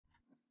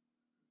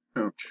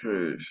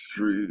Okay,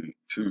 3,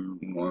 2,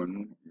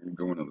 1. We're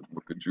going to the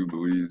Book of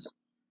Jubilees.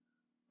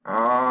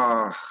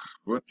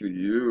 What do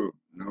you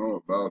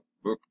know about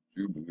the Book of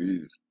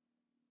Jubilees?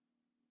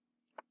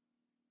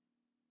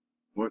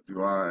 What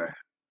do I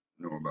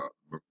know about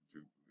the Book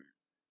of Jubilees?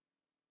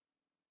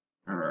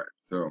 Alright,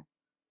 so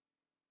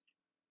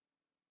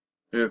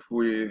if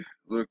we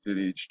looked at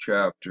each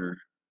chapter,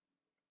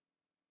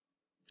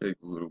 take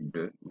a little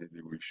bit,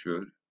 maybe we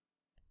should.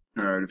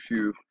 Alright, if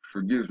you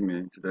forgive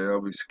me, today I'll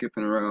be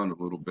skipping around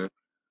a little bit.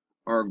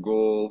 Our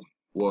goal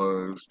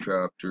was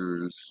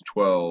chapters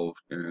 12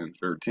 and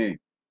 13.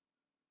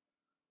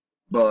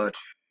 But,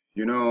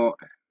 you know,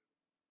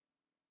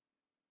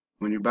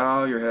 when you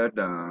bow your head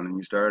down and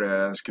you start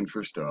asking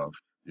for stuff,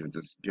 you're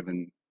just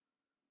given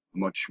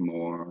much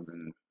more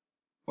than,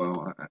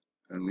 well,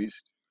 at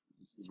least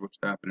this is what's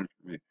happening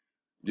for me.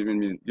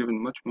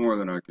 Given much more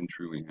than I can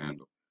truly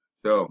handle.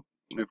 So,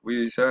 if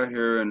we sat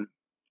here and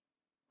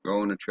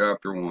go into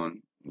chapter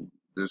 1,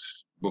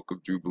 this Book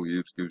of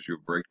Jubilees gives you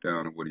a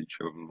breakdown of what each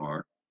of them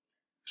are.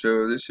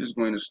 So this is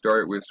going to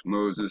start with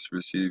Moses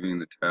receiving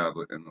the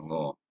tablet and the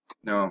law.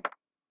 Now,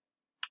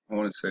 I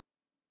want to say,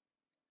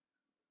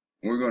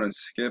 we're going to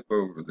skip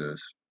over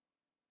this.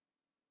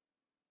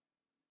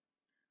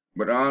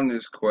 But on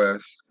this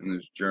quest and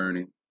this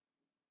journey,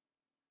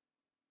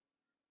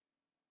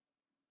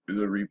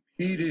 the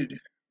repeated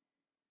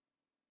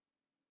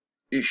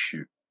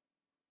issue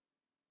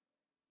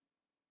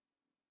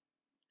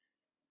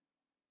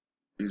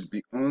is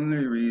the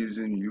only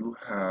reason you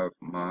have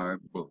my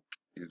book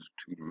is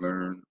to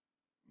learn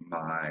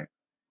my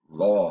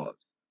laws.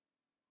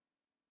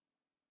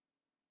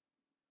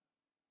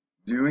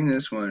 Doing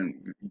this one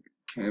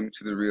came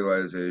to the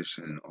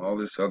realization all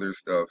this other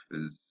stuff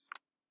is,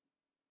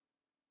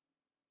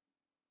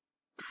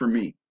 for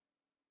me,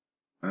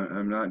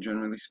 I'm not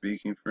generally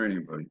speaking for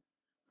anybody,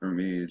 for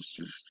me it's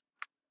just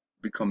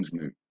becomes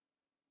moot.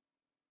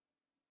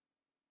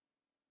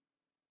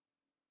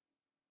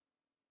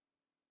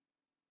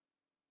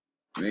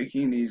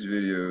 Making these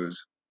videos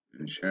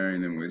and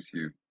sharing them with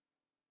you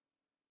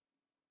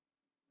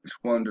is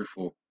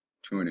wonderful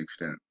to an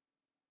extent,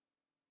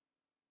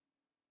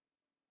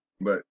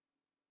 but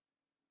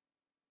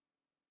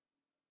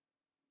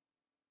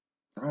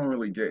I don't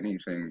really get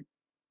anything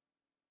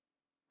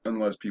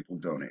unless people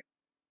donate.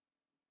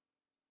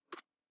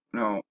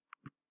 Now,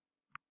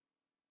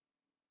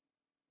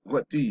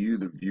 what do you,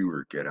 the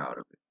viewer, get out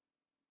of it?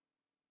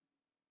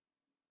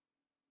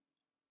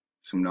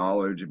 Some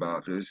knowledge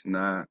about this and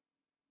that,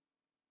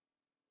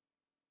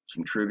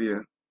 some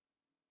trivia,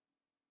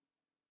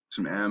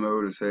 some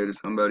ammo to say to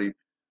somebody,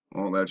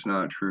 well, that's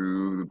not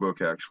true, the book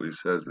actually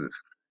says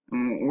this.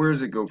 And where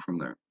does it go from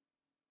there?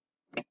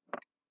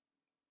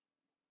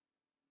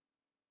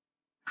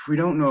 If we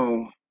don't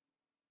know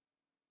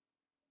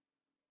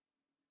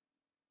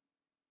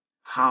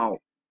how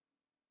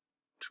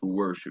to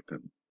worship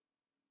him,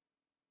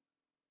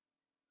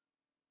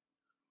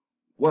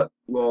 what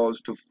laws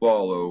to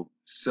follow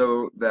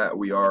so that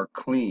we are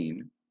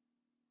clean,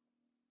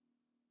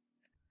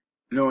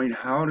 knowing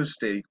how to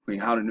stay clean,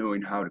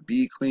 knowing how to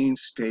be clean,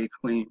 stay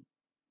clean,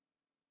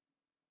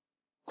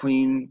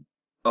 clean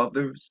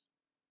others,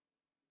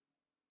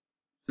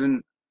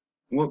 then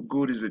what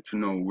good is it to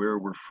know where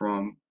we're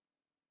from,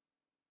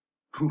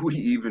 who we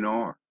even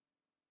are,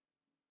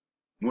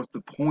 what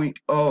the point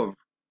of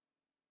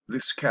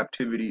this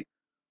captivity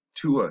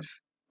to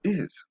us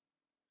is?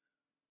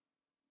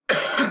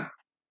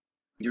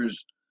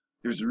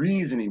 There's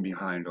reasoning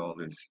behind all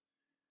this,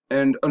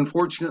 and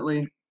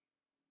unfortunately,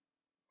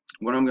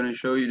 what I'm going to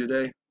show you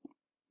today,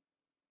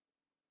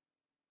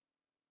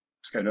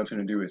 it's got nothing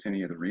to do with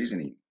any of the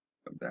reasoning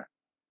of that.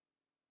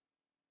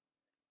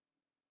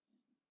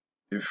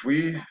 If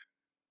we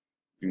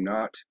do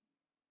not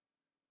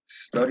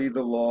study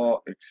the law,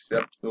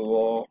 accept the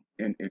law,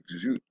 and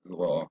execute the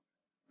law,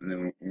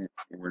 then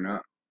we're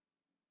not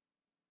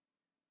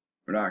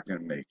going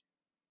to make it.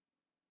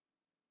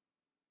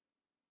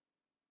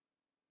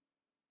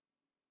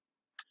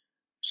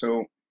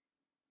 So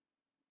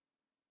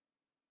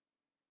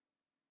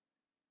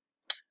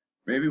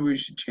maybe we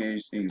should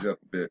change things up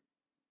a bit,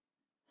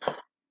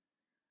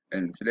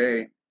 and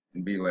today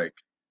it'd be like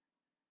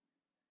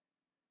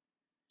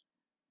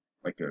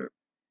a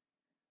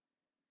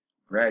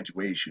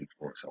graduation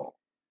for us all.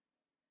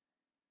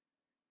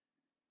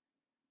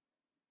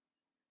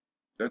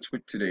 That's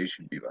what today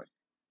should be like.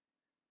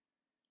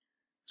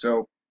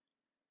 So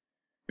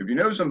if you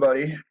know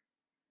somebody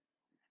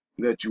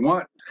that you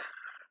want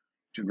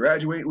to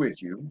graduate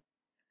with you,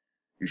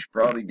 you should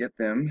probably get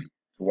them to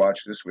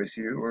watch this with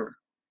you, or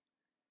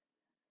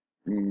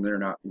they're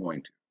not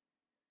going to.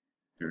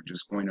 They're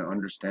just going to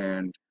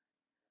understand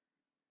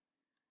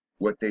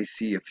what they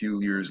see a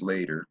few years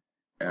later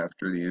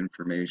after the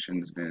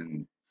information's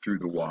been through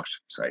the wash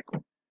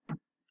cycle.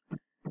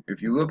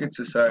 If you look at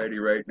society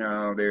right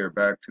now, they are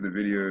back to the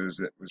videos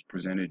that was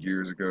presented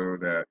years ago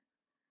that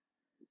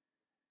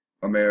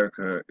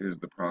America is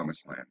the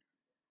promised land,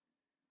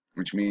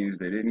 which means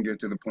they didn't get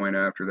to the point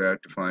after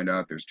that to find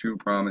out there's two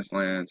promised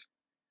lands,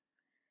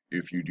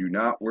 If you do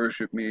not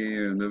worship me,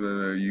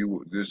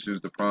 this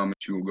is the promise,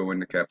 you will go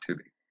into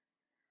captivity.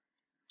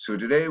 So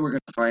today we're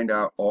going to find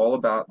out all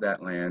about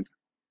that land,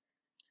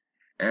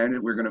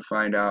 and we're going to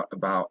find out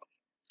about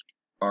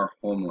our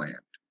homeland,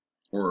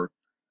 or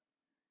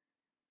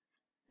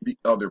the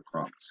other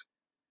promise.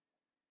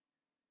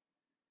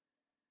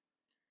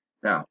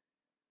 Now,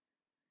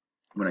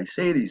 when I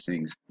say these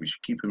things, we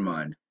should keep in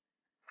mind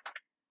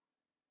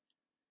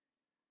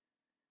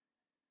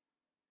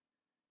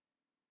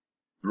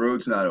the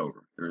road's not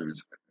over.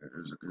 There's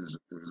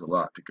a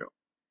lot to go.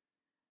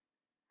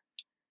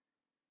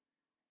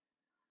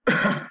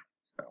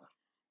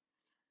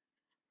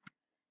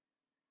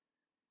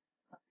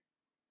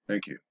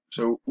 Thank you.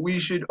 So we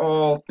should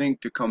all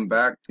think to come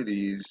back to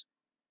these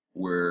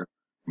where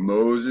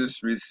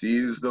Moses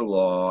receives the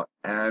law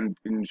and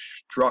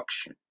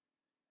instruction.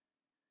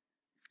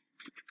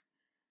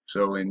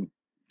 So in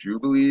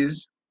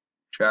Jubilees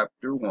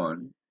chapter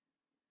 1,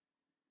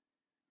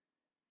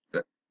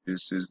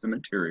 this is the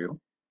material.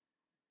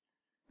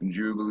 In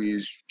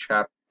Jubilees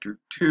chapter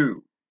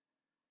 2,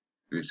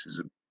 this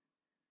is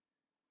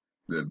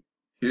the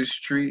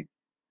history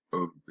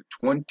of the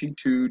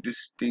 22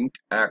 distinct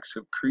acts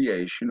of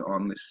creation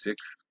on the 6th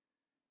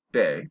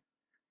day.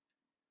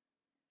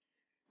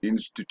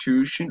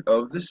 Institution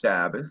of the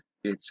Sabbath,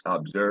 its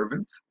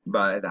observance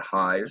by the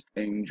highest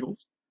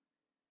angels,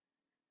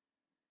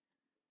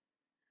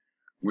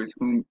 with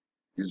whom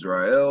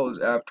Israel is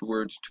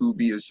afterwards to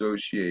be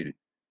associated.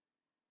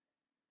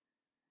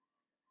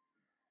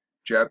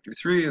 Chapter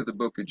 3 of the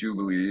book of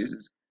Jubilees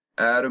is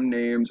Adam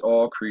names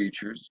all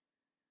creatures.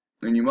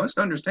 And you must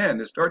understand,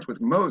 this starts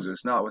with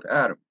Moses, not with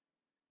Adam.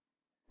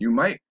 You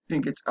might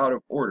think it's out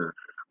of order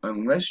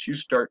unless you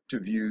start to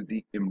view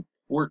the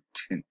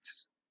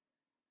importance.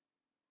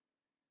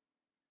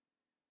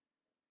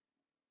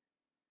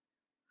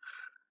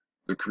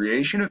 The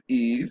creation of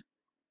Eve,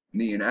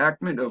 the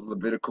enactment of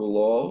Levitical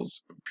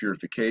laws of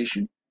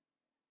purification,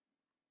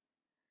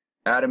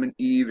 Adam and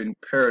Eve in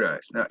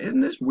paradise. Now,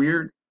 isn't this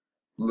weird?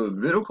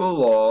 Levitical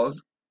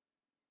laws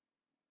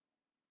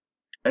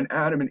and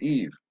Adam and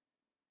Eve.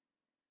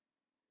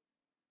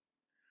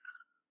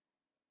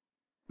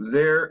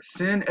 Their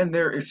sin and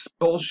their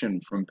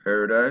expulsion from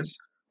paradise,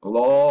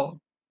 law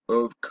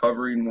of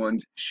covering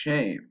one's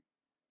shame,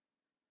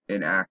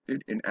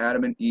 enacted, and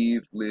Adam and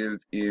Eve live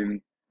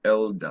in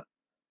Elda.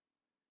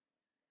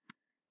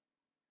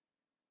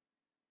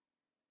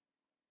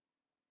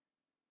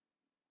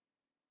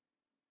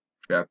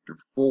 Chapter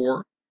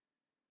 4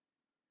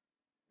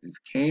 is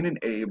Cain and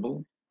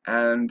Abel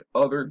and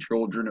other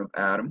children of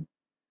Adam.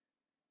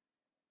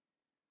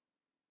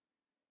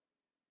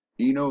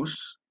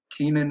 Enos,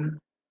 Kenan,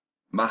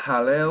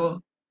 Mahalalel,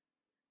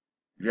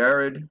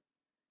 Jared.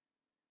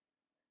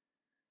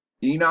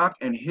 Enoch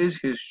and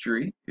his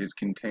history is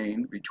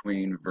contained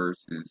between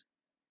verses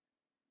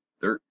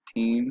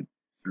 13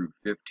 through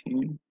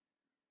 15.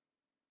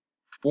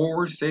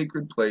 4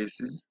 sacred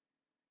places.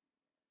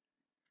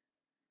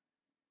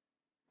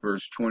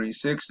 Verse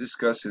 26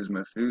 discusses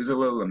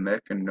Methuselah,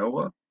 Lamech, and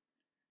Noah.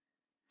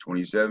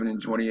 27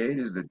 and 28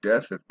 is the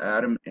death of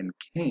Adam and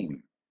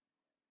Cain.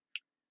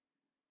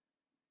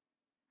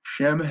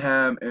 Shem,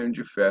 Ham, and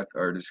Japheth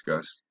are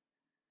discussed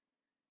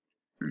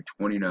through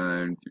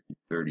 29 through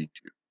 32.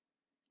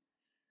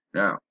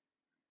 Now,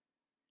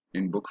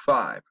 in Book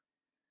 5,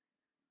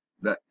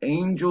 the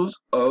angels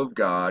of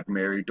God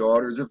marry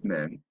daughters of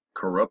men,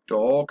 corrupt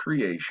all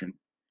creation,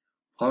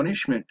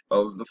 punishment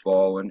of the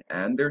fallen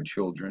and their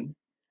children,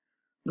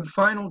 the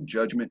final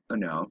judgment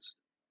announced,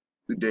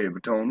 the Day of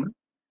Atonement,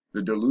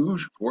 the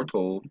deluge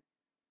foretold,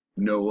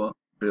 Noah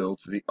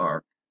builds the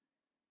ark,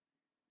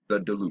 the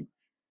deluge.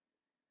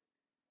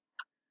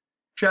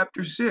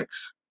 Chapter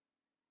 6,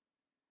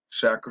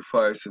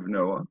 sacrifice of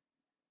Noah,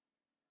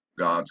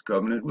 God's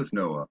covenant with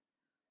Noah,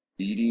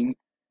 eating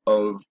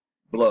of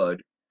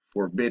blood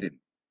forbidden.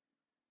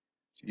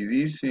 See,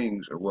 these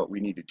things are what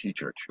we need to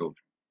teach our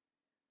children.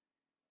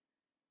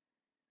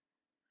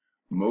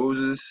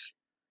 Moses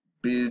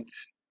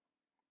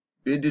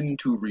bidden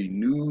to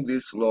renew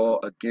this law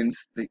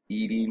against the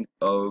eating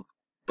of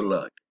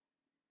blood.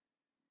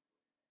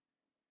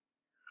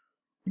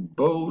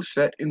 Bow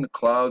set in the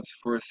clouds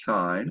for a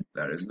sign,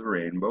 that is the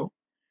rainbow.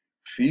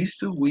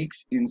 Feast of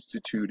Weeks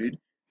instituted,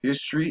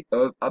 history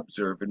of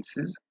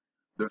observances,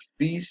 the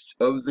feasts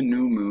of the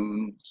new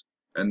moons,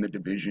 and the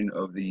division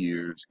of the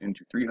years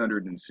into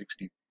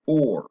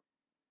 364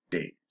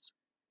 days.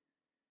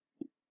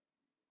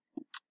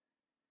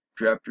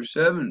 Chapter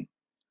 7,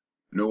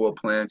 Noah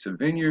plants a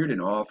vineyard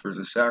and offers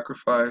a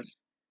sacrifice,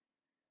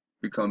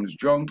 becomes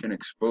drunk and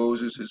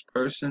exposes his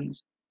person,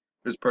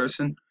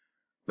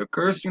 the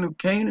cursing of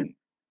Canaan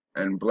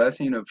and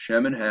blessing of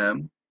Shem and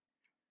Ham,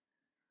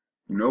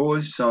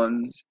 Noah's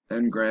sons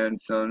and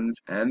grandsons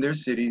and their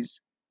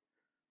cities.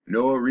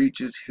 Noah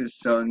reaches his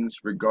sons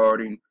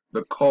regarding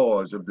the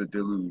cause of the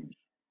deluge.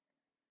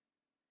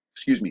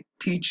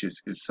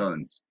 Teaches his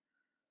sons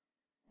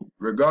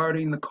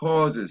regarding the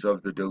causes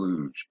of the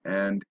deluge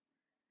and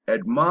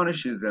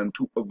admonishes them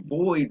to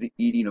avoid the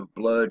eating of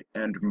blood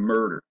and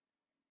murder,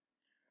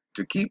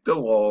 to keep the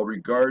law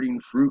regarding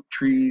fruit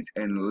trees,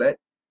 and let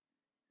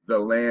the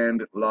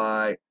land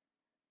lie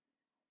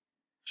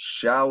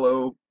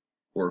shallow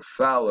or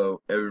fallow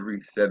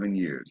every 7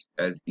 years,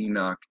 as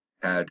Enoch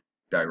had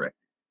directed.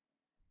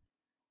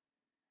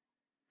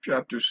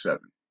 Chapter 7,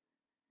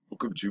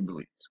 Book of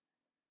Jubilees.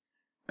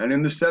 And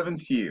in the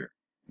 7th year,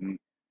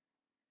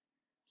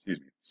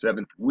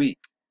 seventh week,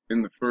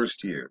 in the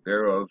 1st year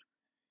thereof,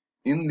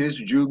 in this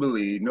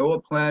Jubilee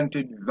Noah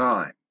planted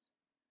vines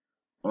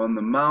on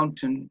the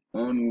mountain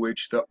on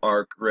which the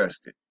ark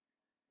rested,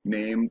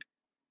 named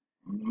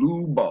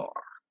Lubar,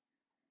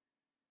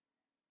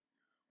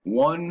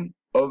 one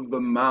of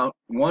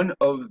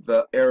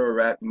the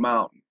Ararat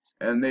mountains,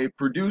 and they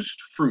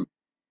produced fruit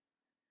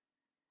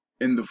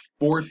in the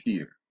 4th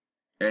year,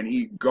 and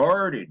he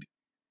guarded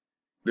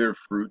their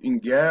fruit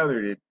and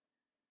gathered it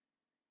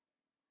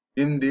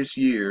in this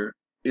year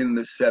in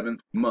the 7th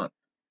month.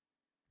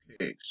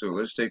 Okay, so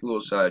let's take a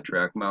little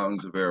sidetrack.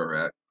 Mountains of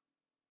Ararat,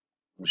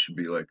 which should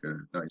be like a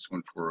nice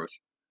one for us.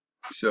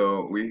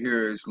 So we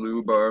hear it's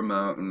Lubar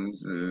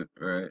Mountains,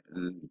 right?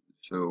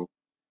 So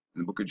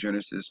in the book of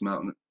Genesis,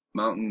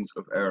 mountains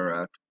of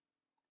Ararat,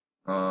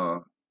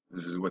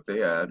 this is what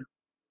they add,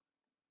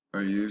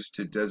 are used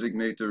to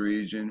designate the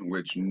region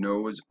which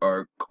Noah's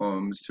ark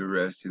comes to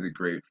rest through the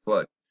great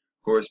flood.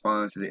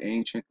 Corresponds to the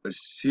ancient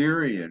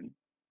Assyrian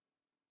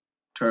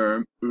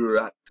term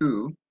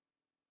Urartu,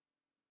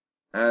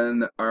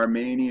 and the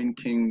Armenian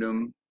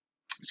kingdom,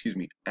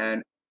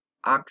 and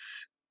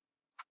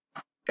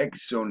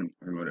Exonym,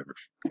 or whatever,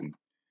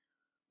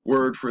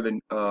 word for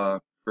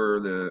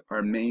the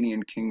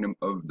Armenian kingdom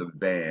of the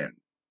Van.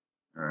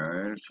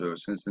 Alright, so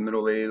since the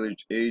Middle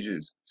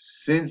Ages,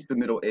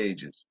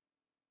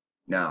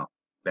 now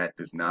that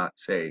does not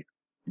say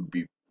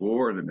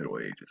before the Middle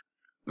Ages,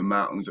 the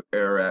mountains of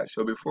Ararat.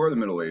 So before the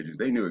Middle Ages,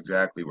 they knew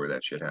exactly where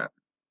that shit happened.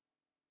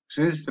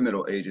 Since the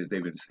Middle Ages,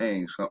 they've been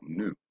saying something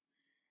new,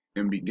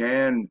 and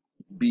began,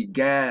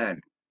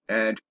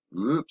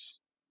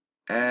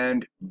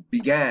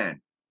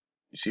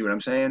 you see what I'm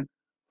saying?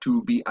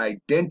 To be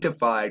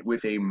identified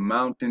with a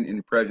mountain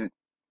in present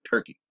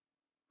Turkey.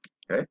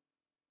 Okay?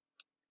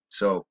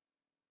 So,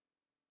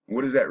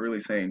 what is that really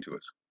saying to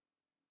us?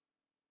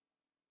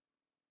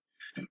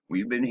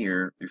 We've been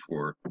here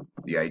before,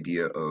 the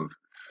idea of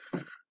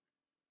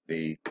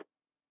they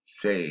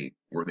say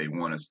or they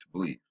want us to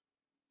believe.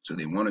 So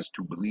they want us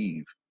to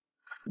believe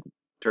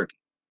Turkey.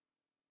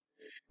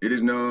 It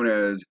is known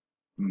as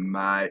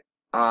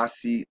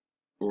Myasi,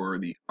 or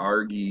the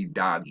Argi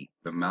Dagi.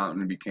 The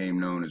mountain became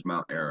known as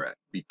Mount Ararat.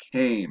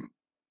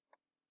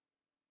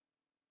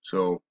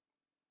 So,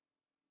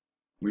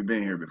 we've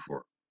been here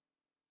before.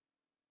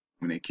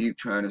 When they keep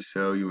trying to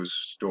sell you a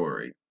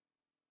story,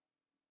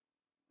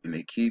 and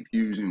they keep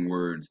using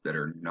words that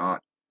are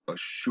not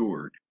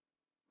assured,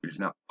 it is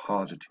not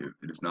positive,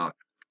 it is not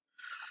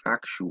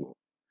factual.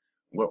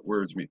 What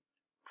words mean?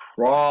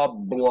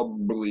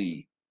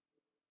 Probably.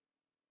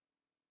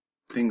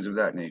 Things of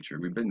that nature.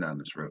 We've been down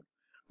this road.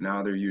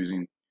 Now they're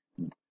using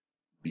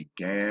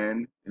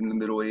began in the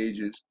Middle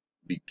Ages,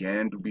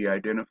 began to be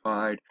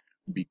identified,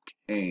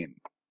 became.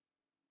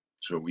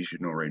 So we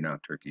should know right now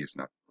Turkey is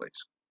not the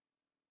place.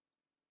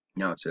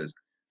 Now it says,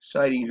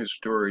 citing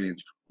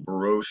historians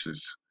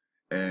Berosus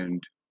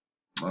and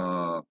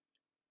Hieronymus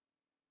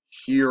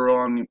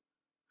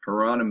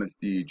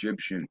the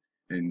Egyptian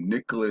and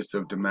Nicholas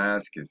of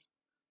Damascus,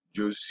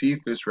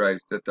 Josephus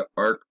writes that the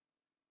ark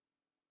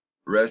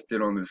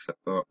rested on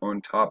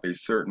top a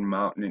certain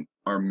mountain in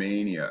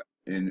Armenia,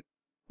 in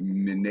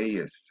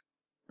Mineas.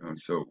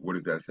 So what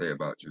does that say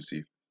about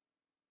Josephus?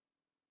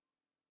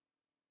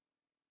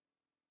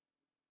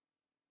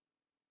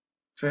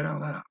 Say it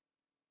out loud.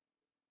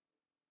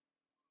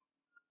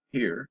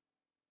 Here,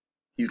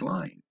 he's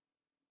lying.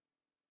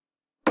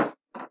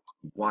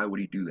 Why would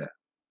he do that?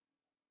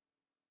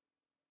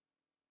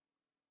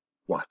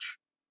 Watch.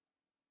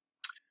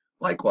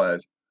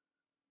 Likewise,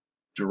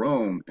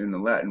 Jerome in the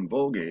Latin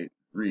Vulgate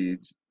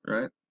reads,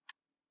 right,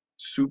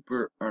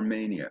 Super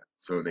Armenia.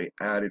 So they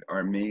added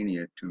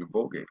Armenia to the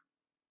Vulgate.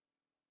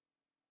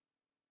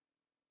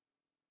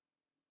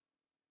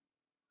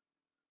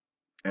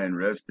 And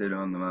rested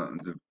on the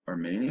mountains of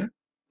Armenia?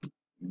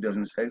 It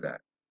doesn't say that.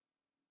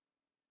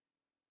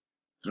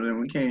 So then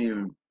we can't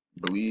even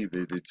believe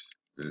that it's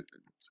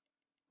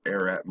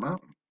Ararat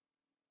Mountain.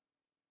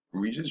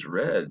 We just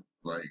read,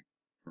 like,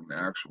 from the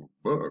actual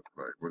book,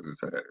 like, what does it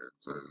say? It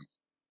says,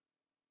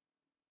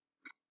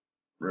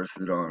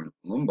 rested on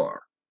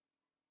Lumbar.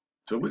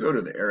 So if we go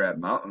to the Ararat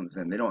Mountains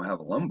and they don't have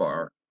a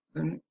lumbar,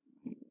 then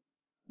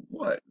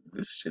what?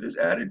 This shit is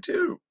added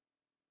too.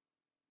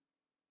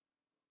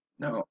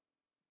 Now,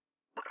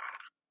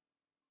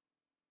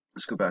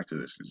 let's go back to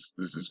this.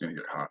 This is going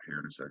to get hot here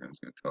in a second. It's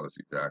going to tell us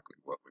exactly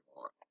what we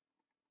want.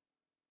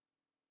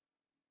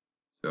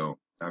 So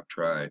I've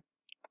tried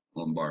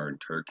lumbar in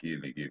Turkey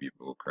and they give you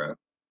bullcrap.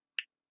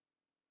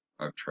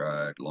 I've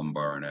tried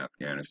lumbar in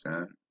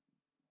Afghanistan.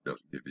 It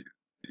doesn't give you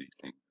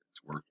anything that's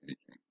it's worth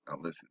anything. Now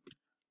listen,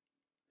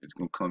 it's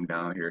going to come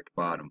down here at the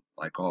bottom,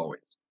 like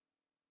always.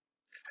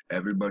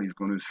 Everybody's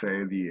going to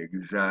say the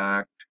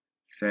exact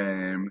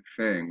same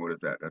thing. What is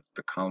that? That's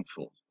the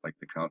councils, like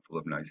the Council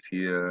of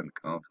Nicaea and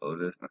the Council of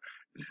this.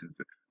 This is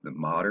the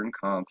modern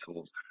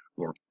councils,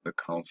 or the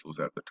councils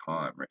at the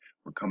time, right?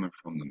 We're coming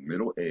from the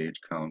Middle Age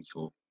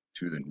Council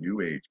to the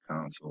New Age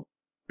Council.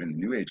 And the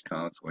New Age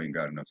Council ain't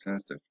got enough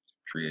sense to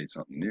create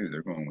something new.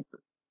 They're going with the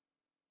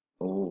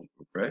old,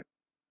 right?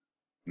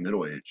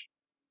 Middle Age.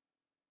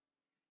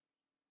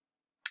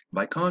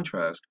 By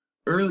contrast,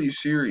 early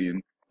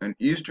Syrian and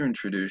Eastern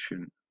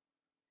tradition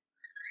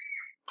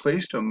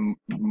placed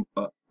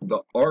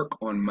the Ark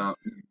on Mount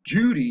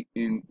Judy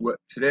in what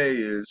today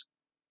is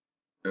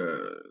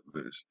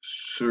the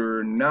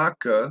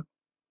Surnaka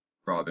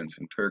province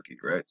in Turkey,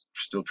 right?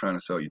 Still trying to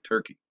sell you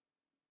Turkey.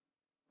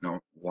 Now,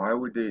 why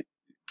would they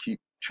keep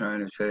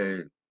trying to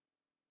say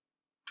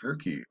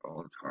Turkey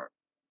all the time?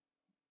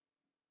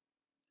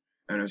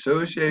 An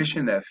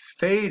association that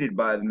faded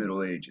by the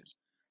Middle Ages.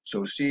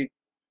 So see,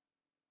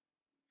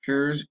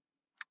 here's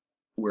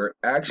where it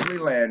actually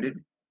landed,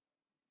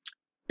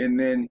 and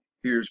then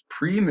here's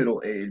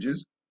pre-Middle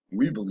Ages.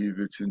 We believe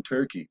it's in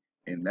Turkey,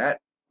 and that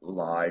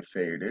lie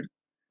faded.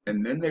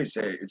 And then they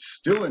say it's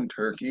still in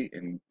Turkey,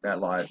 and that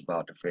lie is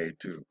about to fade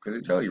too, because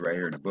they tell you right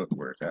here in the book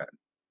where it's at.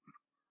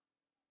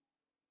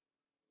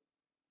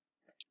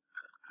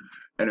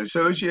 An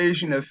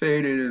association that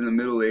faded in the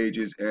Middle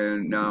Ages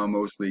and now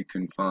mostly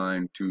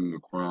confined to the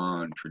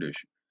Quran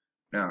tradition.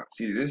 Now,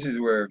 see, this is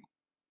where,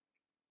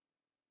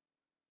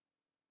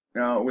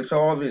 now with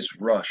all this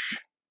rush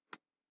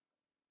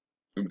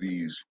of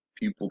these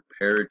people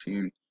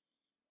parroting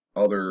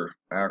other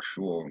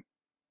actual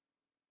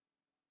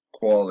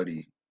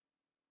quality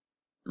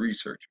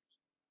researchers,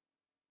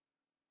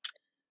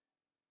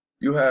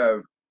 you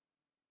have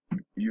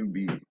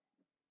UB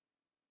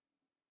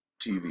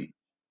TV,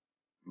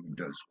 who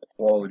does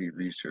quality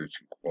research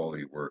and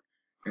quality work,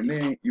 and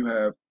then you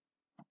have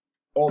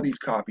all these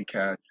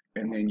copycats,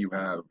 and then you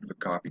have the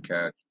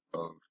copycats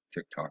of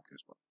TikTok as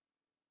well.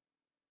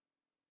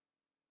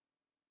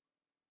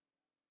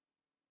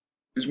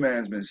 This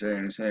man's been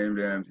saying the same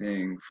damn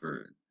thing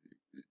for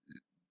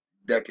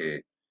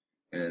decades,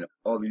 and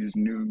all these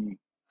new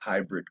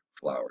hybrid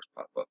flowers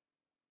pop up.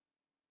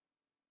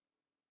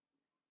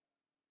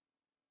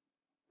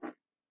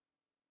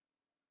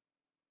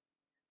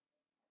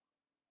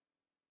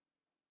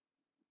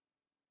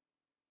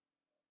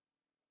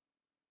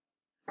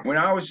 When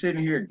I was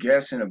sitting here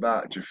guessing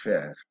about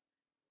Japheth,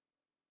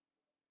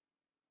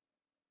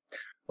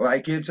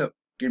 like it's a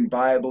fucking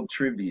Bible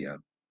trivia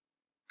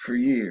for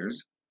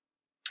years,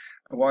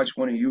 I watched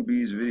one of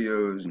UB's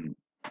videos, and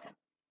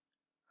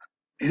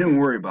he didn't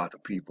worry about the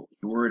people.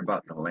 He worried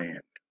about the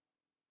land.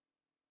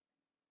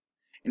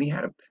 And he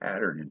had a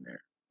pattern in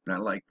there, and I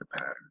liked the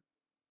pattern.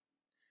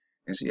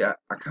 And see, I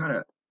kind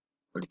of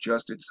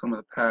adjusted some of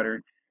the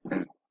pattern,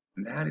 and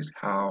that is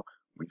how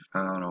we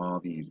found all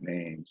these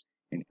names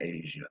in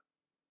Asia.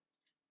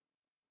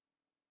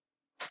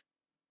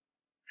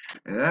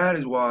 And that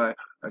is why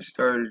I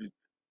started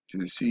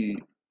to see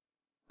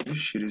this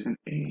shit is in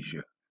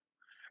Asia.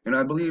 And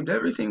I believed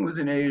everything was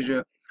in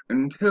Asia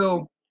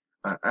until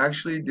I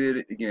actually did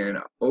it again.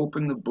 I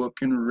opened the book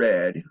and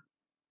read.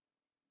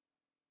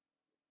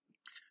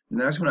 And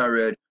that's when I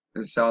read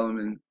that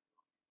Solomon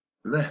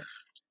left.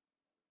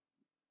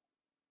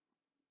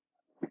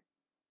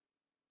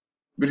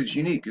 But it's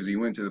unique because he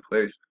went to the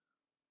place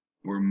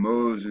where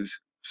Moses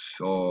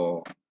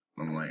saw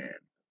the land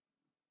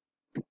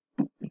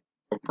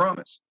of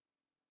promise.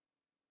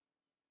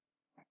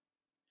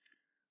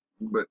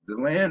 But the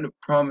land of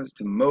promise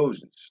to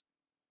Moses,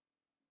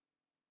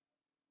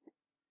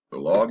 the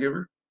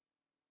lawgiver,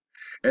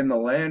 and the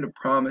land of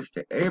promise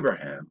to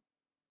Abraham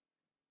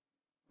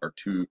are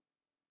two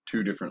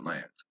different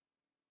lands.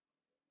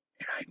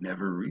 And I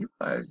never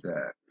realized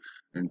that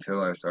until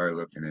I started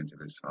looking into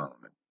this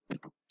Solomon.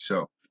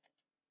 So,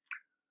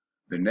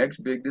 the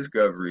next big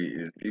discovery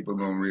is people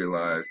gonna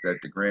realize that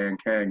the Grand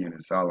Canyon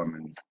is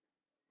Solomon's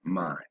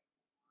mine.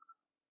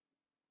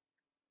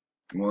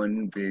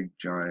 One big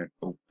giant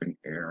open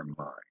air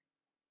mine.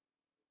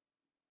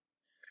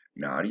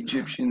 Not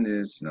Egyptian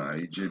this, not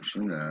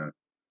Egyptian that.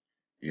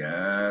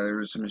 Yeah, there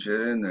was some shit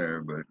in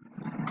there, but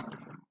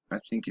I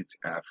think it's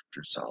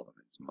after Solomon's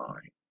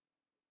mine.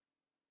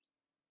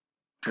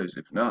 Because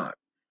if not,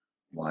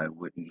 why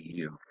wouldn't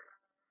he have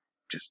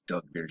just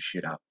dug their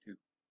shit out too?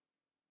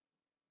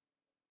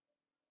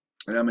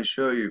 And I'm going to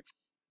show you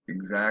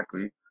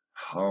exactly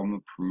how I'm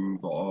going to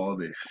prove all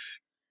this.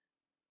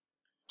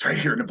 It's right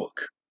here in the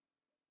book.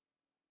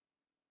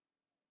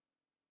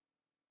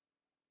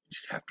 You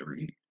just have to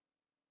read.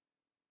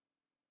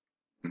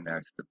 And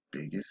that's the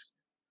biggest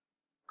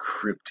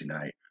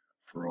kryptonite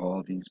for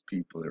all these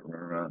people that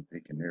run around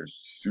thinking they're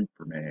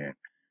Superman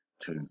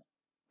because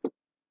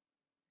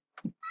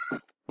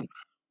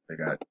they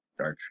got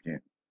dark skin.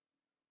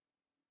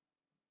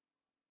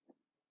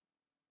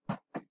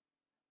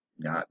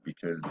 Not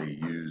because they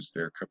use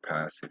their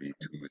capacity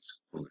to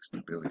its fullest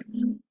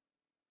abilities.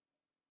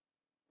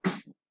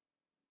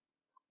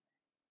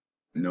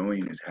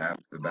 Knowing is half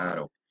the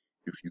battle.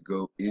 If you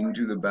go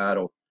into the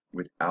battle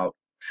without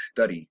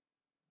study,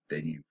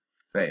 then you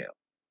fail.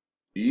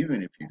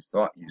 Even if you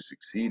thought you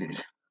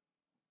succeeded,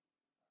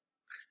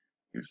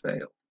 you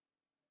failed.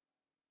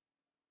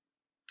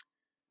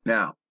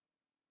 Now,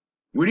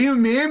 what do you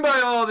mean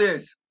by all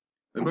this?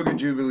 The Book of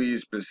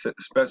Jubilees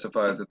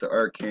specifies that the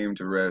ark came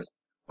to rest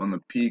on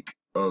the peak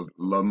of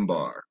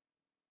Lumbar,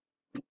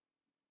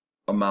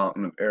 a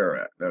mountain of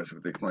Ararat. That's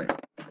what they claim.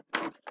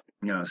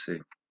 Now, see,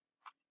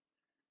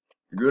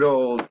 good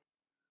old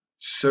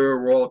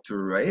Sir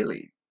Walter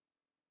Raleigh,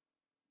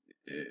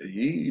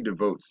 he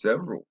devotes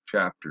several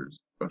chapters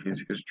of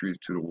his histories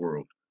to the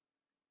world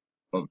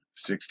of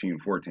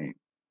 1614.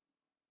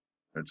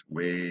 That's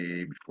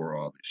way before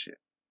all this shit.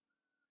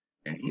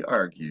 And he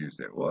argues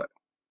that what?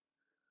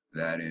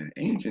 That in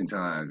ancient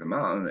times, the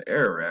mountains of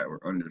Ararat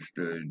were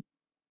understood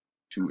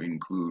to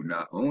include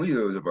not only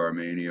those of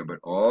Armenia, but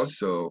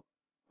also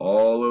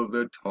all of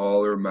the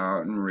taller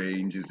mountain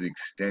ranges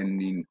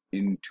extending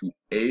into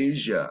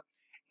Asia.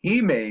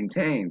 He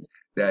maintains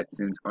that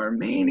since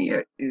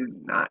Armenia is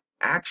not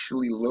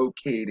actually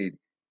located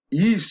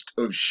east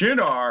of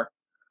Shinar,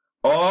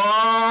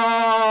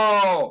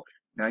 now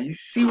you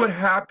see what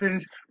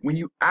happens when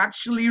you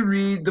actually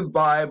read the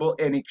Bible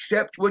and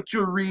accept what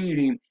you're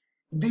reading.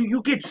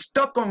 You get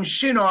stuck on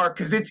Shinar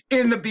because it's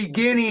in the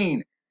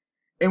beginning.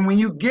 And when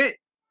you get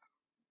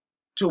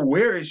to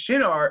where is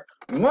Shinar,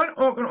 one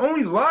can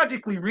only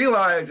logically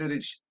realize that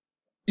it's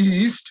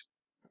east,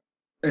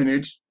 and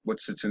it's what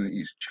sits in the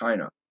east,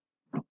 China.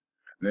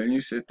 Then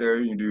you sit there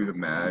and you do the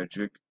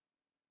magic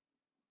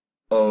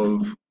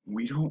of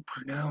we don't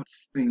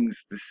pronounce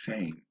things the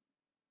same.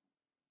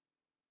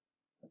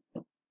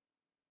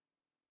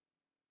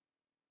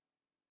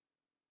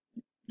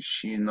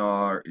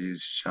 Shinar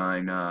is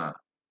China.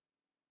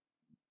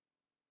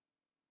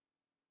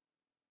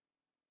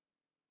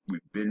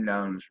 We've been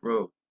down this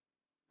road.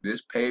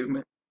 This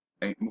pavement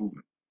ain't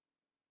moving.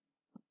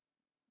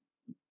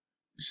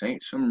 This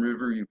ain't some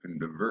river you can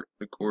divert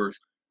the course.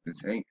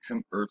 This ain't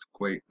some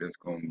earthquake that's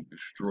going to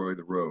destroy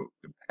the road.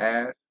 The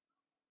path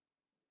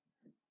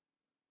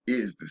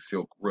is the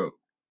Silk Road.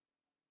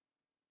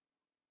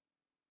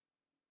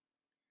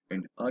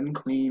 An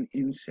unclean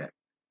insect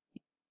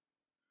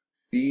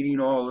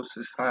feeding all of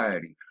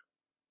society,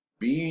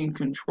 being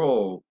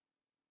controlled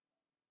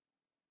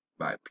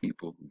by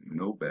people who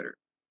know better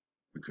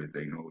because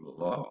they know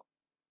the law.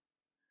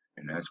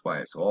 And that's why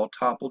it's all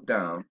toppled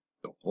down,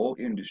 the whole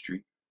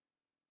industry.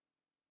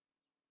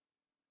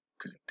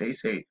 Because if they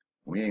say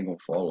we ain't going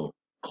to follow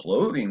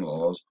clothing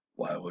laws,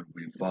 why would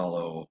we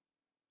follow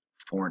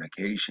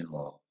fornication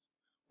laws?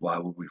 Why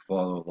would we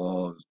follow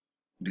laws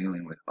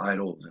dealing with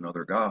idols and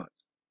other gods?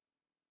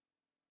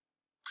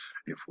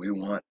 If we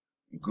want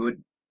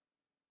good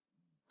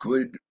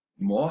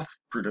moth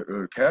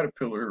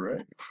caterpillar,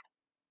 right?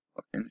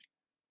 And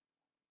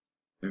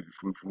if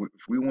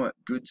we want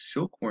good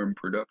silkworm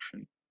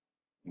production,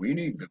 we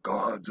need the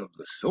gods of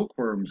the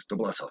silkworms to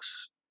bless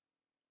us.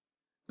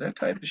 That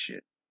type of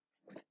shit.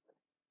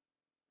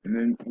 And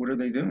then what are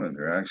they doing?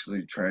 They're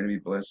actually trying to be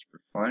blessed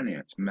for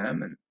finance,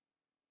 mammon.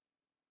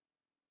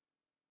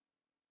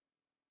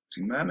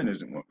 See, mammon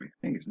isn't what we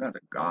think. It's not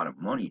the god of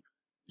money.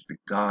 It's the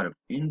god of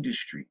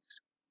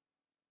industries.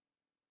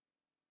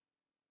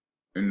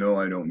 And no,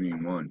 I don't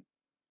mean one.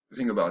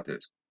 Think about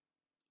this.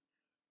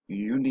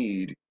 You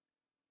need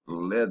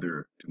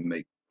leather to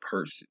make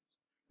purses.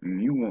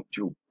 And you want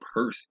your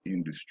purse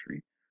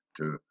industry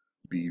to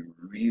be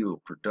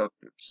real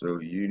productive. So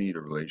you need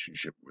a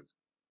relationship with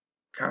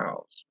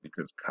cows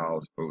because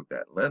cows hold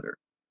that leather.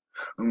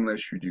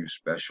 Unless you do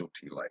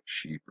specialty like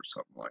sheep or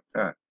something like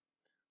that.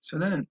 So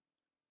then,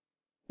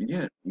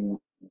 again,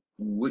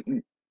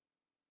 wouldn't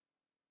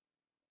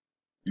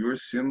your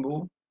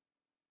symbol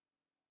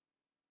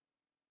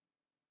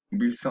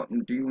be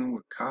something dealing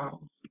with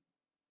cows?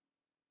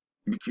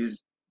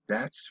 Because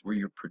that's where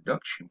your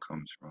production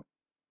comes from.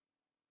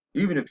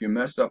 Even if you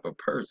mess up a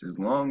purse, as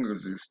long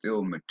as there's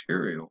still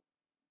material,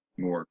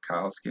 more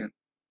cow skin,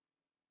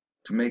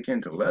 to make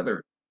into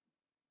leather.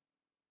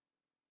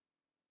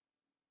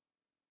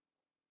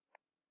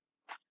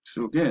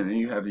 So again, then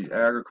you have these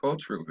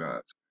agricultural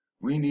gods.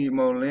 We need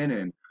more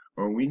linen,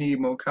 or we need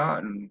more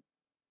cotton,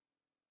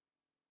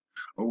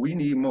 or we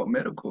need more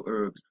medical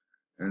herbs.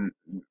 And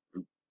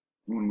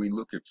when we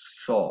look at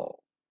Saul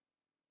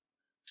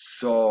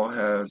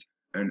has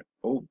an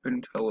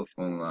open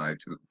telephone line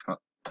to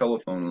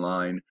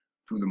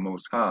the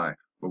Most High.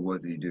 But what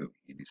does he do?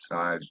 He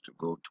decides to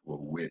go to a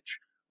witch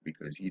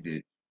because he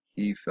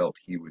felt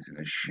he was in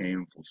a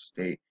shameful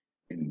state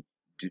and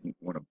didn't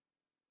want to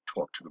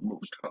talk to the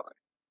Most High.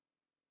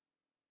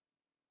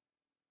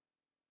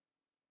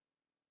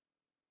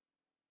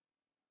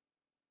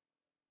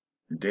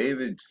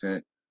 David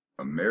sent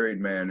a married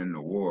man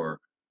into war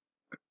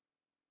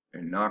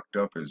and knocked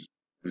up his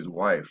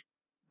wife.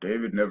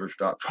 David never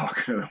stopped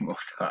talking to the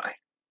Most High.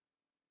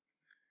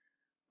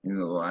 You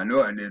know, I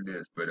know I did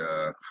this, but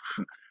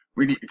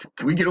can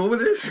we get over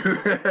this?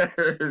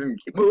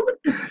 Keep moving.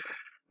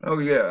 Oh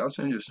yeah, I'll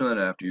send your son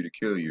after you to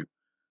kill you.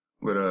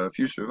 But if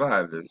you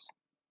survive this,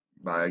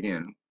 by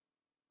again,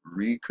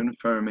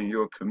 reconfirming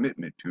your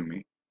commitment to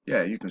me,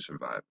 yeah, you can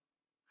survive.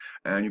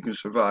 And you can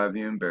survive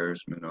the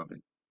embarrassment of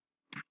it.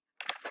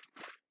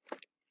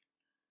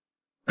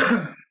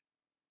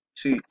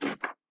 See,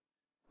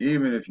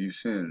 even if you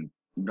sin,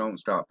 don't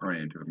stop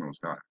praying to the Most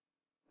High.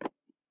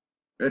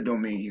 That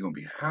don't mean He gonna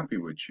be happy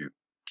with you,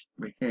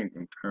 but He ain't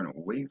gonna turn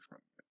away from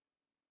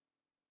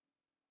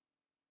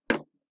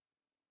you.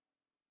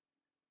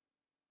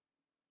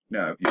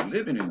 Now, if you're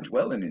living and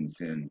dwelling in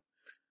sin,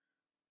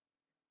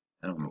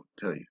 I don't know what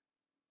to tell you.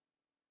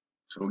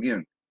 So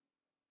again,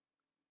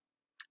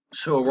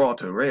 so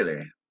Walter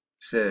Raleigh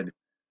said,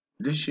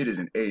 this shit is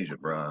in Asia,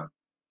 bruh.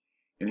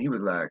 And he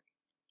was like,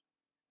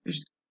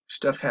 this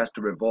stuff has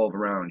to revolve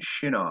around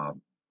Shinar,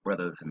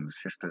 brothers and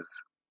sisters.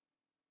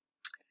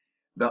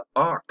 The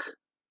ark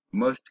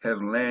must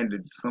have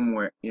landed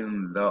somewhere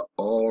in the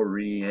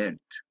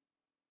Orient.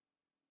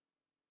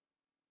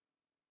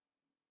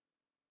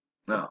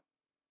 Now,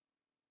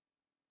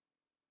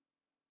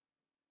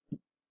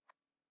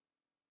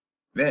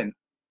 then,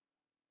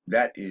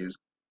 that is,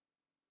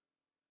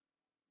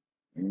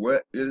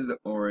 what is the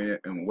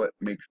Orient and what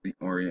makes the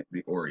Orient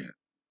the Orient?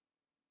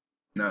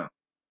 Now,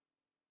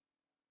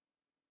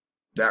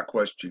 that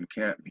question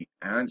can't be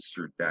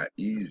answered that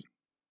easy.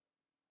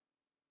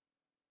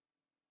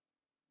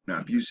 Now,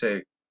 if you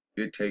say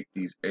it takes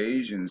these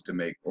Asians to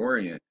make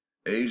Orient,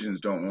 Asians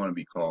don't want to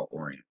be called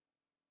Orient.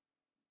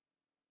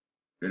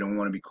 They don't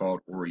want to be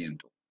called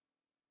Oriental.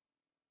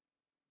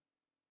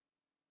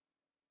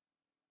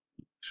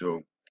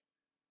 So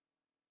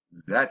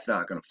that's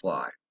not going to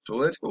fly. So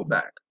let's go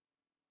back.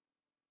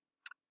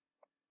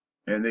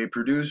 And they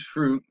produced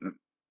fruit.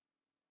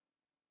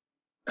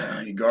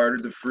 He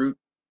guarded the fruit.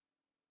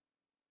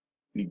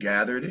 He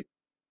gathered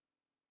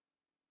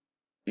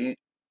it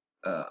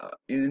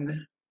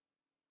in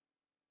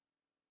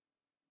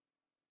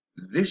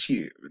this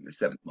year, in the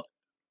 7th month.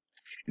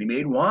 And he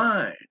made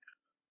wine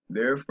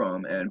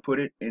therefrom and put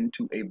it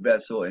into a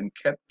vessel and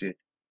kept it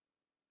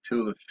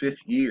till the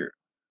 5th year.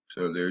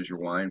 So there's your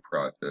wine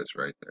process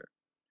right there.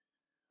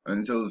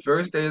 Until the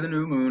 1st day of the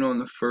new moon on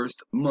the 1st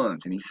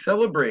month. And he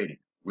celebrated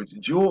with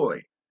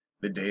joy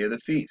the day of the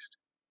feast.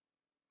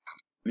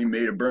 He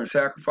made a burnt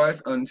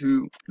sacrifice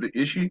unto the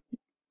Ishi,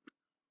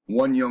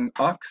 1 young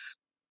ox,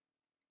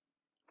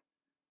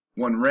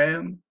 1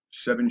 ram,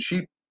 7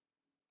 sheep,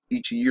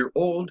 each a year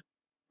old,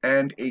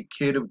 and a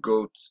kid of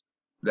goats,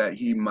 that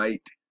he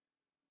might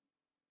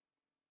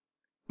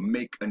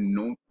make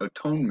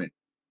atonement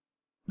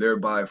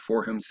thereby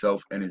for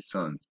himself and his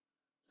sons.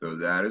 So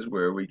that is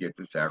where we get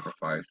the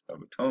sacrifice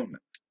of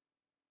atonement.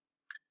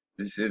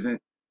 This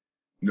isn't,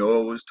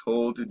 Noah was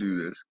told to do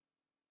this.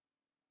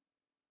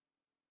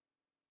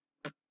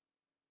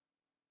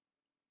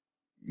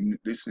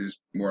 This is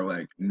more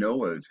like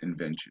Noah's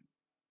invention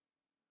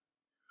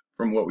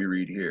from what we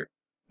read here.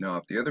 Now,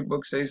 if the other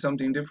books say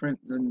something different,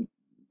 then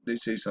they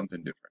say something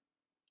different.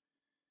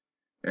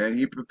 And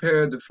he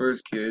prepared the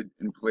first kid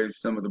and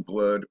placed some of the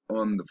blood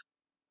on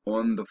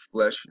the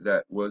flesh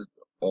that was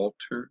the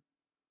altar,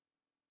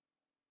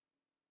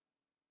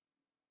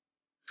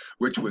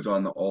 which was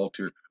on the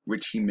altar,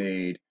 which he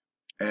made,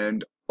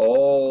 and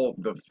all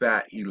the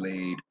fat he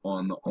laid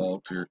on the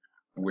altar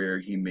where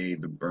he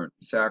made the burnt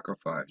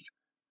sacrifice.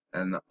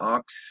 And the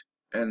ox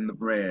and the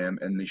ram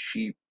and the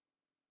sheep,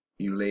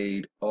 he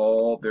laid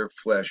all their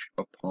flesh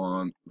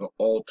upon the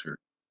altar.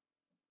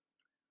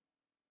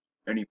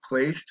 And he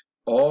placed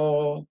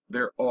all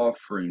their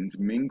offerings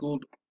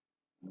mingled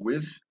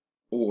with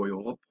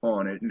oil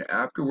upon it, and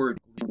afterwards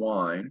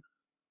wine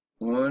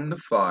on the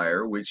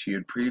fire which he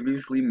had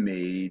previously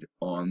made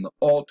on the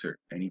altar.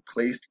 And he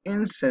placed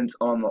incense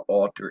on the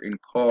altar and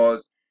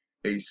caused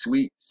a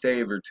sweet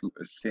savor to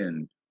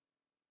ascend,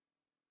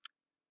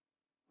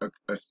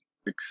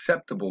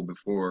 acceptable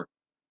before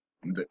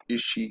the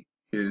Ishi,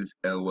 his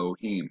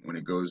Elohim. When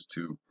it goes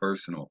to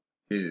personal,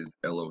 his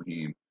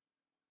Elohim.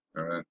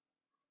 All right.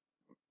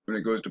 When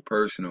it goes to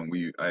personal,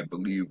 I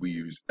believe we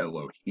use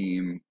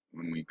Elohim.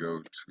 When we go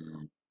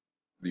to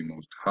the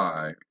Most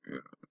High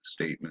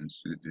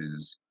statements, it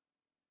is,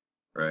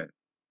 right?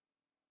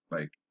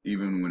 Like,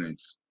 even when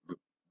it's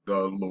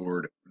the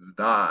Lord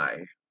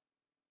thy,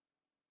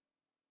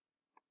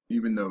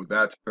 even though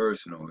that's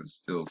personal, it's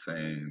still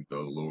saying the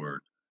Lord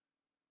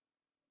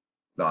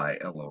thy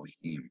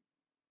Elohim.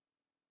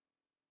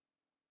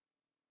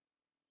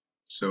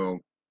 So,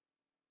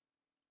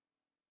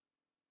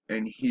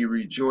 and he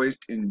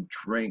rejoiced and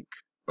drank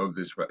of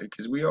this,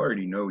 because we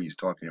already know he's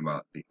talking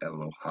about the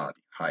Eloahh, the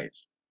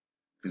highest,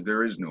 because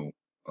there is no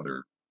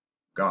other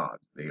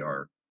gods. They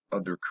are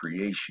other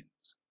creations.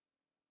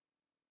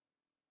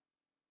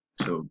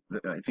 So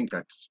I think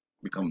that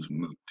becomes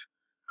moot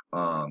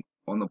on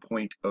the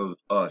point of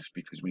us,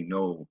 because we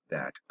know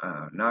that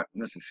not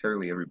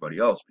necessarily everybody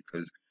else,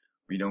 because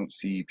we don't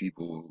see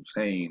people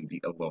saying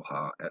the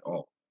Eloahh at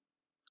all,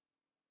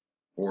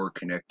 or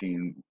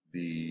connecting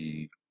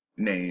the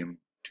name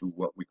to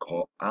what we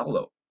call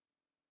Alo,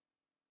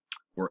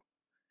 or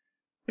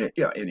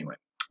Anyway.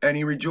 And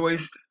he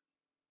rejoiced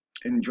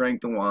and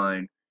drank the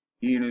wine,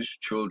 he and his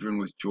children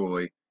with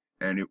joy.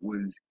 And it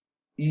was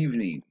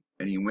evening,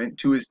 and he went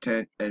to his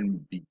tent,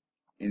 and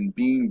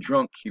being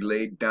drunk, he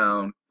laid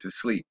down to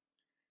sleep,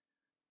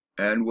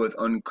 and was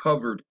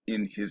uncovered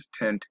in his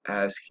tent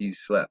as he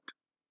slept.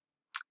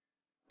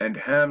 And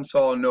Ham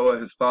saw Noah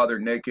his father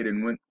naked,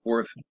 and went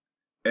forth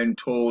and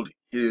told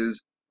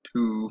his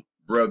two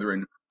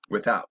brethren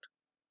without.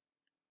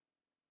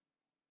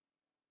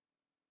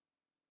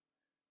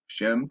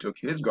 Shem took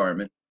his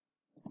garment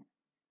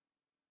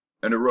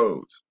and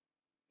arose.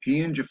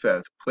 He and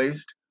Japheth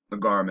placed the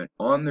garment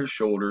on their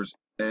shoulders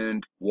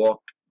and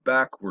walked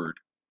backward,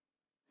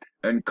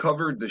 and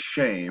covered the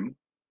shame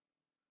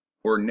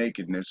or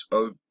nakedness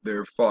of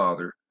their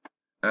father,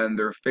 and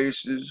their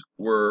faces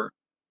were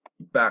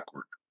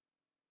backward.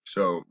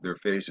 So their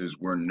faces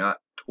were not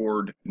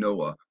toward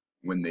Noah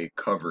when they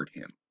covered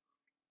him.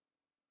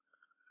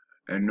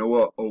 And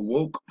Noah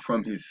awoke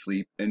from his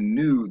sleep, and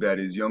knew that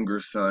his younger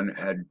son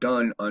had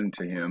done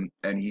unto him.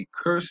 And he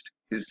cursed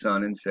his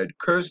son, and said,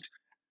 Cursed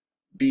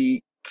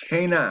be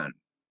Canaan,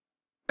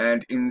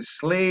 and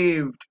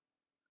enslaved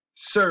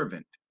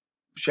servant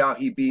shall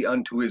he be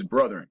unto his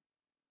brethren.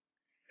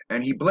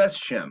 And he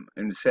blessed Shem,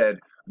 and said,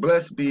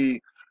 Blessed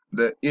be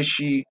the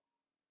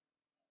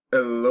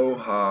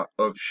Eloahh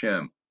of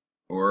Shem.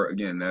 Or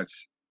again,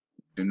 that's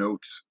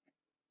denotes,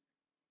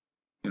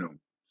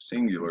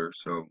 singular.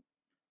 So you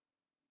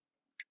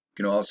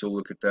can also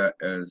look at that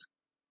as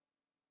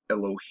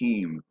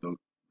Elohim, the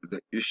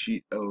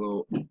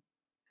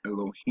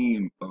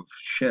Elohim of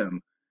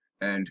Shem,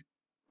 and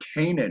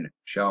Canaan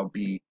shall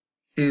be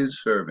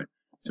his servant.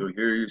 So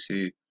here you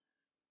see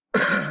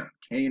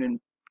Canaan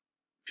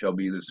shall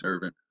be the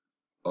servant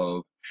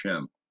of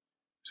Shem.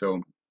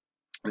 So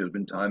there's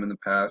been time in the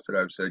past that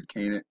I've said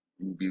Canaan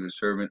will be the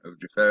servant of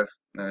Japheth,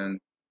 and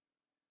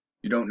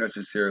you don't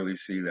necessarily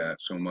see that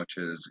so much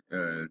as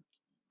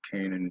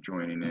Canaan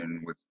joining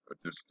in with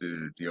just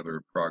the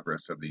other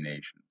progress of the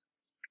nations.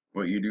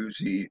 What you do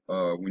see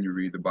when you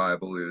read the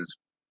Bible is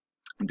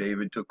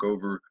David took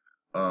over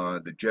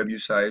the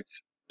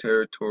Jebusites'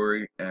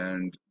 territory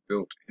and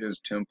built his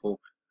temple.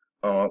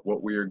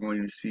 What we are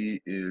going to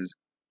see is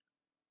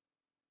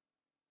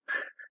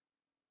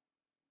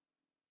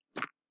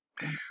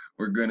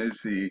we're going to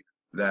see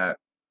that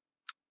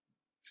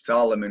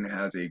Solomon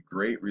has a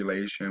great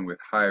relation with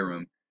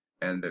Hiram,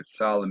 and that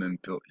Solomon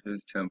built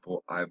his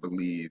temple, I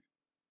believe,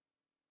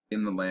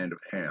 in the land of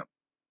Ham,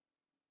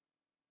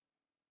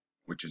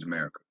 which is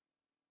America,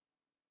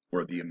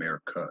 or the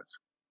Americas.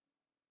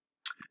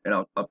 And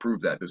I'll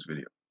prove that this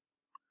video.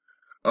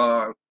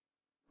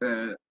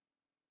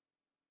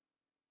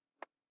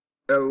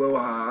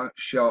 Eloahh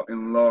shall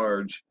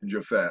enlarge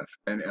Japheth,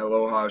 and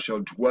Eloahh shall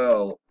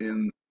dwell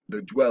in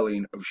the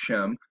dwelling of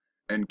Shem,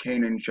 and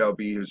Canaan shall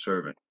be his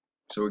servant.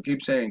 So it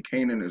keeps saying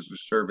Canaan is the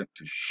servant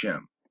to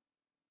Shem.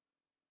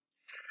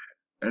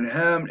 And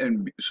Ham,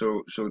 and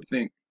so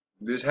think,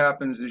 this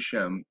happens to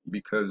Shem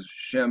because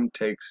Shem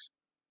takes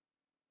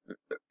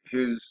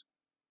his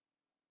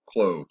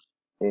clothes,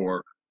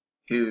 or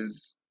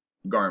his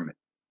garment,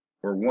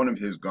 or one of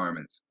his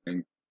garments,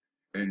 and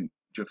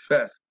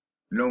Japheth,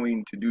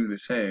 knowing to do the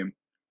same,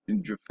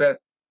 and Japheth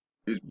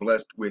is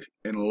blessed with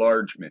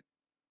enlargement.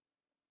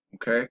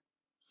 Okay?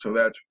 So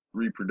that's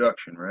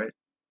reproduction, right?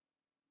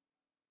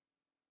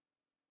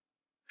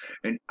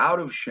 And out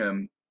of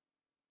Shem,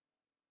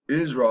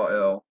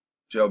 Israel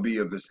shall be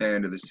of the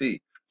sand of the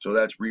sea. So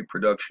that's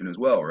reproduction as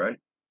well, right?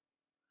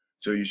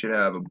 So you should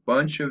have a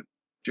bunch of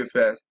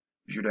Japheth,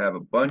 you should have a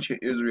bunch of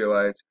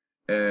Israelites,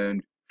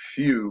 and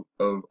few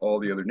of all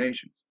the other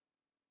nations.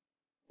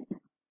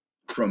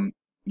 From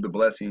the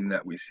blessing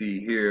that we see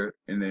here,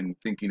 and then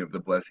thinking of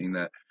the blessing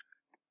that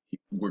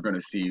we're going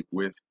to see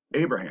with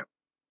Abraham.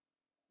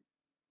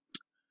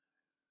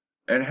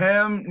 And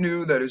Ham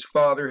knew that his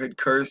father had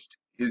cursed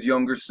his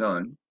younger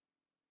son,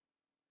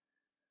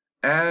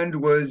 and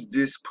was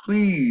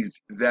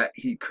displeased that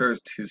he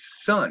cursed his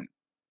son.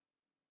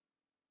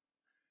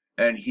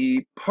 And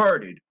he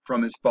parted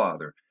from his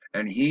father,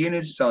 and he and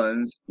his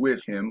sons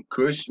with him,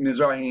 Cush,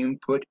 Mizraim,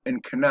 Put,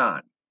 and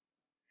Canaan.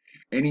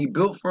 And he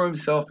built for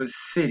himself a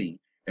city,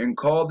 and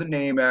called the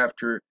name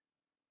after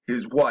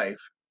his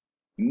wife,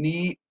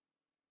 Ne'elatamauk.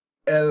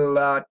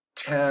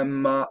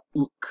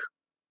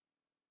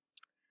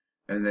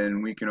 And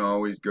then we can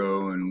always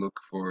go and look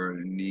for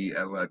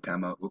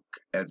Ne'elatamauk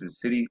as a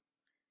city.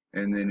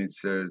 And then it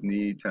says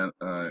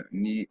Ne'elatamauk,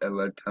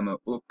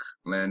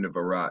 land of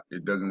Arat.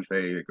 It doesn't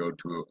say go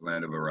to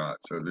land of Arat.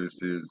 So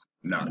this is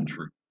not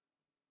true.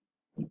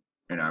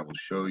 And I will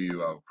show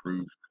you, I'll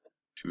prove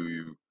to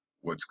you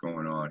what's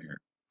going on here.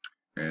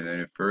 And then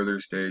it further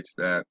states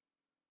that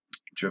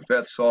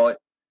Japheth saw it,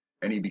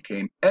 and he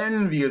became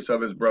envious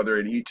of his brother,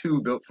 and he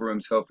too built for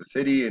himself a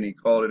city, and he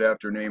called it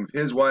after the name of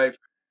his wife,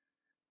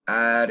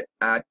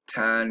 Adanesis.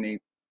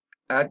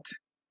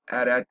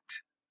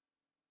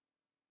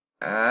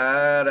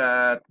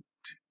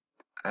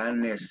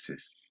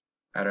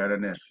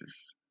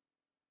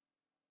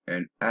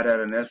 And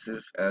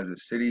Adanesis as a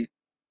city,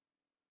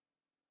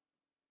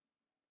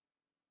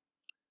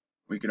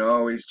 We can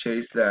always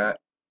chase that,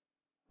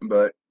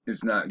 but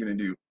it's not going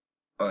to do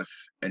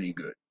us any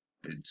good.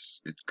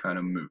 It's kind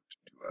of moot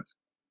to us.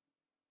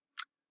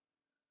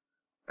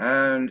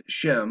 And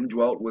Shem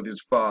dwelt with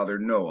his father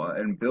Noah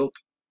and built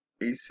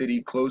a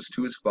city close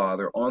to his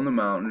father on the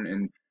mountain,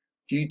 and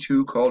he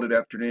too called it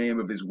after the name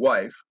of his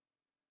wife,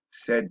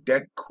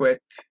 Sedequet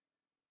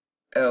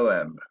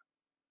Eleb.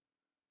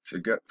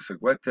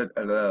 Sedequet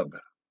Eleb.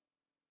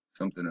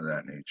 Something of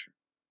that nature.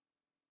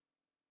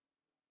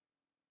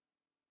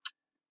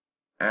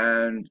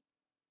 And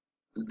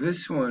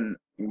this one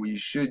we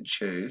should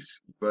chase,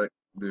 but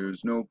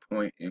there's no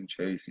point in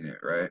chasing it,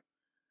 right?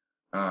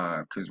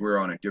 Because we're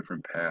on a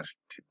different path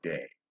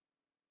today.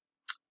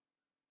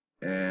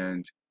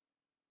 And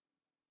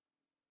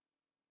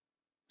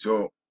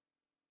so,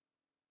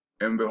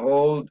 and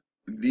behold,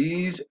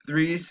 these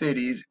 3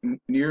 cities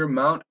near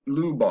Mount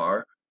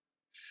Lubar,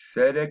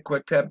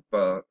 Sedequetepa,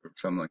 or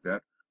something like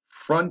that,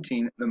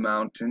 fronting the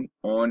mountain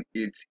on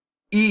its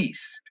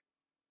east.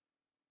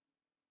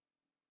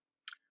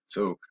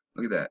 So,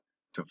 look at that.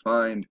 To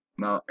find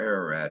Mount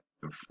Ararat,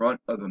 the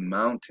front of the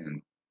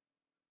mountain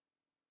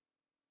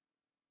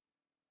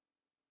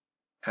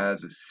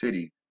has a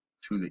city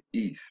to the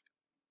east.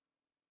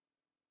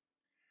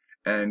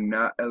 And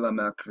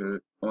Naelamak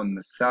on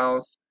the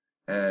south,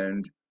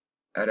 and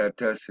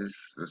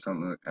Adatesis, or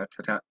something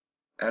like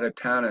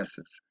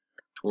Adatanasis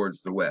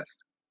towards the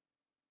west.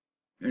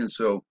 And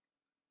so,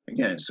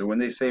 again, so when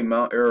they say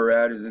Mount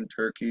Ararat is in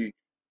Turkey,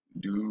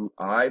 do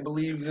I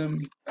believe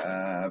them?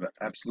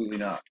 Absolutely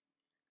not.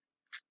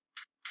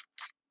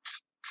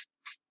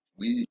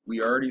 We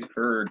already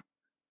heard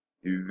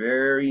a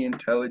very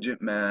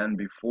intelligent man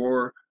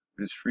before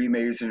this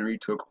Freemasonry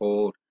took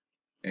hold,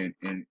 and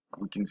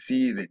we can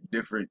see that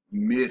different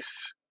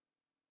myths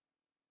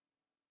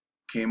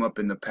came up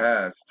in the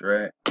past,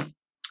 right?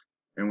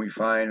 And we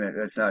find that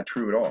that's not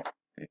true at all.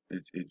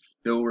 It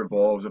still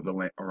revolves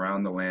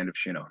around the land of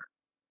Shinar.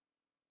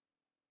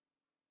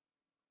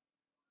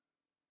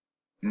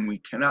 And we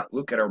cannot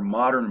look at our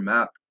modern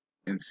map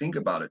and think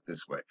about it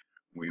this way.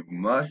 We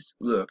must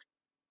look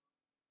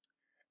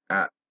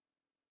at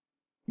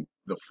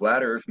the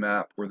flat earth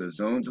map or the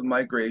zones of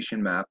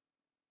migration map,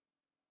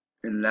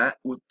 and that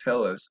will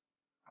tell us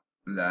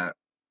that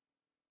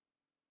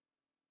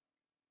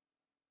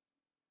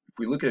if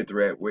we look at it the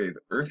right way, the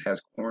earth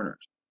has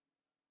corners.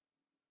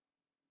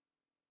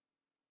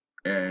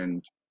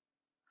 And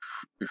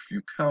if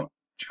you count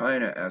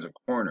China as a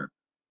corner,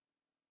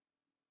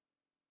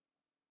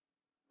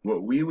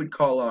 what we would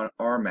call on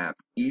our map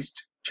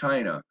East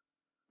China,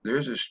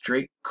 there's a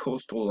straight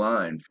coastal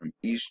line from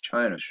East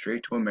China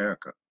straight to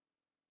America.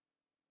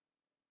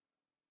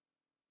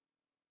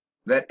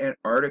 That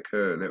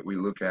Antarctica that we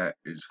look at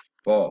is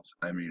false.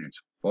 I mean, it's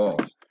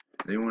false.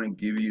 They want to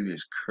give you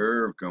this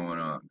curve going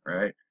on,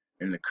 right?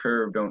 And the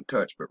curve don't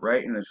touch. But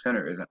right in the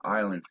center is an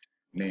island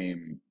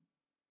named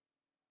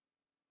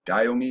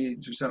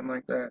Diomedes or something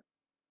like that.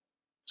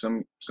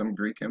 Some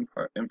Greek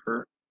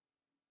emperor.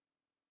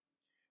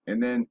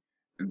 And then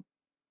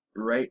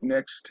right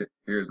next to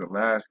here's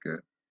Alaska,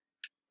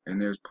 and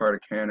there's part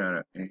of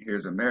Canada, and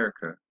here's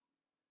America.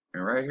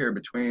 And right here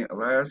between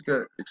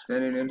Alaska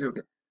extending into,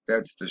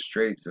 that's the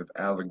Straits of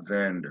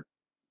Alexander.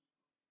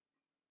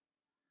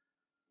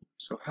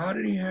 So how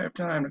did he have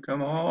time to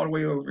come all the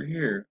way over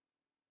here?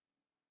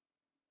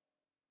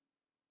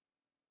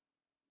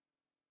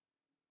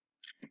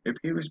 If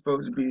he was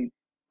supposed to be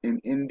in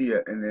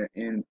India and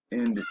then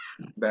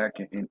back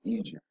in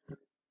Egypt.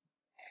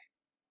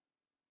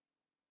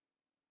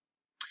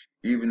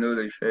 Even though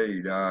they say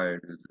he died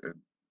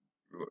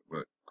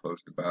what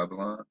close to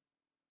Babylon,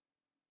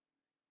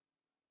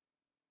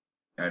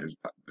 at his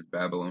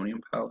Babylonian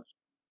palace.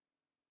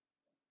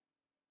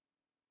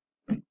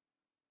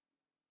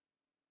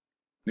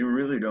 They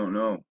really don't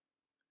know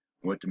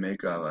what to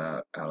make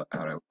out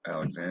of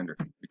Alexander,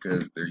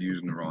 because they're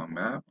using the wrong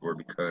map or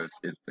because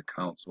it's the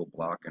council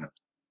blocking us.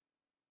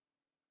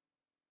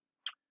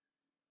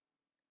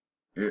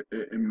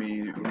 I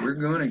mean, we're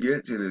going to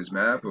get to this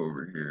map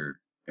over here,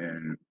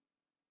 and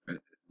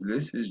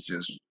this is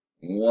just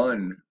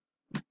one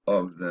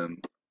of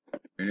them.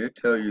 And it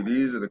tell you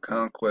these are the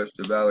conquests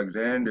of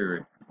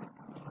Alexander.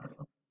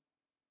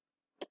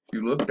 If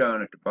you look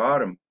down at the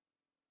bottom,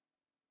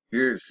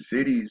 here's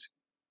cities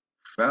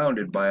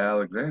founded by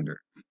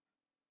Alexander.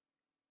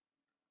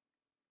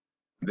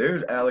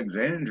 There's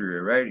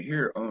Alexandria right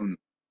here on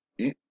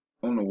the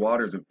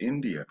waters of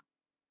India.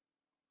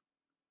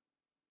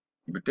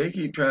 But they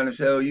keep trying to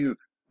sell you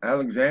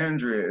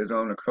Alexandria is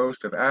on the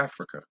coast of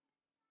Africa.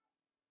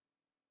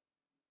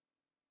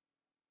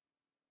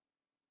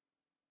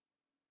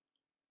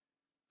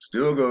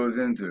 Still goes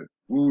into,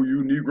 ooh,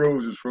 you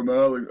Negroes is from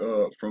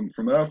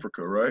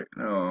Africa, right?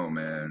 No,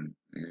 man,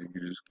 you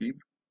just keep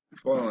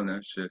following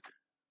that shit.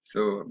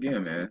 So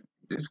again, man,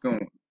 it's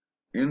going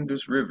in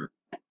this river.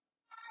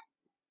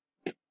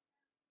 It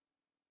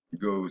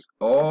goes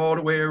all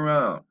the way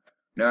around.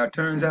 Now it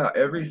turns out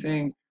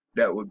everything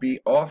that would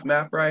be off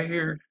map right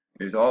here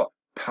is all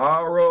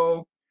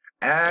Paro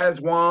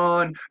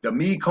Aswan, the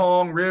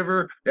Mekong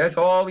River, that's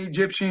all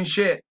Egyptian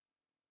shit.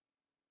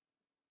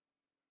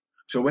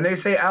 So when they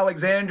say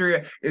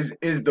Alexandria is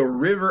the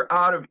river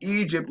out of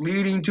Egypt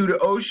leading to the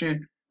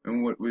ocean,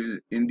 and what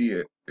was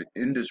India? The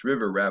Indus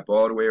River wrap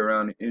all the way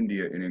around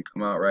India and then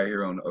come out right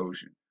here on the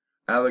ocean.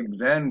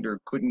 Alexander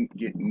couldn't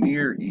get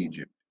near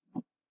Egypt.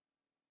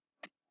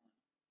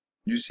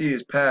 You see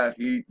his path.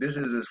 This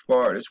is as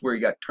far. This is where he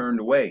got turned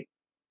away.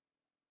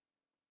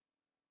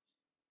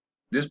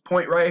 This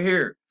point right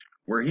here,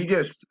 where he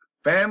just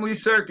family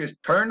circus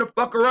turned the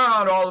fuck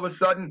around all of a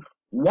sudden.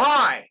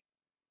 Why?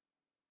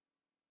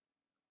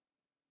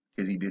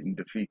 Because he didn't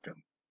defeat them.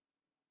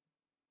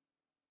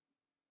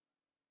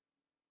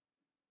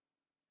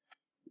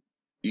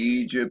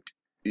 Egypt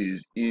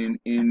is in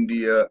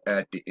India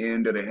at the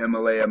end of the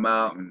Himalaya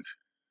Mountains.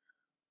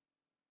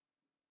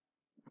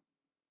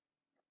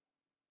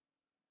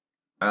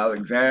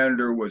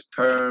 Alexander was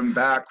turned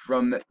back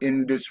from the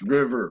Indus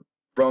River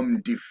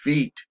from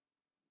defeat.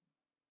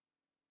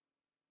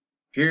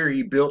 Here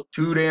he built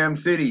 2 damn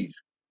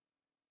cities.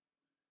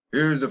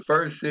 Here's the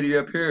first city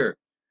up here,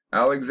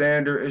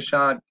 Alexander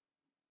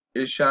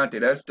Ashanti.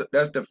 That's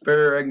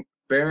the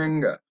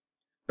Faringa.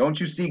 Don't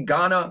you see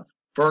Ghana?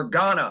 For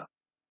Ghana.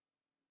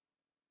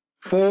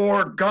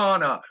 For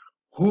Ghana.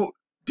 Who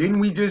didn't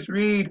we just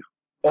read?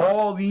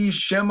 All these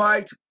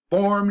Shemites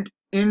formed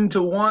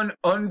into one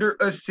under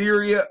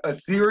Assyria.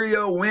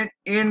 Assyria went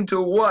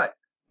into what?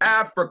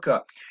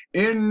 Africa.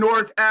 In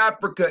North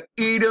Africa,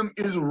 Edom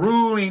is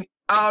ruling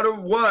out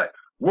of what?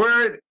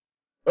 Where?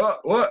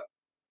 What?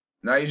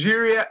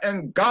 Nigeria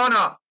and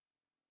Ghana.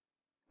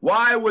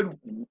 Why would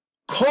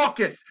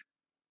Caucasus,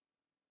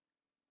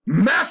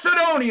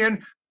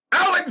 Macedonian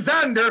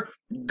Alexander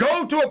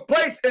go to a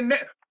place in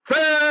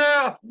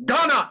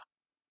Ghana?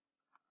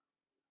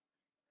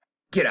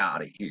 Get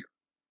out of here.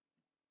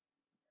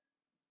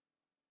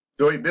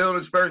 So he built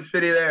his first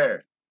city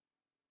there.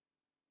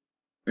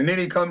 And then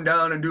he come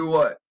down and do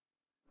what?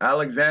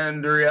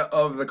 Alexandria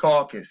of the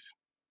Caucasus.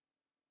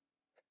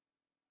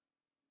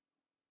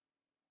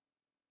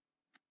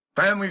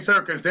 Family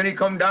circus. Then he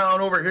come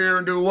down over here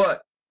and do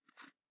what?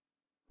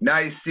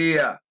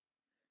 Nicaea.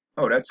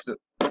 Oh,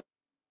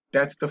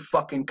 that's the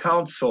fucking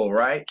council,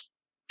 right?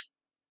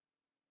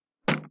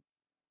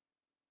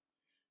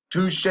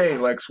 Touche,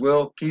 Lex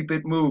Will. Keep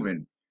it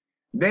moving.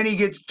 Then he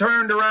gets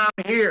turned around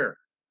here.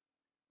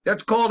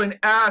 That's called an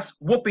ass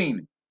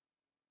whooping.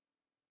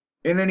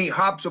 And then he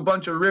hops a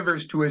bunch of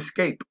rivers to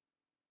escape.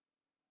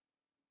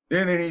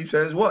 And then he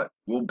says, what?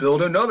 We'll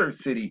build another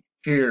city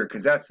here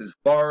because that's as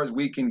far as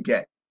we can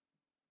get.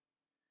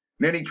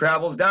 Then he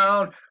travels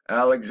down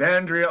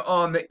Alexandria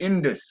on the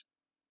Indus.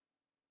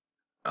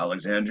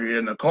 Alexandria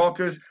in the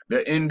Caucasus,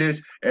 the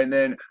Indus, and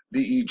then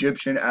the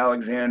Egyptian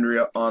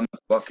Alexandria on the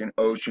fucking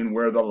ocean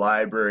where the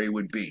library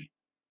would be.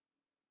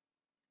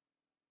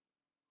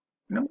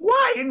 Now,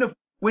 why in the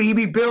would he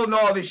be building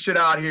all this shit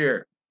out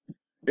here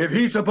if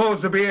he's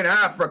supposed to be in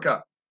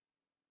Africa?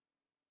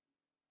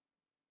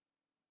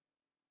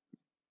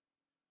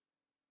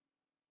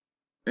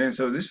 And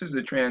so this is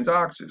the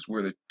Transoxus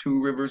where the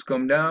 2 rivers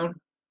come down,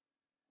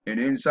 and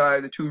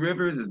inside the 2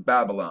 rivers is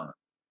Babylon.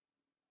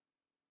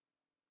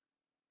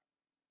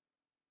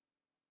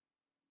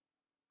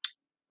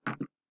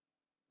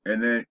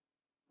 And then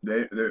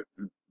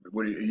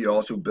he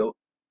also built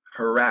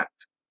Herat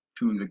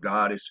to the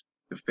goddess,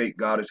 the fake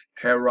goddess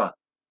Hera.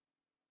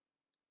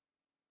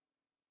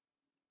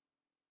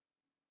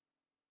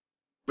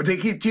 But they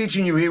keep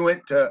teaching you he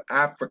went to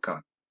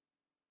Africa.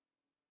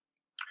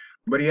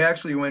 But he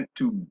actually went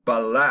to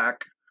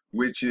Balak,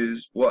 which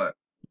is what?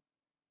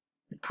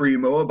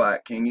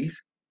 Pre-Moabite kingies.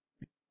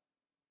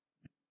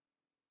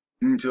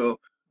 Until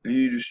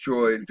he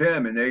destroys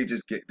them and they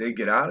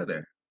get out of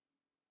there.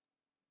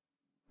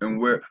 And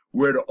where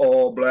do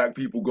all black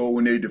people go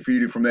when they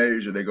defeated from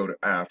Asia? They go to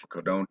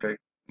Africa, don't they?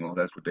 Well,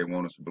 that's what they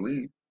want us to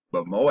believe.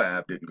 But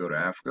Moab didn't go to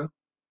Africa.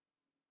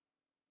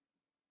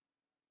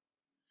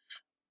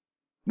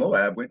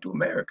 Moab went to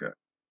America.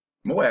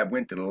 Moab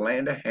went to the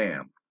land of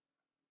Ham.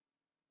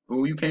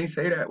 Oh, you can't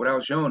say that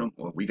without showing them.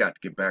 Well, we got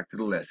to get back to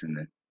the lesson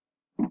then.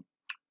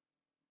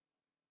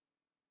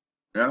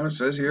 Now it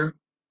says here,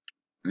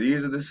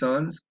 these are the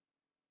sons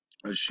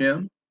of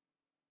Shem,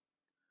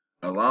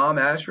 Elam,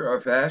 Asher,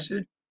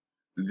 Arphaxad.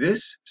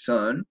 This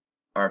son,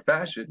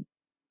 Arphaxad,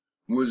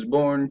 was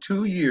born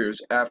 2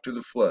 years after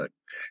the flood.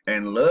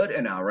 And Lud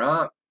and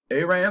Aram,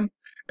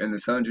 and the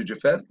sons of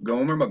Japheth,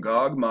 Gomer,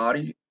 Magog,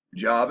 Madi,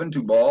 Javan,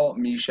 Tubal,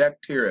 Meshach,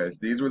 Tiras.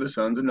 These were the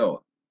sons of Noah.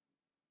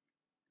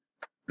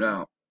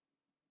 Now,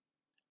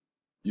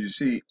 you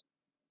see,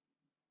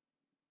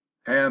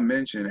 Ham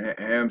mentioned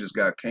Ham just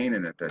got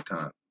Canaan at that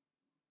time.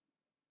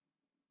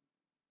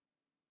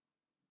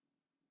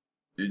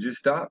 It just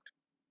stopped.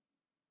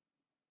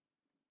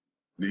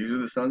 These are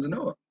the sons of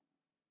Noah.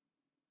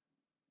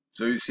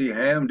 So you see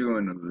Ham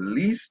doing the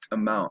least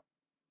amount.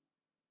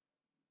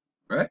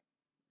 Right?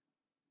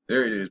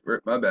 There it is.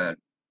 My bad.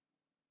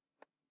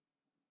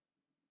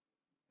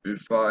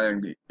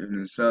 and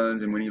his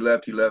sons, and when he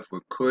left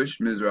with Cush,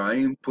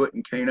 Mizraim, Put,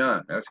 and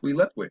Canaan. That's who he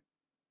left with.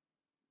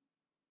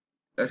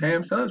 That's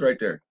Ham's sons right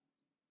there.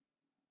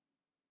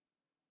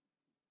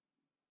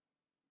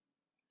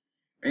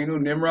 Ain't no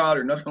Nimrod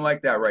or nothing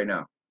like that right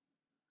now.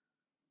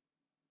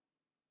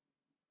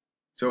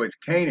 So it's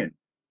Canaan.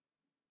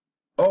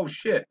 Oh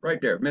shit, right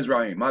there,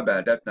 Mizraim. My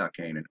bad, that's not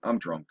Canaan. I'm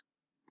drunk.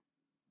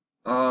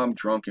 I'm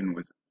drunken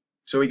with.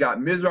 So he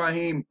got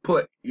Mizraim,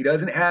 Put. He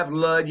doesn't have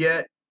Lud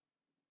yet.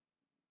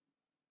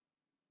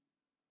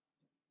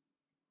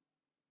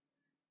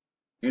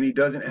 And he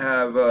doesn't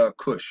have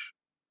Cush,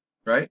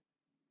 right?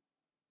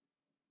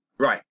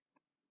 Right.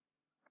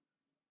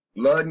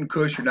 Lud and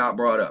Cush are not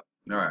brought up.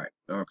 All right.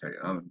 Okay.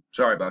 I'm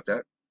sorry about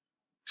that.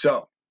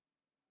 So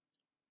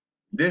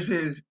this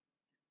is,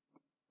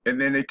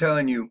 and then they're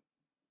telling you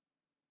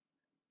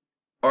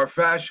our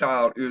fast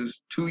child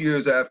is 2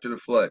 years after the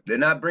flood. They're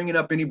not bringing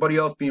up anybody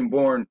else being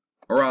born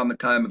around the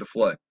time of the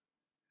flood.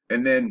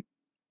 And then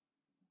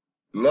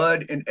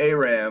Lud and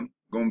Aram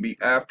going to be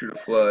after the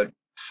flood.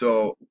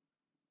 So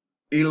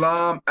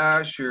Elam,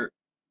 Asher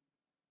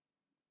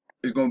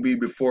is going to be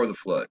before the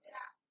flood.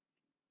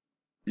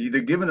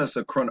 They're giving us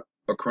a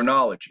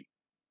chronology.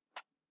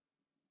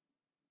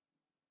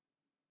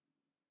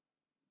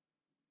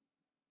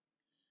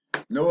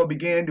 Noah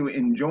began to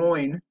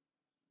enjoin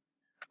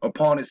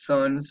upon his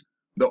sons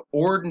the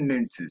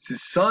ordinances,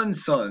 his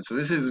son's sons. So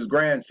this is his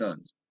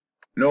grandsons.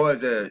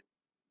 Noah's I'm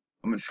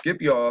going to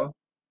skip y'all.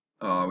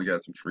 We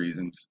got some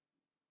freezings.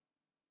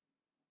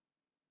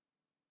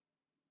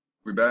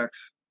 We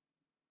backs.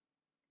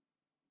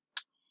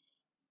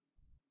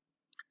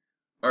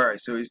 All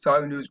right, so he's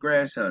talking to his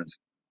grandsons.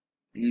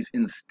 He's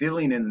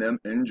instilling in them,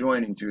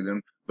 enjoining to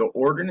them, the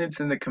ordinance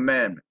and the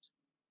commandments,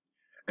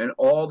 and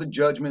all the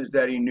judgments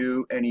that he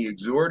knew, and he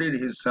exhorted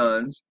his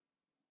sons,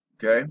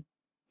 okay?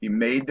 He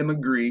made them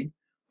agree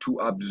to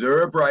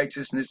observe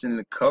righteousness and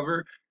to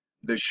cover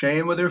the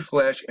shame of their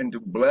flesh and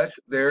to bless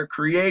their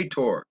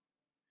Creator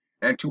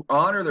and to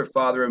honor their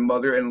father and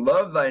mother and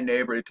love thy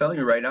neighbor. They're telling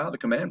you right now the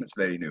commandments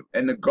that he knew,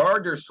 and to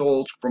guard their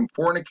souls from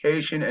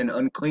fornication and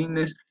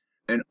uncleanness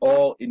and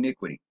all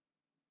iniquity.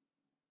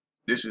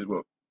 This is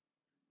what,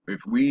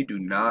 if we do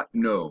not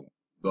know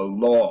the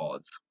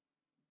laws,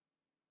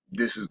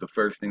 this is the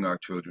first thing our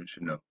children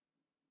should know.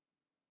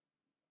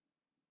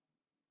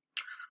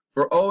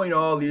 For owing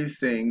all these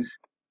things,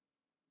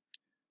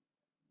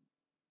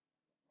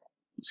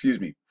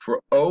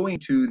 for owing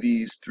to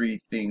these three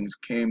things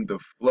came the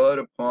flood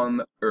upon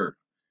the earth,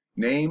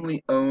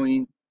 namely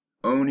owning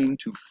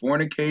to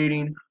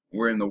fornicating,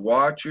 wherein the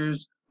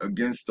watchers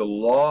against the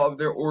law of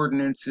their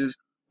ordinances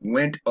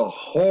went a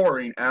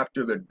whoring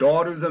after the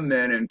daughters of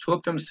men, and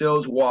took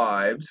themselves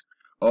wives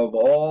of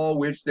all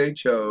which they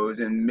chose,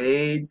 and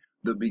made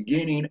the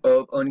beginning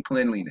of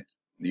uncleanliness.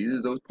 These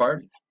are those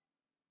parties.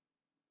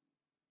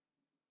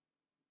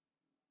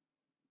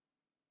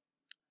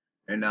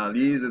 And now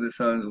these are the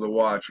sons of the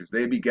watchers.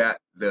 They begat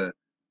the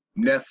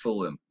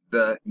Nephilim,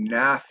 the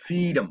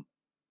Naphidim.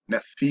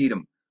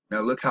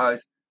 Now look how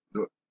it's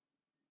the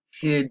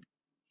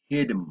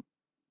Hiddim.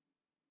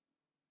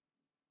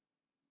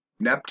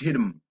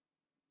 Naphidim.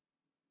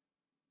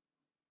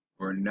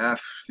 Or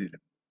Naphidim.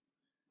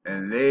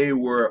 And they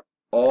were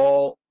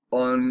all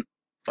unalike.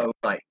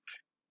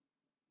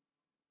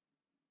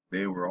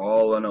 They were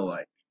all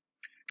unalike.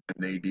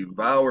 And they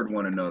devoured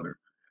one another.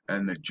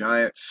 And the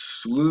giant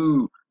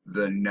slew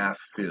the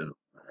Naphil,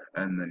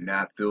 and the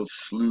Naphil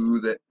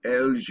slew the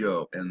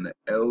Eljo, and the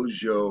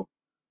Eljo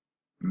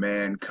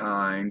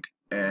mankind,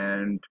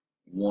 and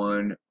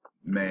one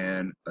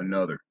man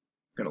another.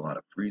 Got a lot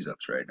of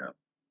freeze-ups right now.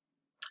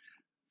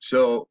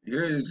 So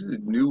here's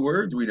new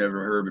words we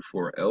never heard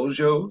before.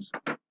 Eljos.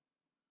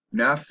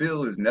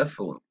 Naphil is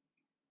Nephilim.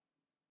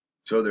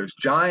 So there's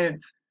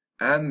giants,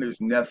 and there's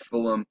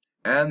Nephilim,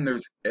 and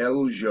there's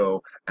Eljo,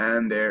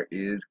 and there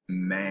is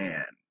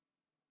man.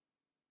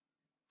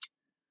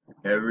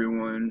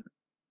 Everyone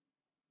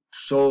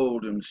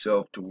sold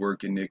himself to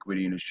work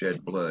iniquity and to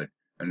shed blood,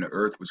 and the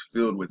earth was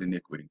filled with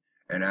iniquity.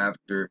 And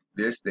after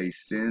this they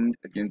sinned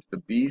against the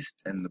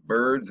beast and the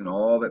birds and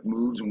all that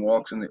moves and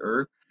walks on the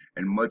earth,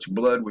 and much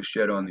blood was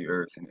shed on the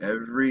earth, and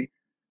every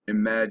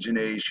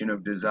imagination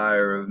of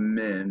desire of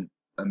men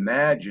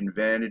imagined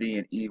vanity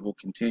and evil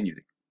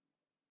continually.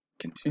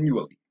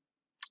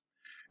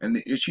 And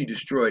the issue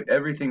destroyed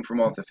everything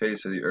from off the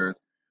face of the earth,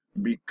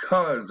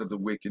 because of the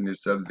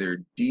wickedness of their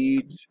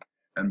deeds,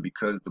 and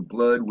because the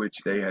blood which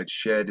they had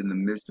shed in the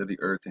midst of the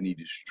earth, and he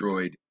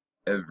destroyed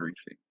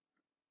everything.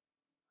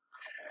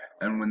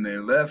 And when they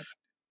left,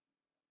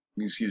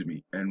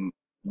 and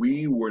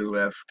we were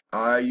left,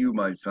 you,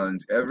 my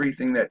sons,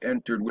 everything that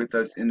entered with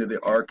us into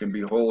the ark, and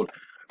behold,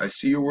 I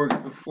see your works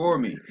before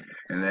me,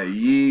 and that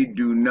ye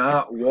do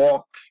not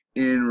walk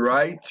in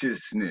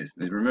righteousness.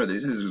 Remember,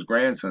 this is his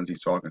grandsons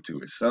he's talking to,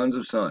 his sons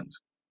of sons.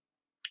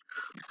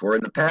 For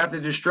in the path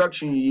of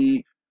destruction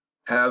ye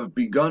have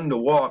begun to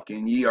walk,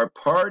 and ye are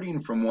parting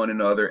from one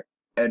another,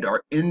 and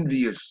are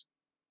envious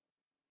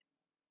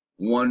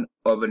one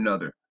of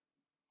another.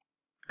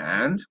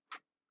 And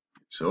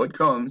So it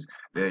comes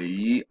that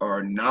ye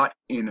are not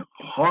in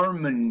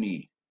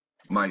harmony,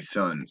 my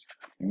sons,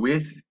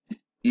 with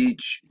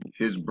each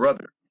his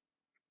brother.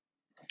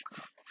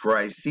 For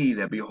I see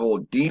that,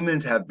 behold,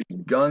 demons have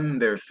begun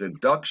their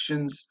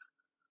seductions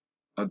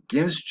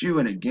against you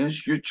and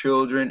against your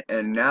children,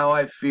 and now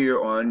I fear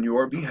on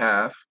your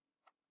behalf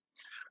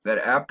that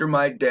after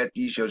my death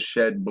ye shall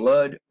shed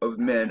blood of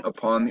men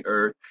upon the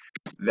earth,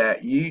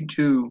 that ye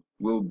too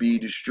will be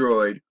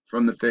destroyed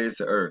from the face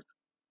of earth,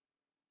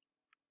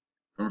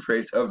 from the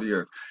face of the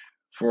earth.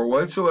 For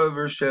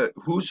whosoever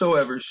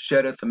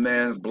sheddeth a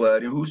man's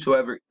blood, and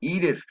whosoever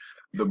eateth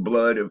the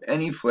blood of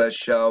any flesh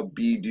shall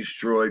be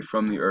destroyed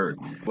from the earth.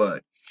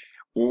 Blood,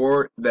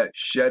 or that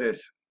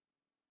sheddeth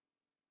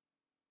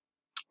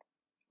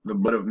the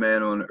blood of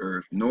man on the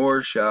earth,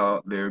 nor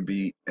shall there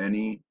be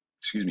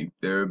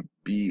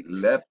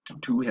left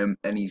to him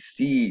any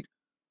seed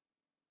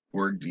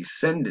or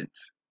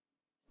descendants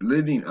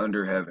living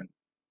under heaven.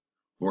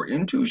 For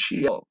into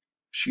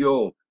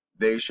Sheol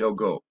they shall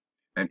go,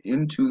 and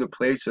into the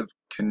place of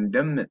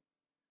condemnation,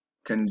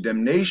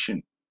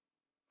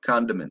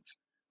 condiments,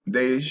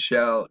 they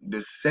shall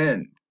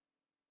descend,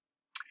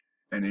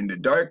 and in the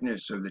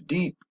darkness of the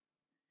deep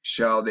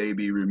shall they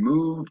be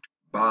removed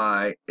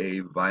by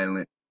a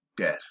violent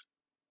death.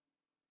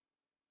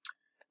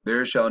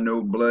 There shall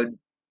no blood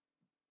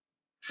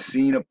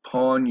seen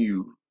upon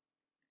you.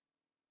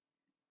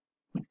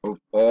 Of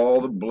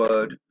all the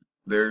blood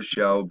there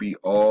shall be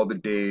all the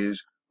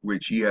days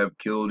which ye have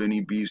killed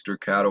any beast or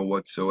cattle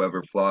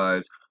whatsoever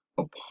flies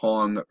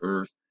upon the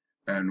earth,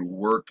 and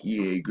work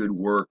ye a good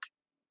work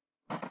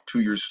to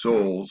your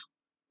souls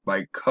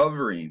by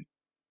covering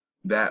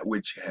that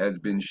which has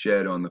been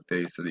shed on the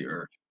face of the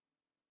earth.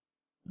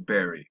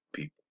 Bury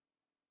people.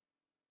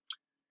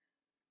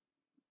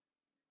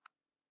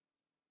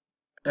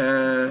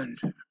 And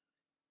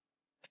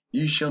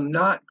ye shall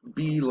not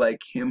be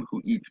like him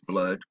who eats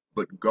blood,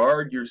 but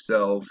guard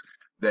yourselves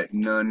that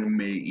none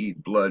may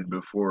eat blood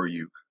before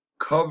you.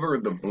 Cover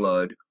the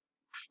blood,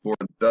 for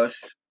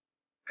thus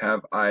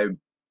have I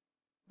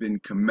been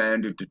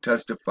commanded to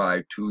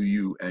testify to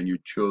you and your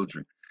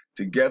children,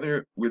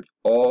 together with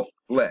all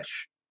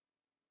flesh.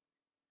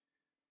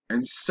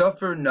 And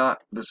suffer not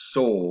the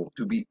soul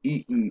to be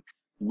eaten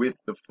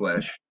with the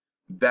flesh,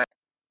 that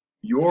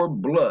your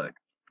blood,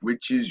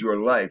 which is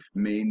your life,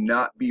 may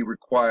not be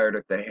required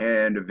at the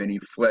hand of any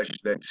flesh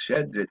that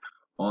sheds it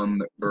on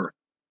the earth.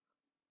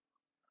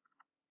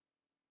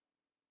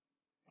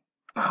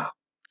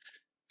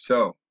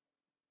 So,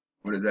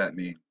 what does that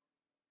mean?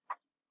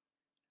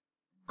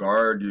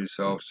 Guard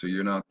yourself so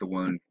you're not the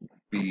one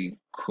being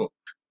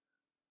cooked.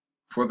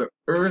 For the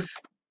earth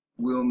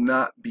will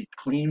not be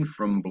clean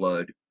from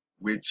blood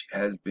which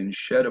has been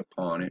shed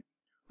upon it,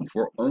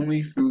 for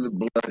only through the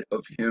blood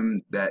of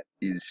him that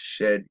is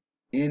shed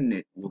in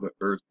it will the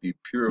earth be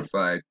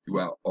purified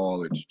throughout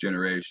all its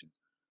generations.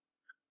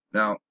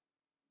 Now,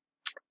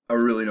 I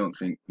really don't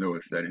think Noah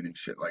said any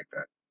shit like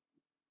that.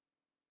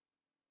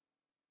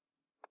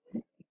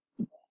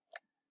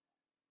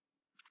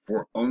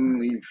 For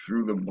only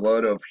through the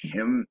blood of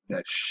him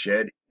that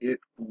shed it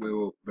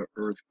will the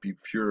earth be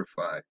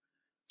purified.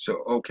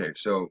 So, okay,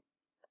 so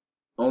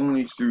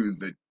only through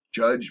the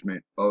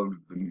judgment of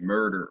the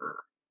murderer.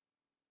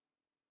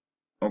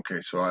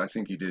 Okay, so I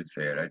think he did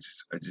say it.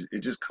 It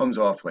just comes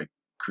off like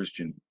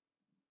Christian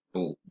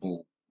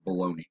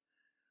baloney.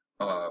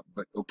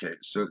 But okay,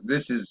 so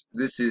this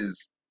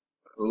is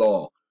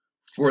law.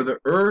 For the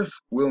earth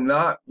will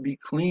not be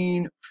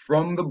clean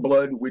from the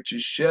blood which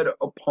is shed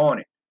upon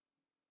it,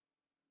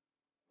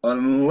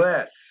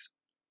 unless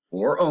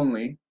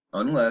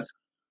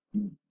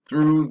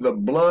through the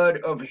blood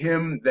of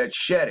him that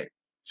shed it.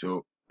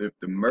 So if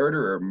the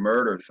murderer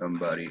murders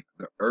somebody,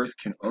 the earth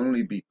can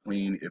only be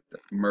clean if the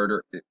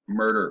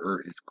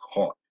murderer is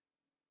caught.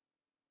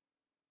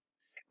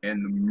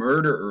 And the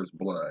murderer's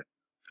blood,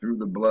 through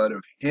the blood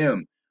of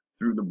him,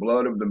 through the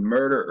blood of the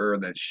murderer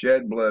that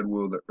shed blood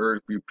will the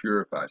earth be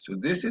purified. So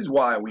this is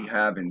why we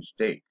have in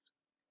states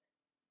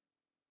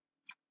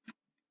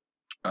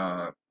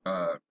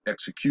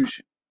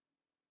execution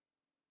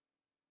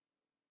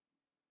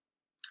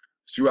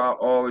throughout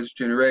all its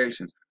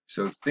generations.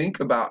 So think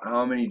about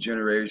how many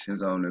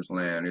generations on this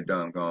land it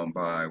done gone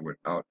by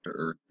without the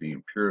earth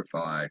being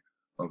purified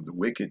of the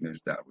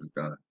wickedness that was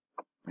done.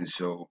 And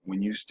so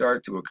when you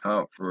start to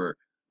account for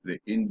the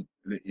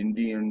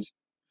Indians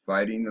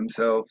fighting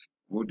themselves,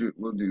 we'll do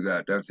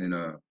that. That's in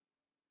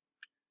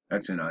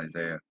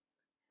Isaiah.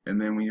 And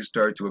then when you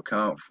start to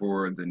account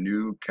for the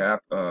new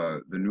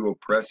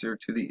oppressor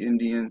to the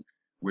Indians,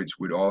 which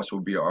would also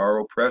be our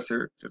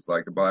oppressor, just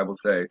like the Bible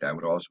say, that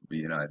would also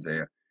be in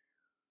Isaiah.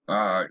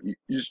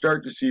 You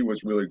start to see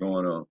what's really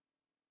going on.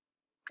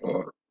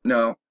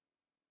 Now,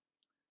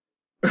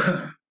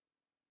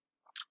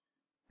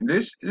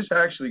 this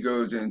actually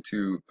goes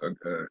into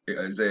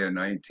Isaiah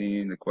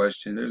 19. The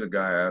question, there's a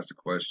guy asked a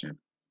question.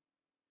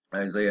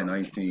 Isaiah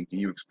 19, can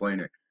you explain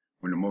it?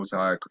 When the Most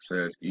High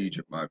says,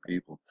 Egypt, my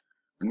people.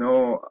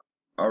 No,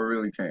 I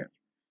really can't.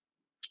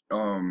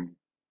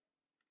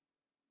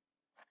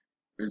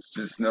 it's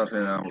just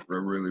nothing I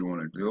really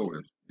want to deal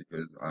with,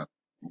 because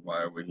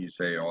why would he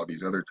say all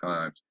these other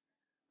times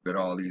that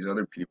all these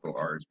other people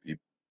are his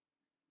people?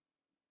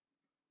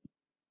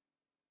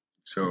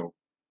 So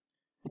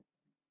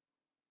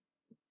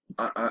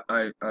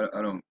I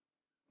don't.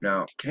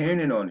 Now,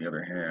 Canaan, on the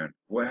other hand,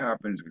 what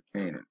happens with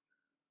Canaan?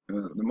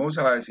 The Most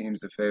High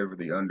seems to favor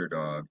the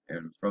underdog,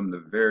 and from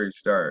the very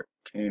start,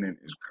 Canaan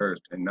is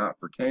cursed, and not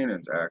for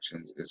Canaan's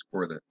actions, it's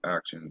for the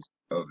actions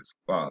of his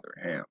father,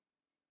 Ham.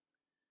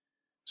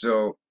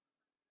 So,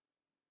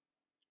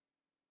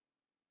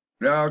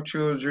 now,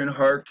 children,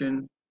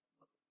 hearken,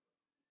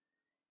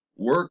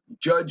 work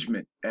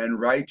judgment and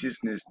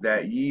righteousness,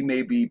 that ye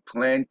may be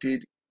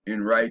planted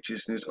in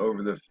righteousness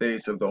over the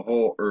face of the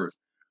whole earth,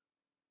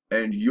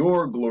 and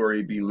your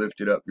glory be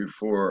lifted up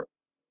before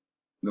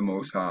the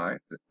Most High,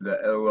 the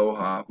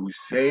Eloahh, who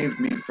saved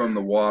me from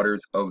the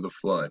waters of the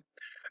flood.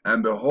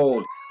 And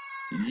behold,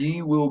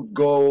 ye will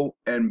go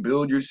and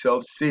build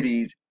yourselves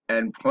cities,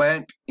 and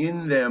plant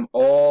in them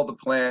all the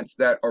plants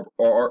that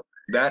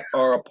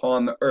are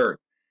upon the earth,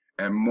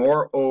 and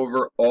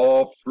moreover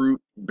all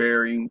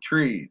fruit-bearing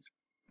trees.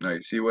 Now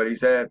you see what he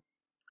said?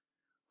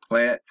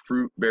 Plant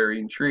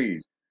fruit-bearing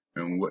trees.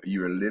 And what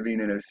you are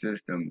living in a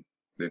system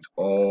that's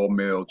all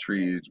male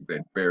trees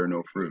that bear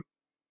no fruit.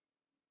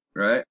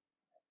 Right?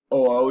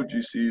 Oh, how would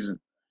you season?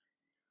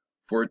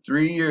 For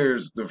 3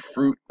 years, the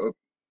fruit of...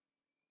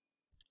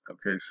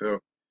 Okay, so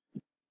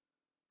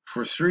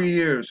for 3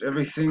 years,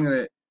 everything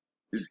that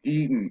is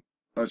eaten,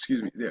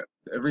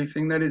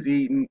 everything that is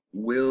eaten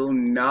will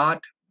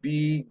not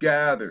be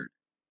gathered.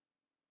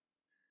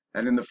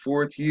 And in the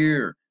 4th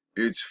year,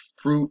 its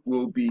fruit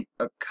will be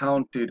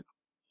accounted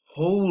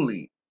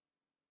holy.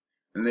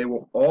 And they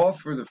will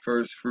offer the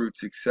first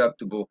fruits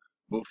acceptable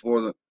before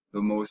the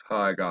Most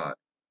High God.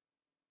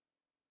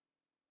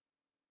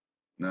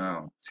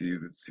 Now, see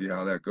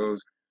how that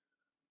goes?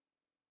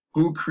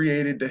 Who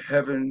created the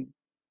heaven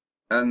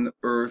and the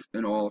earth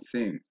and all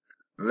things?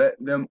 Let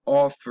them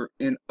offer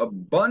in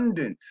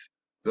abundance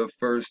the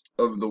first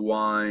of the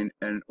wine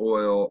and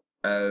oil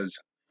as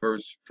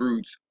first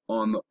fruits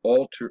on the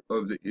altar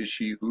of the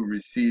Ishi who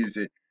receives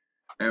it,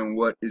 and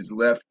what is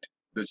left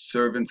the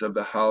servants of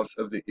the house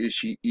of the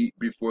Ishi eat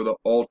before the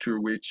altar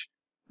which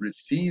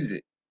receives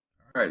it.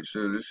 Alright,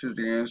 so this is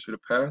the answer to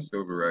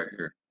Passover right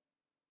here.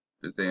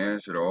 It's the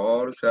answer to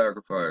all the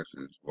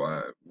sacrifices.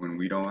 Why, when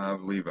we don't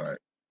have Levite,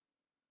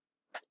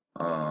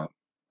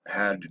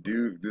 had to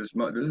do this.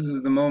 This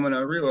is the moment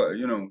I realized,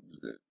 you know,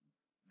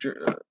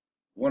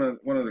 one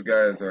of the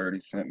guys already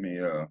sent me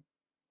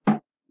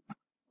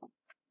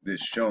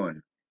this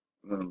showing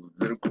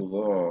Levitical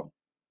law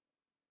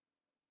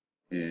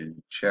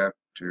in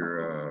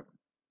chapter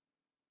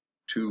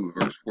 2,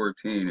 verse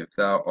 14. If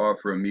thou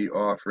offer a meat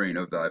offering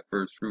of thy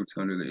first fruits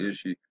under the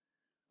Ishi,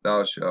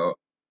 thou shalt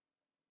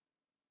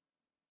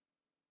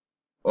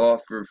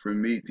offer for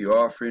meat the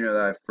offering of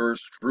thy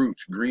first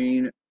fruits,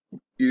 green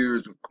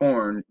ears of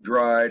corn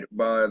dried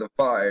by the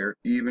fire,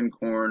 even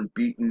corn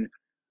beaten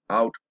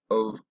out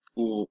of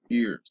full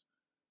ears.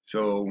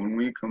 So when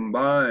we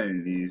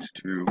combine these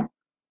two,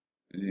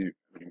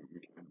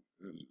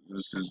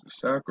 this is the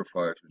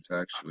sacrifice. It's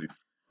actually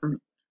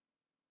fruit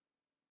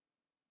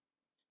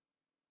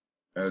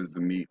as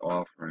the meat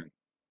offering.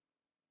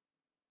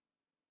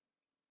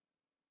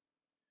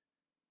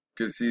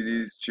 Because see,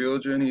 these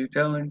children he's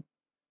telling,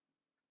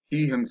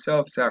 he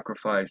himself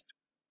sacrificed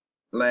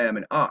lamb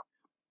and ox.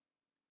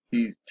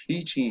 He's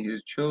teaching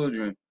his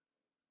children,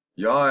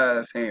 y'all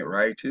ass ain't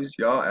righteous,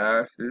 y'all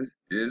asses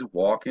is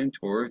walking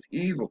towards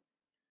evil.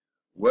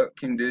 What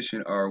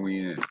condition are we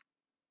in?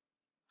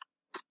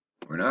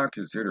 We're not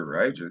considered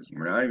righteous.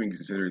 We're not even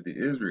considered the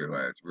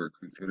Israelites. We're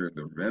considered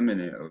the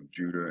remnant of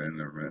Judah and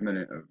the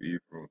remnant of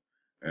Ephraim.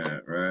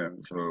 Right?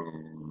 So,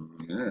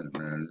 yeah,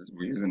 man,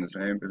 we're in the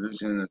same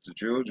position that the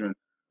children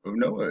of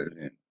Noah is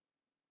in.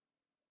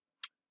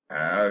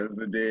 As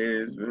the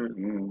days,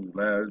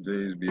 last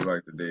days be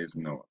like the days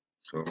of Noah.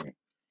 So,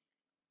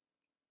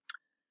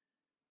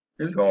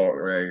 it's all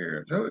right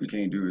here. So you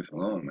can't do this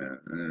alone, man.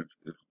 And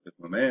if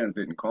my mans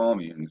didn't call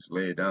me and just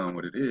lay it down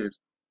what it is,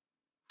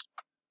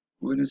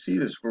 we wouldn't see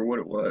this for what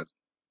it was.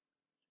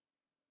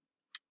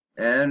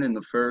 And in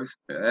the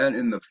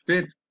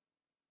 5th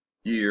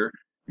year,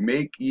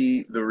 make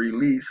ye the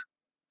release,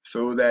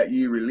 so that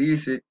ye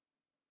release it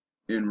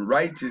in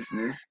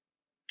righteousness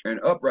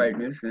and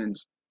uprightness, and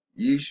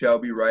ye shall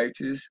be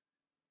righteous,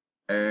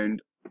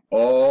 and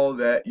all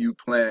that you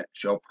plant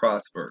shall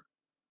prosper.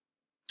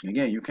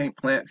 Again, you can't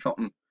plant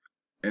something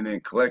and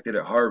then collect it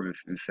at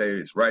harvest and say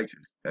it's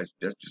righteous. That's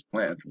just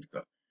planting some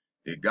stuff.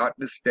 It got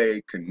to stay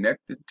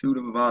connected to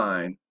the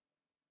vine.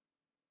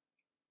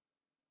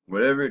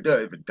 Whatever it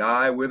does, if it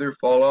die, wither,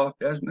 fall off,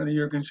 that's none of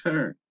your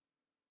concern.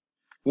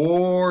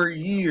 4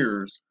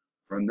 years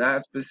from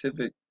that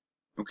specific,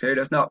 okay,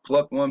 that's not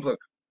pluck one, pluck.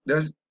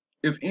 That's,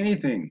 if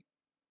anything,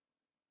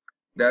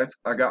 that's,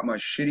 I got my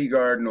shitty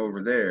garden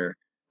over there,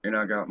 and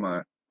I got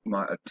my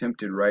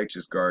attempted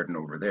righteous garden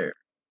over there.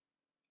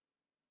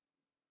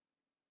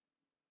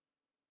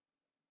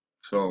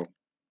 So,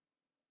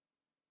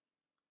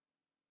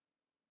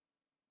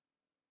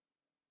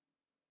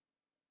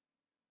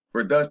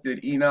 For thus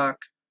did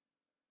Enoch,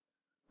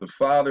 the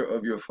father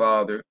of your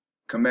father,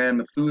 command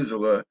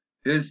Methuselah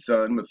his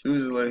son,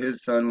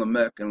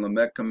 Lamech, and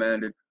Lamech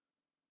commanded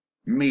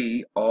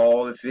me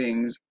all the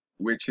things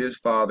which his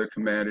father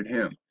commanded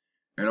him.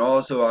 And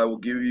also I will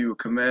give you a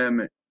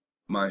commandment,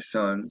 my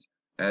sons,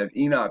 as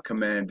Enoch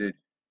commanded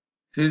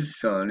his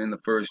son in the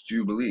first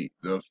Jubilee.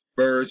 The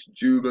first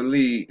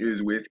Jubilee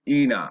is with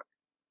Enoch,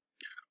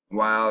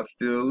 while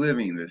still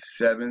living, the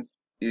 7th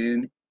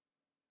in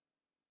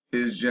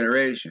his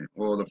generation.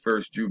 Well, the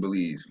first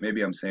Jubilees.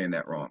 Maybe I'm saying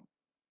that wrong.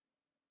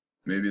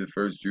 Maybe the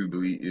first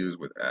Jubilee is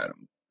with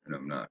Adam, and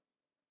I'm not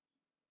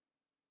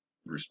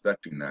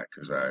respecting that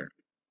because I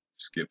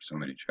skipped so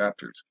many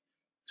chapters.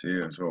 So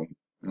yeah,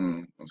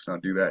 let's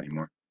not do that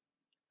anymore.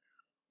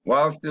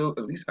 While still,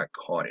 at least I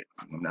caught it.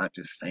 I'm not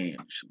just saying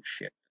some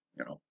shit,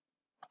 you know.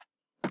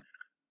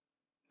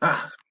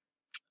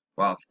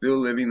 While still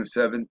living, the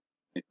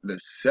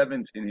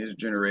seventh in his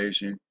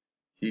generation,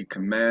 he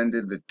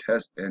commanded the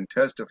and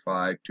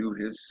testified to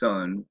his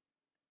son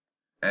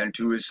and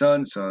to his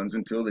son's sons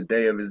until the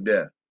day of his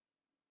death.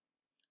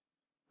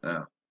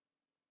 Now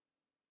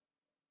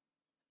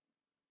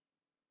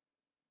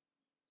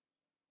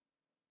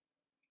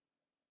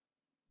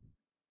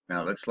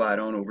let's slide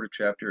on over to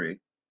chapter 8.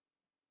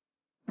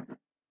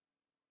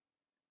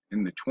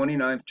 In the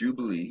 29th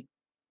Jubilee,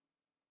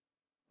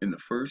 in the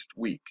first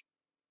week.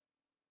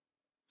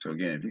 So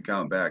again, if you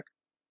count back,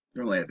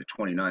 you're only at the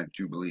 29th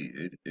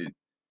Jubilee.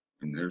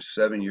 And they're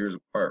 7 years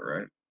apart,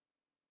 right?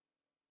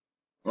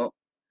 Well,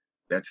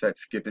 that's that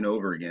skipping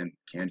over again.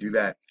 Can't do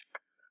that.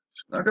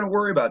 So not going to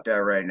worry about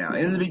that right now.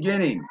 In the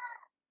beginning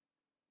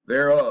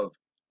thereof,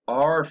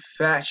 our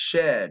fat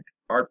child,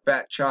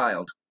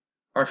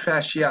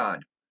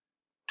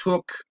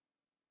 took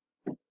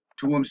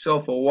to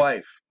himself a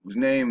wife whose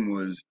name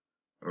was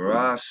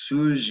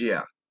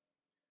Rasuja,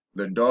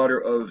 the daughter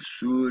of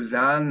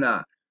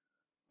Susanna,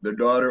 the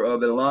daughter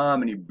of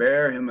Elam, and he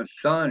bare him a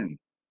son.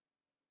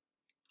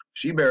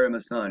 She bare him a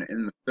son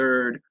in the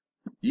 3rd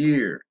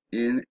year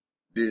in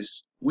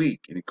this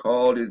week, and he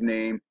called his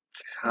name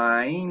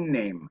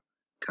Cainam.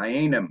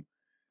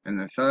 And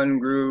the son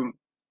grew,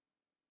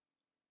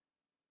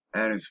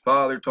 and his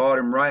father taught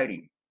him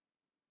writing.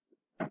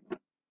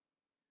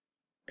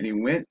 And he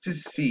went to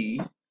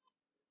see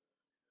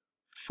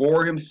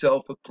for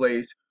himself a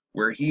place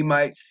where he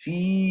might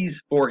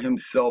seize for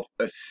himself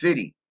a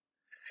city.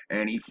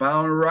 And he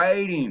found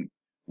writing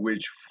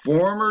which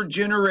former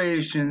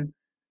generations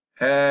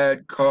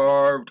had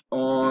carved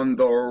on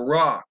the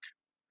rock.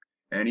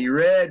 And he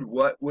read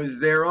what was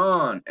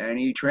thereon, and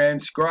he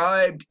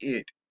transcribed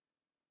it,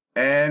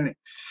 and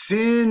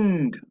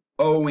sinned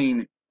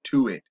owing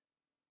to it.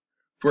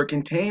 For it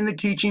contained the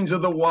teachings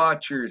of the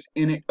watchers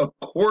in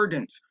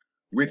accordance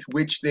with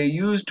which they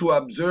used to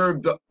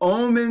observe the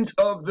omens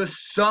of the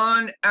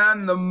sun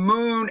and the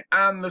moon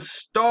and the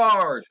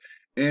stars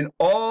in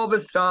all the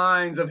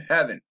signs of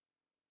heaven.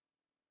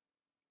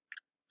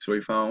 So he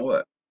found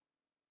what?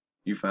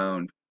 He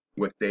found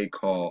what they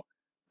call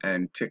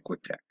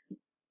Antiquitech.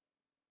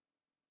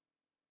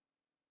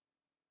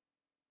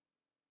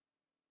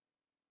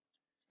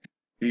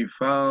 He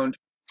found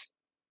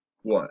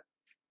what?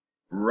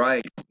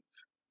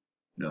 Writings.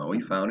 No, he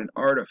found an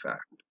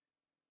artifact.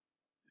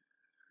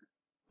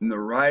 And the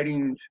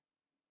writings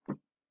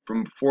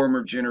from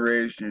former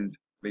generations,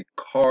 they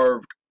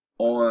carved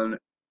on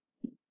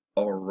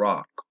a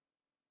rock.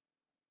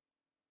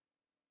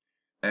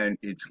 And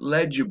it's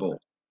legible.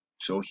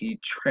 So he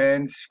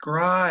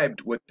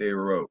transcribed what they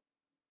wrote.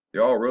 They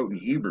all wrote in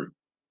Hebrew.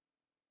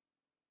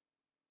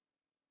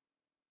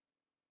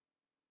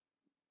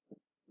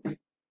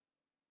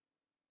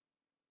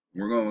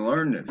 We're going to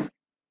learn this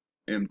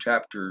in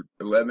chapter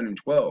 11 and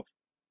 12.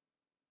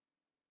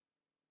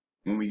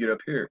 When we get up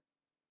here.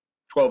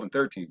 12 and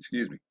 13,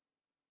 excuse me.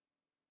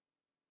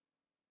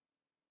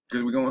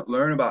 Because we're going to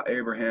learn about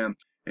Abraham,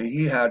 and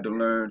he had to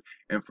learn,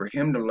 and for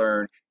him to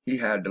learn, he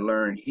had to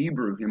learn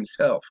Hebrew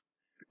himself.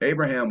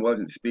 Abraham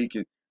wasn't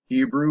speaking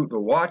Hebrew. The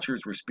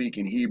watchers were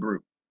speaking Hebrew.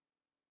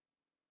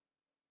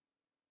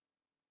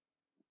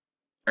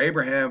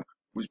 Abraham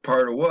was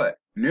part of what?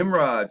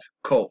 Nimrod's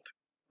cult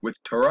with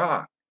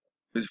Terah.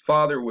 His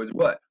father was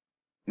what?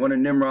 One of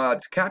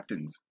Nimrod's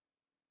captains.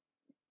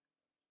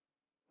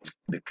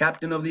 The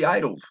captain of the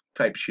idols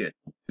type shit.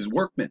 His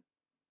workman.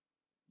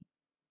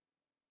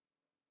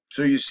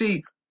 So you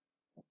see,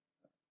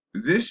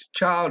 this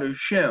child of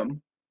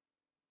Shem,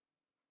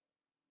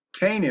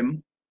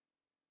 Cainam,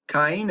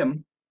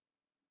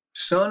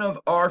 son of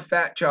our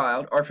fat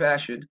child,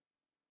 Arphashad,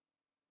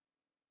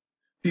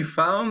 he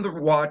found the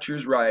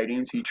watcher's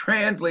writings. He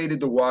translated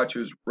the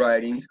watcher's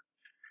writings,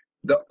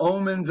 the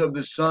omens of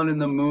the sun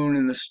and the moon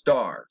and the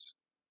stars,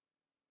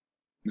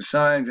 the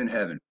signs in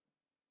heaven.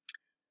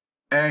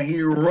 And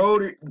he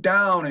wrote it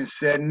down and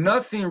said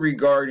nothing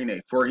regarding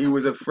it, for he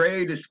was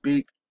afraid to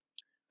speak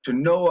to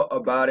Noah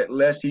about it,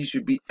 lest he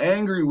should be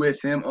angry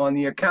with him on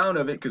the account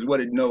of it. Because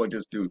what did Noah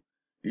just do?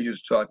 He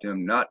just taught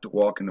him not to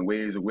walk in the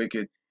ways of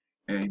wicked.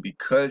 And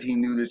because he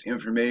knew this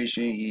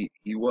information, he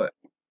what?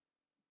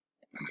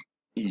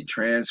 he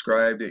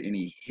transcribed it and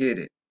he hid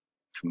it.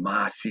 It's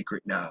my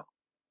secret now.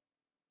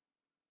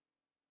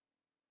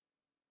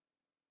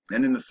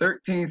 And in the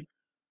 13th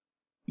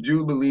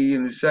Jubilee,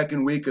 in the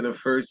 2nd week of the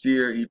 1st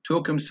year, he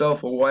took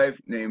himself a wife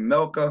named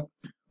Milcah,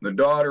 the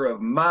daughter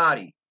of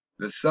Madi,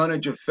 the son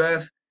of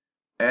Japheth,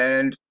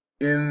 and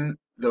in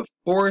the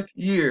 4th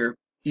year,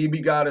 he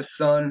begot a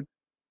son,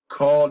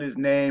 called his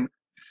name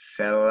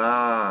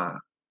Selah.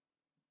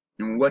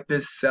 And what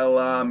does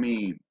Selah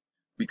mean?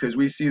 Because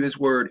we see this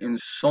word in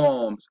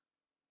Psalms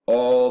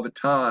all the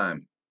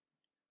time.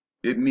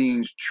 It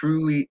means,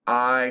 truly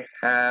I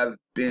have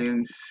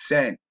been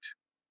sent.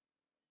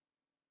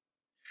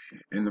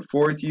 In the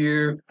 4th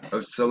year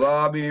of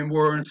Selah being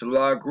born,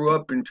 Selah grew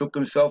up and took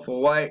himself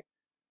a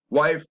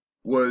wife,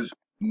 was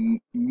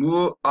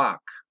Mu'ak,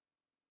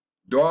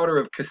 daughter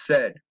of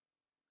Kesed,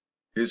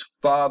 his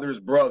father's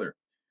brother.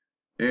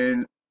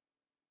 In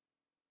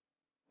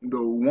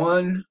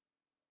the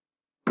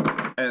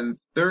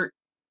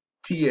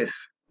 130th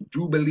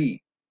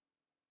Jubilee,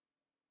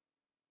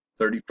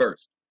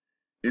 31st,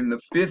 in the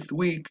 5th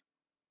week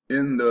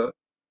in the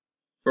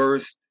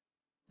 1st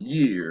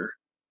year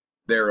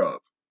thereof.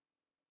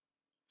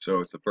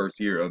 So it's the 1st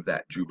year of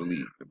that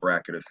Jubilee, the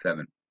bracket of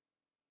 7.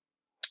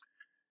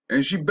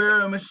 And she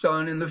bare him a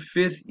son in the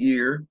 5th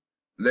year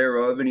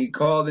thereof, and he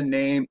called the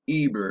name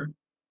Eber.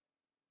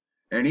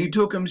 And he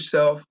took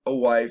himself a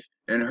wife,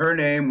 and her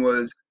name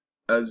was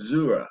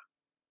Azurah,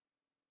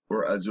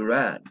 or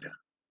Azurad,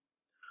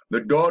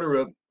 the daughter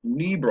of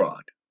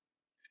Nebrod,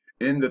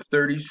 in the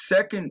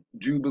 32nd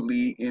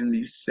Jubilee in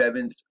the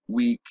 7th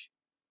week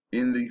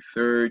in the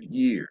 3rd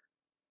year.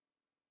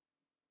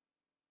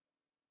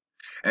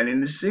 And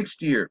in the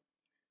 6th year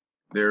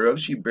thereof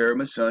she bare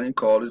him a son, and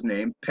called his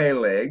name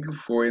Peleg,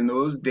 for in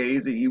those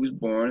days that he was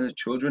born, the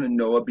children of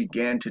Noah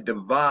began to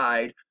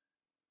divide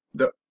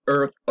the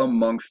earth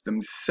amongst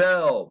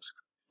themselves.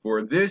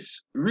 For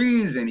this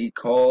reason he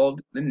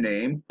called the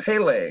name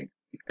Peleg,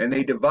 and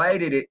they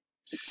divided it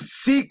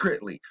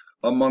secretly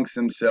amongst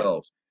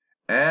themselves,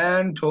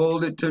 and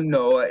told it to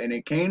Noah. And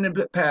it came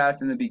to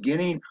pass in the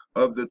beginning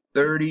of the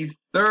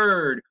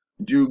 33rd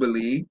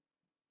Jubilee.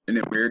 Isn't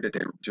it weird that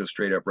they just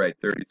straight up write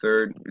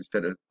 33rd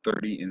instead of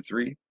 30 and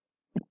 3?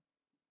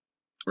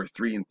 Or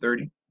 3 and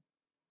 30?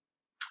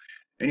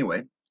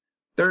 Anyway,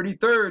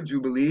 33rd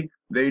Jubilee,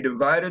 they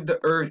divided the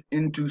earth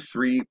into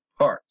 3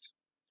 parts.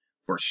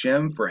 For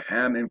Shem, for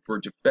Ham, and for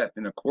Japheth,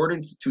 in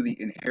accordance to the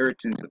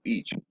inheritance of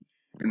each.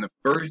 In the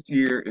 1st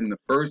year, in the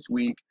 1st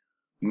week,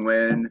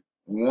 when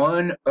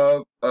one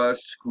of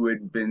us who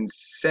had been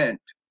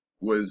sent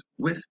was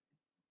with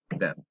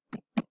them.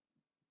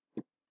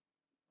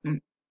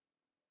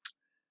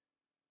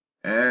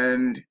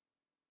 And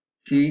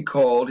he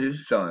called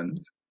his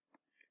sons,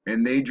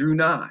 and they drew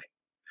nigh,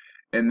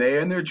 and they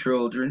and their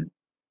children,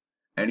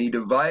 and he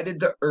divided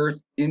the earth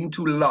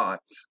into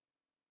lots,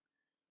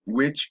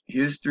 which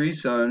his 3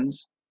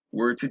 sons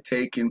were to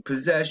take in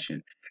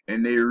possession.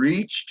 And they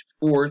reached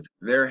forth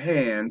their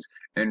hands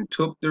and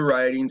took the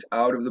writings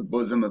out of the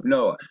bosom of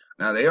Noah.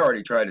 Now they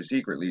already tried to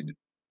secretly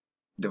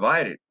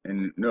divide it,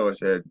 and Noah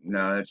said,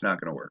 no, that's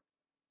not going to work.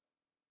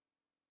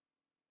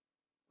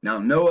 Now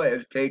Noah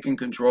has taken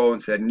control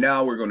and said,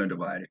 now we're going to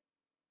divide it.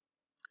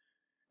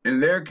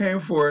 And there came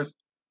forth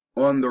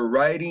on the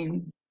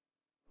writing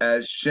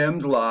as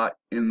Shem's lot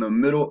in the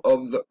middle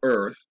of the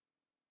earth,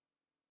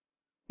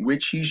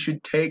 which he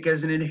should take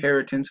as an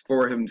inheritance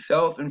for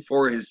himself and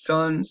for his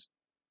sons,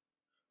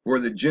 for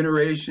the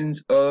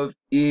generations of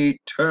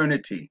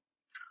eternity.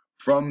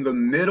 From the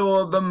middle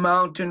of the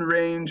mountain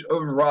range of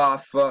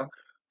Rapha,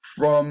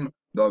 from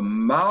the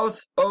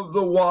mouth of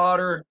the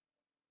water,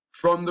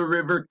 from the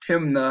river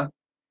Timnah,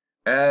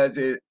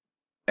 and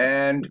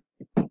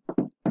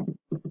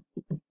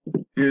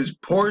his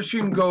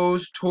portion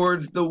goes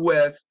towards the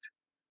west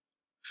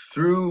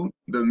through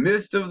the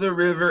midst of the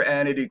river,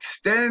 and it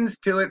extends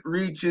till it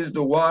reaches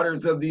the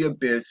waters of the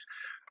abyss,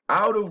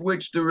 out of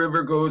which the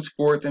river goes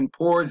forth and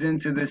pours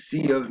into the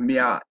sea of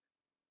Miat.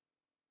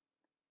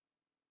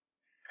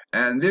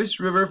 And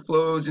this river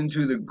flows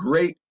into the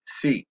great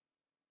sea.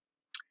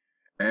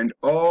 And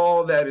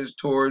all that is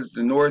towards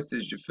the north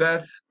is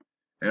Japheth,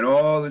 and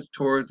all that is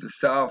towards the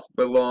south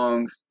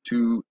belongs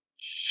to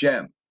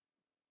Shem.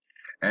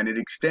 And it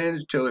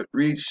extends till it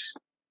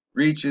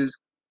reaches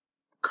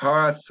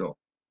Karaso.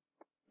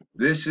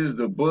 This is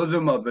the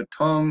bosom of the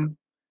tongue,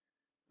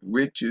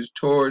 which is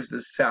towards the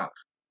south.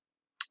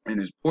 And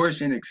his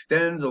portion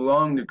extends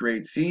along the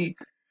great sea,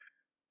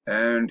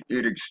 and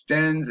it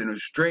extends in a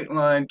straight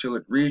line till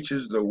it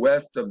reaches the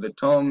west of the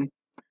tongue,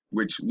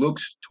 which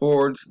looks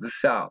towards the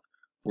south.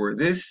 For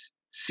this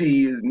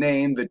sea is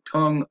named the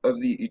tongue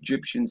of the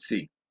Egyptian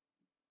Sea.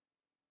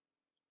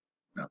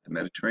 Not the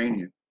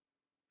Mediterranean.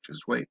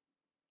 Just wait.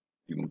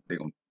 They're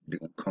gonna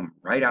come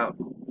right out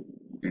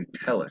and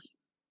tell us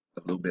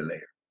a little bit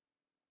later.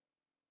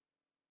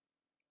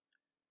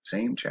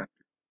 Same chapter.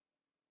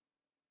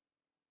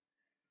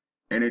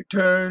 And it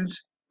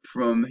turns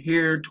from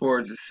here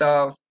towards the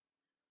south,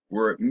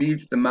 where it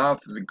meets the mouth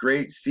of the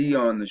great sea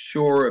on the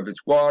shore of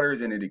its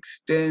waters, and it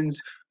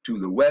extends to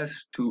the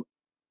west to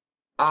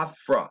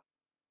Afra,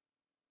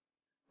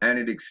 and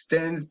it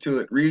extends till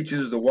it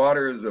reaches the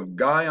waters of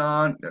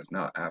Guyana. That's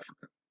not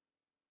Africa.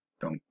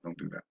 Don't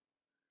do that.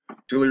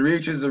 Till it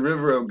reaches the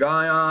river of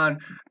Guyana,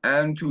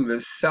 and to the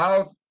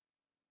south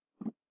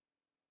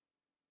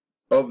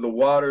of the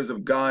waters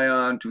of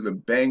Guyana to the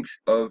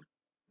banks of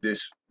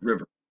this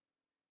river.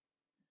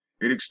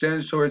 It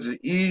extends towards the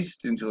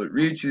east until it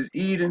reaches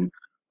Eden,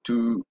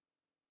 to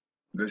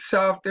the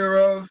south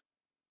thereof,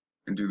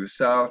 and to the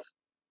south,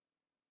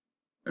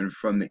 and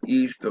from the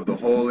east of the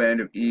whole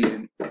land of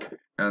Eden,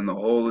 and the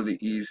whole of the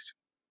east,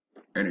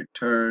 and it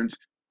turns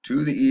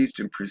to the east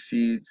and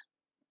proceeds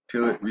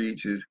till it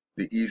reaches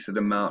the east of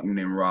the mountain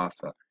named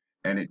Rapha,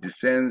 and it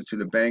descends to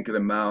the bank of the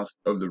mouth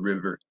of the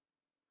river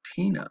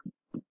Tina.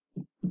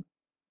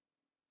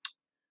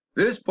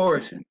 This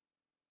portion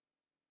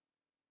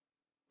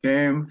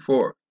came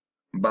forth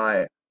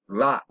by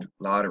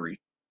lottery,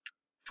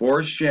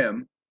 for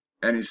Shem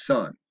and his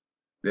sons,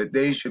 that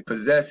they should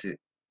possess it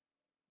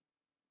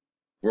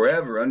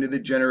forever under the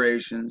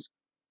generations,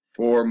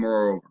 for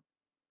moreover.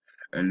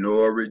 And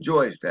Noah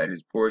rejoiced that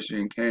his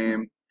portion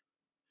came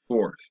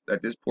forth,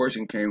 that this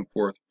portion came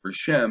forth for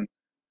Shem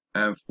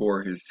and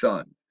for his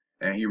sons.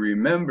 And he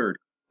remembered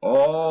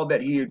all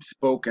that he had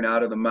spoken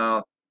out of the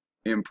mouth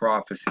in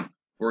prophecy.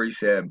 For he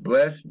said,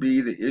 Blessed be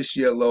the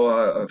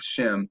Eloahh of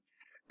Shem,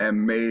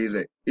 and may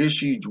the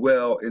Ishi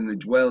dwell in the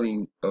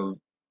dwelling of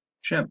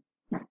Shem.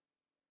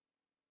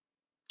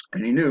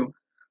 And he knew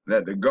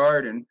that the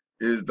garden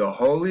is the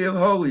holy of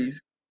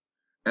holies,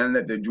 and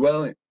that the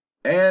dwelling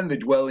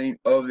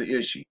of the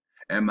Ishi.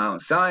 And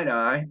Mount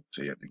Sinai,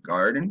 so you have the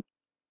garden,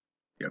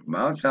 you have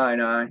Mount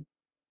Sinai,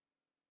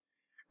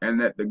 and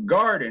that the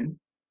garden,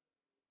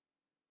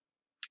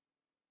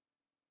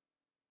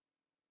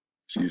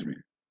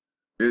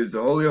 is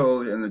the holy of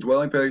holies, and the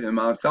dwelling place, and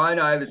Mount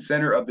Sinai, the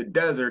center of the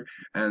desert,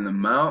 and the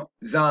Mount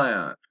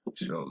Zion.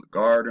 So the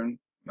garden,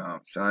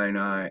 Mount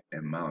Sinai,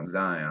 and Mount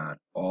Zion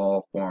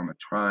all form a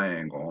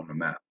triangle on the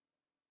map.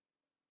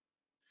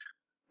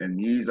 And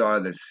these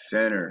are the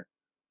center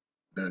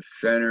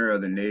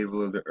of the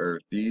navel of the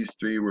earth. These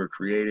three were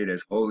created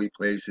as holy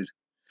places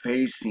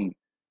facing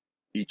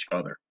each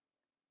other.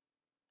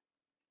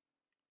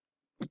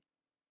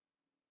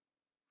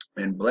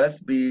 And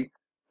blessed be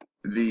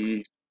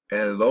the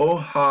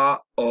Eloahh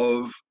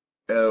of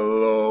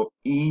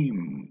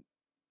Elohim.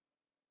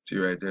 See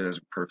right there, that's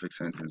a perfect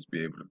sentence to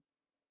be able to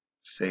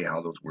say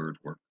how those words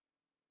work.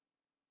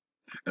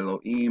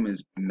 Elohim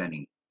is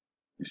many.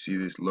 You see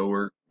this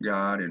lower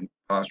God and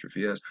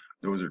apostrophe S,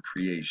 those are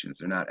creations.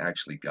 They're not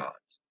actually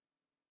gods.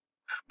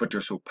 But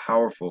they're so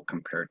powerful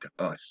compared to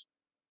us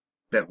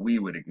that we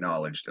would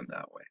acknowledge them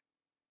that way.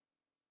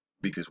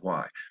 Because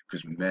why?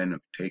 Because men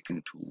have taken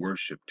to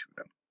worship to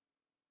them.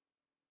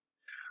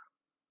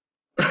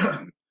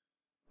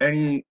 And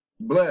he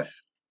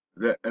blessed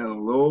the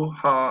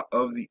Eloahh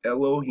of the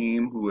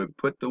Elohim, who had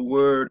put the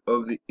word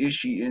of the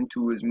Ishi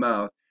into his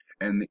mouth,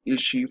 and the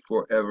Ishi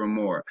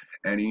forevermore.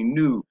 And he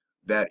knew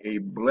that a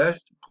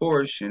blessed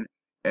portion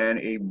and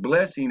a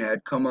blessing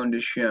had come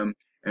unto Shem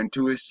and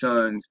to his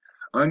sons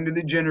under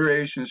the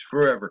generations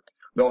forever.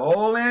 The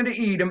whole land of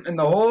Edom, and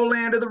the whole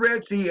land of the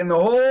Red Sea, and the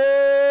whole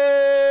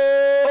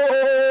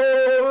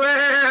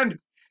land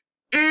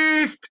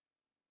east,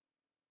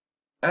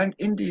 and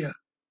India.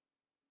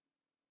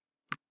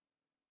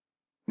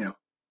 Now,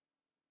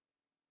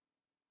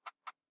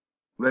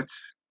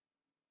 let's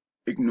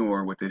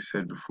ignore what they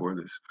said before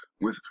this.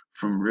 With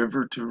from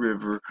river to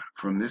river,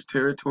 from this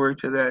territory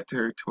to that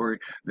territory,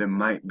 that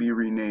might be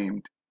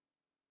renamed.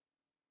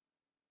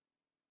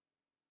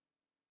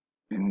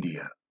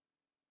 India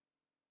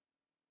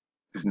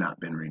has not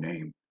been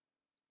renamed.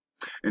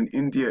 And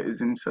India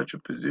is in such a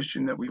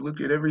position that we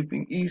look at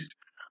everything east,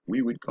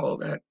 we would call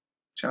that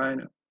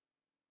China.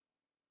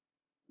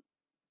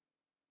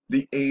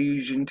 The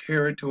Asian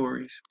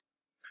territories,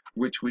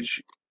 which would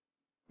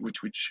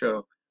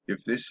show,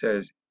 if this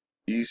says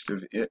east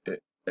of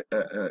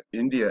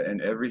India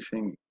and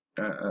everything,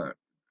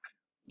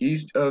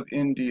 east of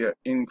India,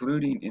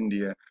 including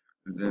India,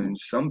 then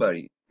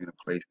somebody in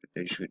a place that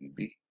they shouldn't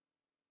be.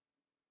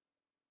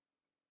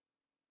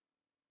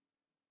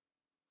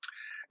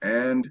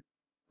 And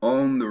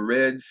on the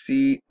Red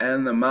Sea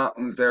and the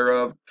mountains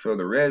thereof. So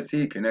the Red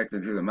Sea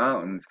connected to the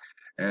mountains.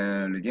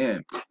 And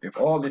again, if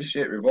all this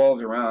shit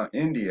revolves around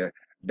India,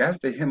 that's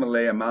the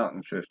Himalaya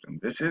mountain system.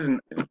 This is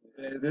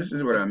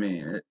what I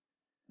mean.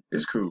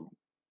 It's cool.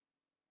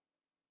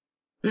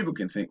 People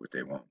can think what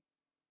they want.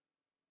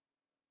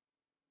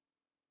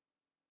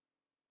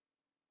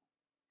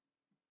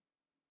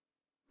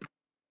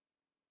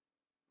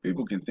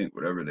 People can think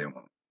whatever they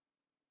want.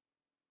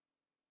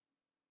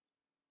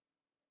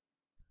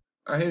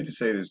 I hate to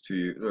say this to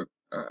you. Look,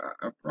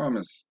 I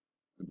promise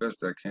the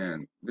best I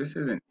can. This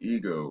isn't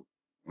ego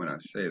when I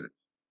say this.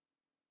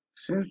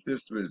 Since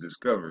this was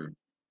discovered,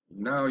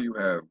 now you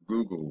have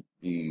Google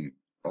being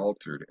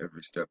altered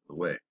every step of the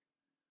way.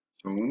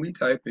 So when we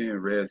type in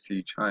Red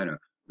Sea, China,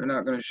 they're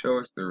not going to show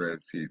us the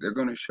Red Sea. They're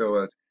going to show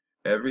us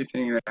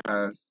everything that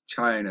has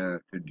China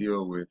to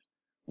deal with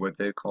what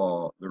they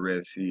call the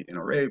Red Sea in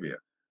Arabia.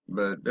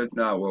 But that's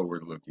not what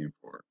we're looking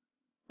for.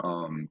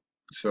 Um,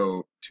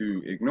 so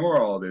to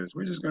ignore all this,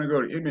 we're just going to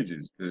go to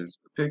images because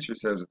a picture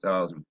says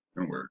 1,000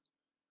 words.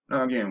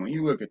 Now again, when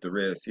you look at the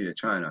Red Sea of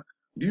China,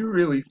 do you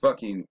really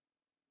fucking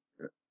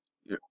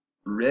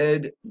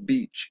Red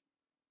Beach,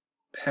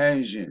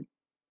 Panjin?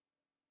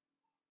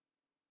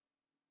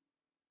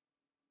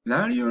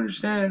 Now do you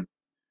understand?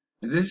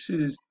 This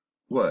is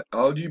what?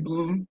 Algae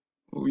bloom?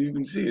 Well, you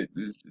can see it.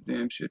 This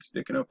damn shit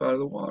sticking up out of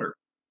the water.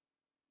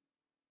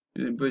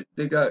 But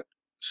they got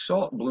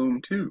salt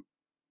bloom too.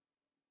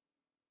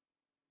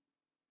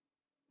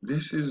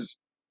 This is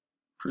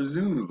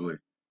presumably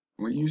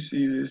when you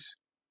see this.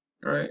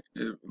 All right,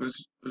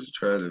 let's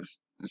try this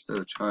instead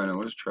of China.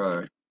 Let's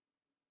try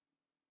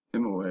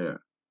Himalaya.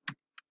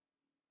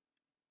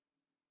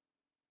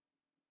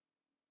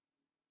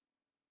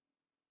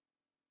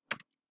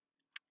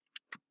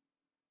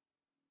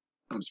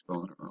 I'm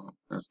spelling it wrong.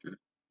 That's good.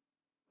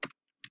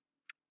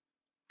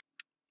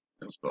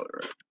 I'll spell it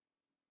right.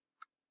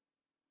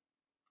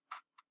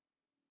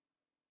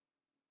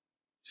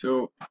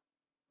 So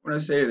when I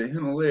say the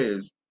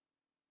Himalayas,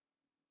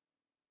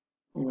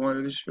 I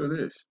wanted to show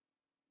this,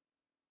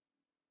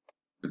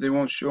 but they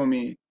won't show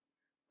me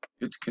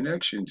its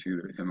connection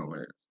to the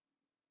Himalayas.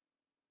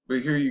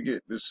 But here you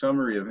get the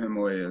summary of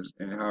Himalayas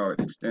and how it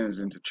extends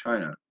into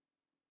China.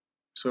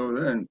 So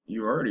then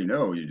you already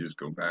know, you just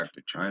go back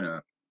to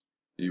China.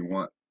 You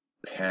want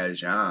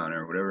Panjin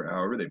or whatever,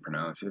 however they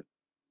pronounce it,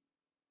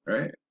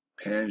 right?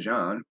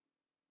 Panjin.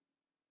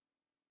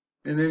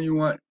 And then you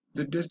want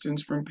the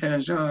distance from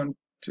Panjin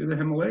to the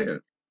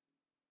Himalayas.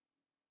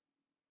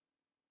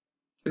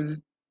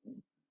 Because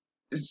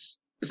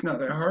it's not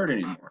that hard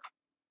anymore.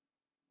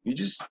 You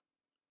just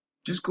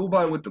go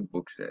by what the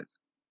book says.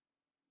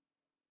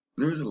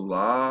 There's a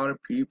lot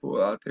of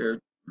people out there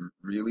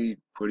really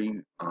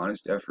putting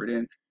honest effort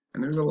in,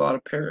 and there's a lot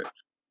of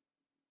parrots,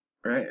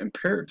 right? And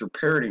parrots are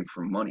parroting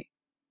for money.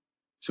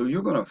 So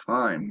you're going to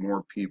find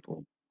more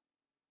people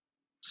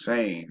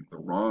saying the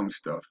wrong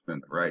stuff than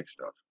the right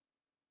stuff.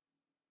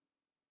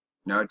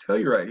 Now I tell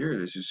you right here,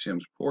 this is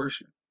Shem's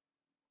portion.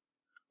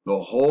 The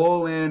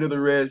whole land of the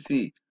Red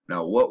Sea.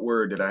 Now what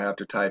word did I have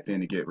to type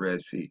in to get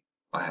Red Sea?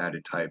 I had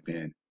to type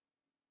in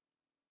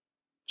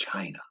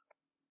China.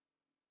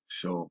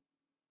 So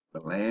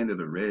the land of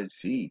the Red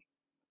Sea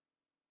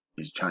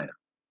is China.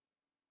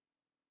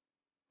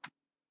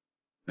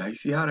 Now you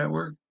see how that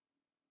works?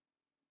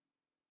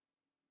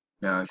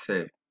 Now I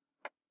say,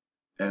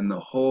 and the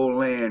whole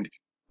land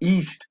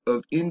east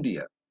of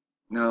India.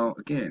 Now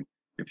again,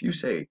 if you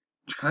say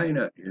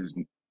China is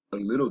a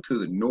little to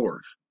the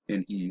north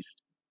and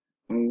east,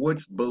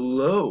 what's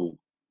below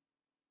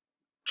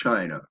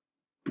China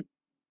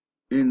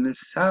in the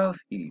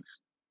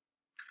southeast?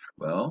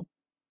 Well,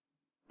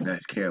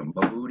 that's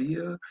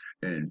Cambodia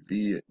and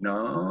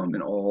Vietnam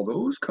and all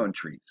those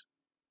countries.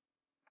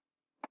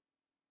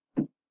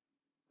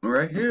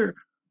 Right here,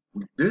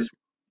 this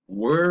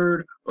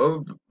word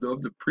of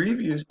the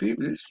previous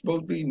people, this is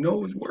supposed to be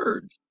Noah's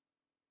words.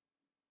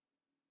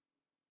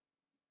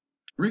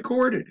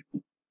 Recorded.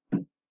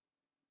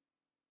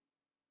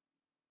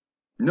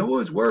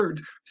 Noah's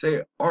words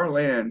say our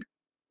land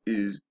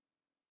is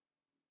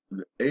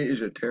the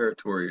Asia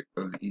territory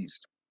of the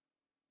East.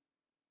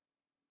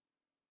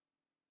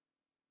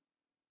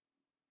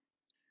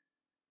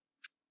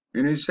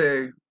 And they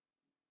say,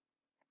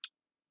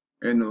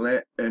 and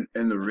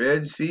the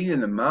Red Sea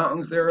and the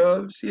mountains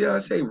thereof. See how I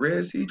say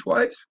Red Sea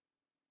twice?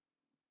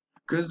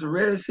 Because the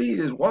Red Sea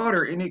is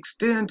water and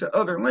extend to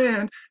other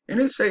land, and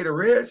it say the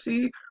Red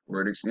Sea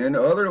where it extend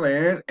to other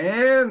lands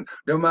and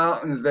the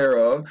mountains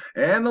thereof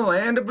and the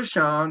land of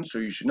Bashan. So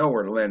you should know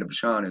where the land of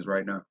Bashan is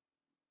right now.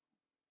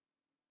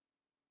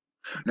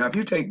 Now if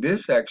you take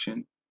this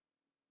section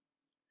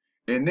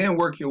and then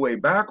work your way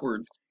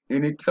backwards,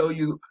 and it tell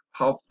you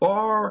how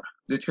far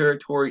the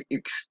territory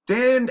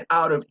extend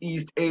out of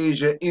East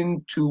Asia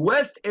into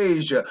West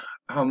Asia,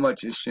 how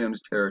much is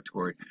Shem's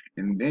territory,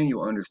 and then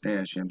you'll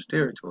understand Shem's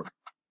territory.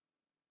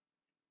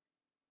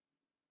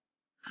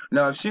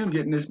 Now, if Shem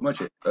getting this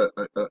much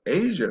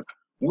Asia,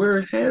 where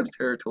is Ham's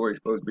territory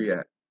supposed to be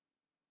at?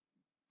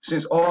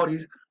 Since all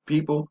these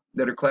people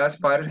that are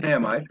classified as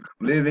Hamites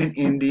live in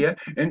India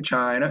and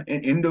China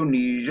and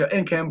Indonesia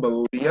and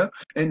Cambodia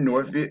and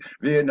North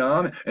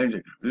Vietnam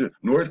and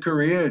North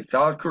Korea and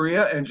South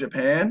Korea and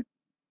Japan,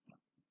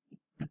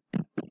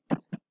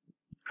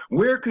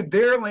 where could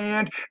their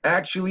land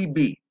actually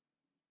be?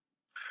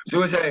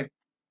 So we say,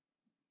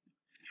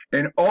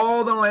 in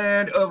all the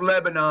land of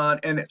Lebanon,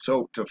 and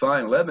so to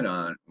find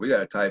Lebanon, we got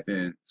to type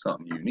in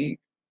something unique.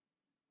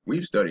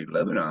 We've studied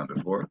Lebanon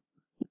before.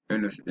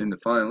 And to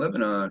find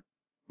Lebanon,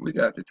 we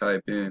got to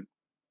type in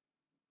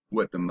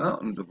what the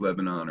mountains of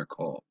Lebanon are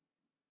called.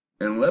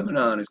 And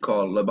Lebanon is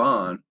called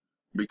Leban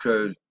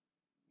because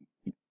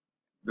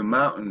the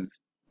mountains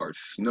are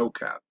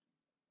snow-capped.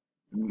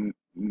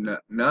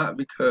 Not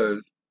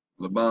because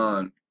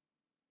Lebanon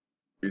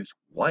is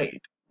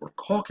white or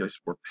Caucasus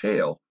or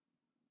pale,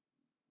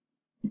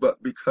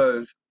 but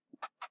because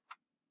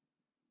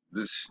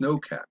the snow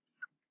cap.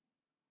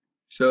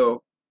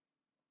 So,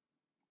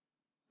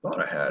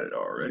 thought I had it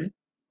already.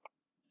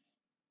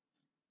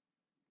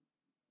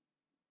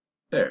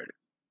 There it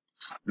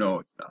is. No,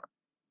 it's not.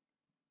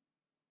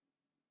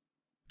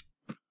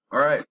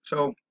 Alright,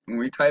 so when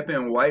we type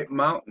in White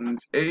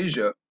Mountains,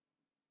 Asia,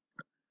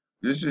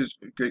 this is,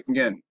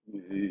 again,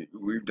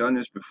 we've done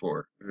this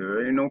before.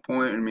 There ain't no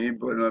point in me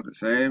putting up the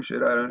same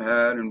shit I done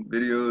had in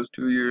videos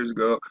 2 years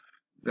ago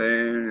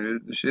saying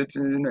the shit's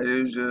in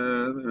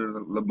Asia,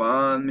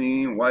 Laban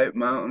mean White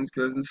Mountains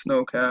because of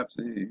snow caps.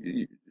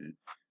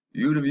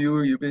 You, the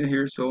viewer, you've been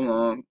here so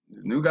long.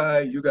 The new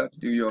guy, you got to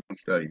do your own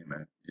studying,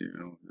 man. You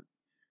know,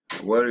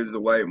 what is the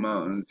White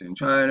Mountains in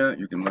China?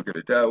 You can look at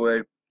it that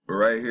way. But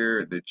right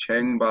here, the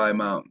Chengbai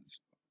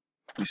Mountains.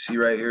 You see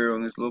right here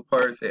on this little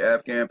part, say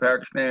Afghan,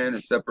 Pakistan,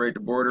 and separate the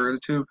border of the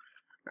two.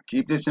 Now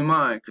keep this in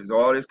mind, because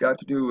all this got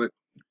to do with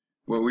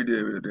what we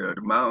did with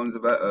the mountains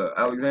of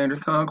Alexander's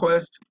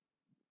conquest.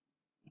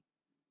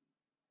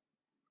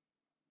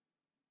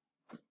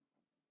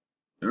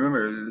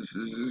 Remember, this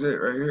is it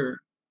right here.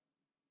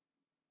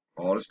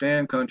 All the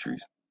stand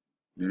countries.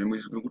 Then we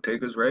will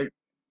take us right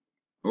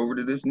over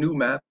to this new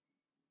map.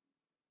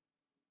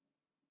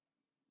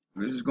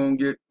 This is gonna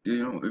get,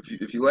 you know,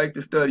 if you like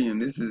the studying,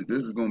 this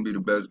is gonna be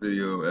the best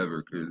video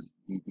ever, because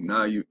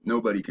now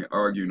nobody can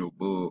argue no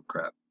bull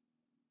crap.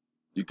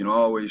 You can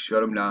always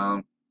shut them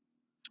down.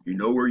 You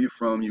know where you're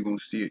from, you're gonna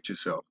see it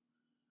yourself.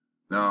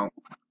 Now,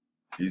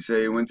 you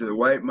say you went to the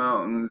White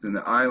Mountains and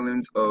the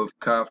islands of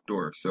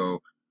Kaftor. So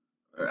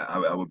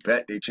I would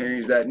bet they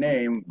changed that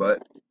name,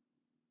 but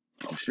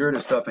I'm sure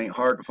this stuff ain't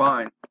hard to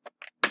find.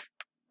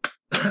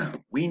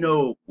 We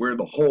know where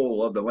the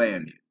whole of the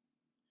land is.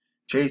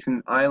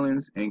 Chasing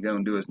islands ain't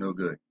gonna do us no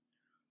good.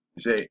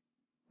 You say,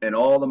 and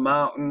all the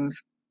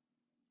mountains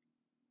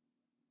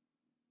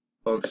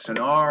of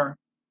Sennar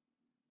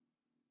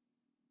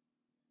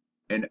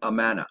and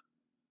Amana,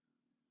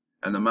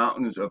 and the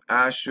mountains of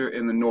Asher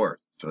in the north.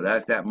 So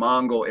that's that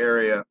Mongol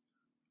area.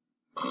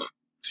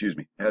 Excuse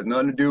me. It has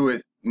nothing to do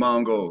with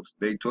Mongols.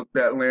 They took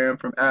that land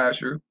from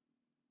Asher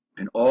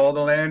and all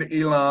the land of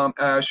Elam,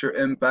 Asher,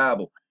 and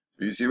Babel.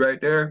 So you see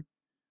right there?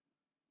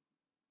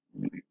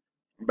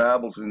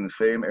 Babel's in the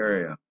same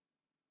area,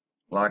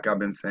 like I've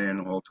been saying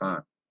the whole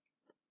time.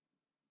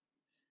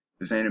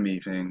 This ain't a me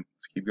thing.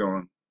 Let's keep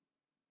going.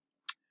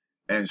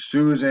 And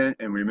Susan,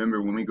 and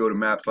remember when we go to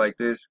maps like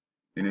this,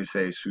 and it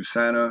say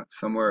Susanna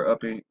somewhere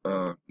up in,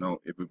 no,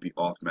 it would be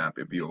off map.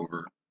 It'd be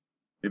over,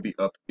 it'd be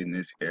up in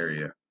this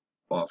area,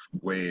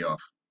 way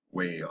off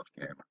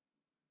camera.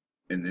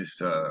 And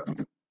this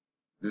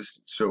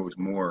shows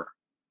more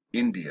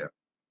India.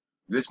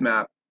 This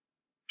map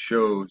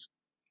shows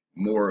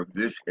more of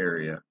this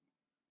area.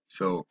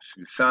 So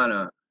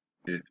Susanna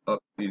is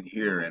up in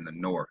here in the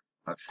north.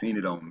 I've seen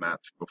it on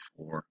maps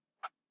before.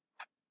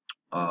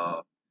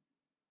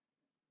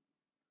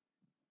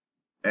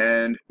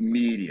 And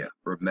Media,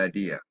 or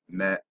Media,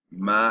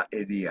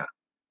 Maedia.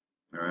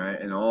 Alright,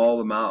 and all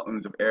the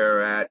mountains of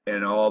Ararat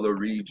and all the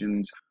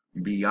regions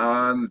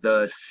beyond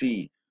the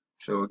sea.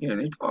 So again,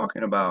 they're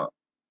talking about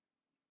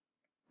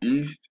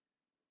East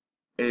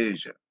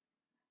Asia,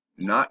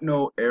 not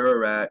no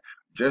Ararat.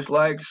 Just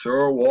like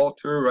Sir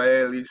Walter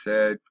Raleigh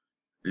said,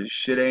 this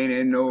shit ain't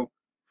in no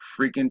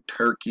freaking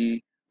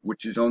Turkey,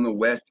 which is on the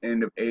west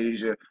end of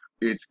Asia.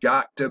 It's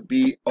got to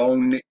be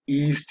on the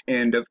east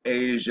end of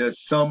Asia,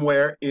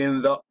 somewhere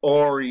in the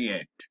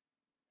Orient.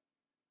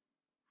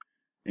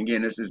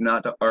 Again, this is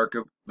not the Ark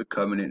of the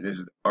Covenant. This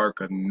is the Ark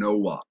of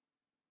Noah.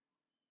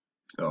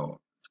 So,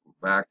 let's go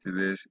back to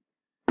this.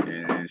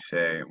 And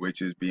say,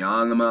 which is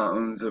beyond the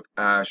mountains of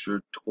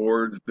Asher,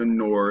 towards the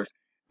north,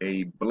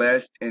 a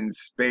blessed and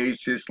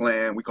spacious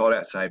land. We call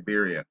that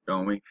Siberia,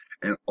 don't we?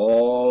 And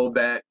all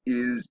that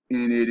is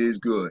in it is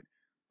good.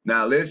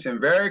 Now listen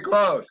very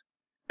close.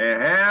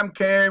 And Ham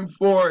came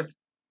forth,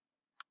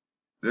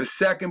 the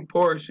second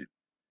portion,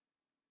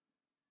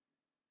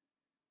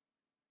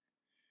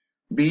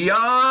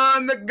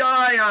 beyond the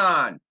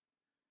Gihon,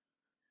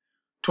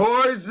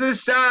 towards the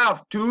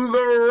south, to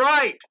the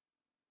right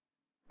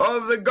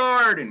of the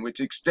garden, which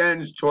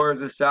extends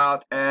towards the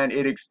south, and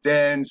it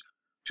extends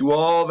to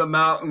all the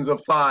mountains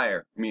of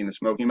fire. You mean the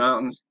Smoky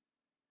Mountains?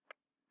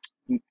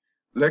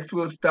 Lex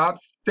will stop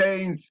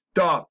saying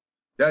stuff.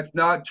 That's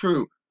not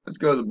true. Let's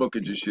go to the book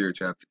of Jashir,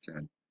 chapter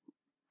 10.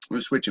 We're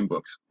switching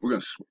books. We're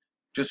going to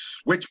just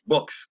switch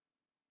books.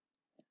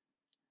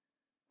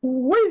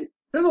 Wait,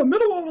 in the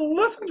middle of a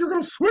lesson, you're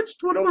going to switch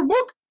to another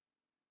book?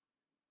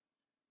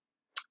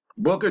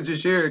 Book of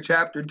Jashir,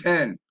 chapter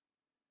 10.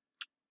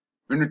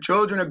 In the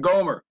children of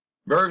Gomer,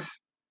 verse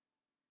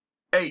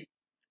 8.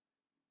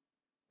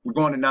 We're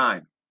going to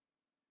 9.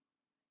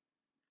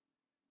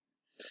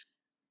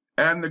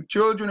 And the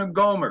children of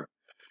Gomer,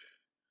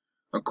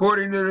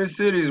 according to their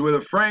cities, were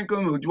the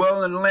Frankim who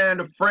dwell in the land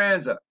of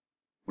Franza.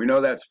 We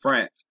know that's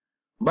France.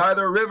 By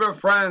the river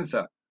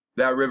Franza.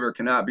 That river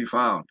cannot be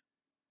found,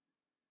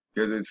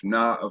 because it's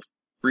not a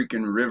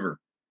freaking river.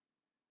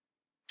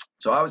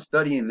 So I was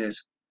studying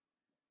this,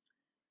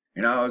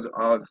 And I was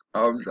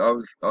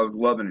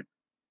loving it,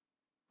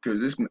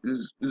 because this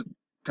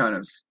kind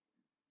of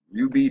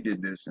UB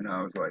did this, and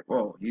I was like,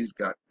 whoa, he's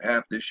got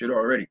half this shit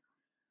already.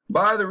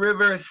 By the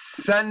river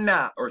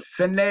Senna, or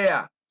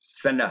Senea,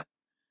 Senna.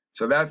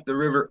 So that's the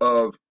river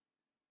of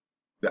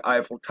the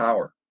Eiffel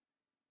Tower.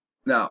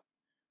 Now,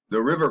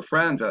 the river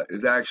Franza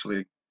is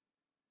actually,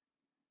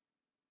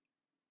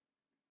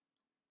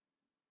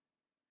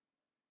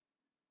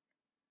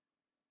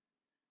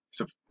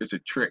 it's a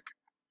trick.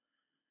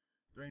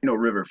 There ain't no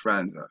river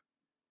Franza.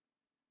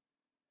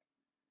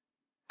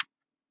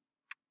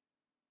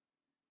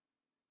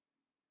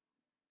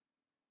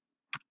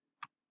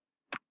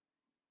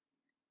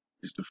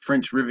 It's the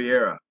French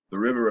Riviera, the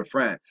river of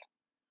France.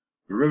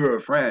 The river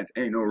of France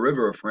ain't no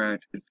river of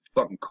France, it's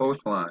the fucking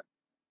coastline.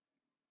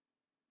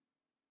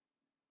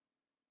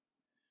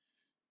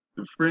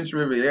 The French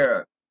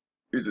Riviera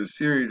is a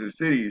series of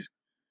cities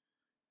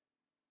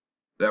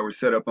that were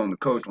set up on the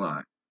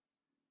coastline.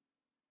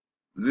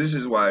 This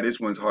is why this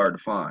one's hard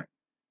to find.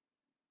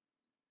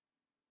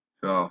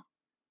 So,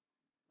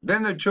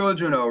 then the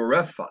children of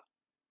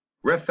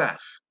Rephath,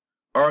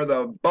 are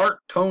the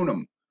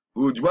Bartonem,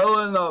 who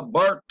dwell in the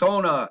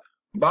Bartona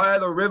by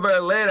the river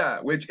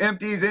Eloahh, which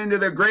empties into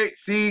the great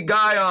sea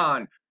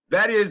Gihon.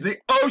 That is the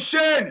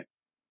ocean.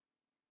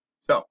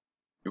 So,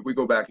 if we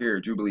go back here,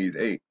 Jubilees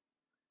 8,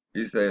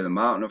 you say the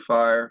mountain of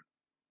fire,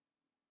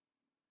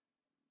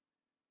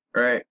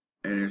 right?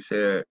 And it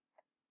said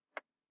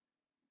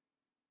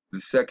the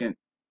second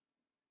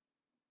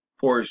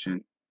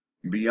portion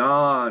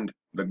beyond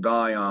the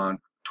Gihon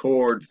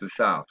towards the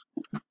south.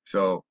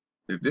 So,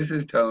 if this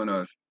is telling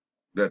us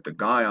that the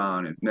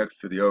Gihon is next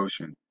to the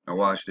ocean, now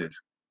watch this.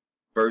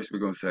 First, we're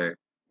going to say,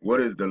 what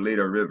is the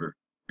Leda River?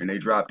 And they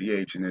drop the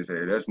H and they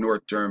say, that's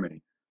North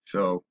Germany.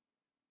 So,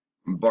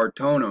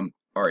 Bartonem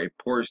are a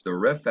portion, the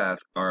Rephath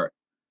are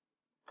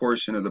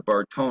portion of the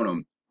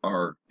Bartonem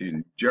are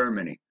in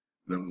Germany.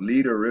 The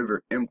Leda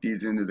River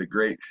empties into the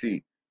Great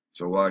Sea.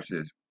 So watch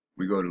this.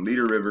 We go to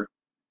Leda River.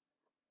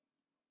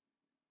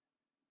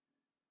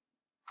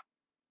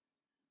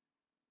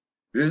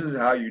 This is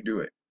how you do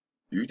it.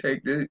 You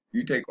take this,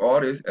 you take all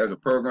this as a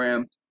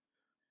program,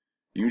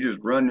 you just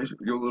run this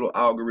your little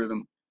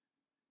algorithm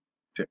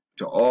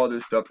to all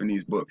this stuff in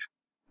these books.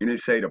 And it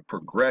say the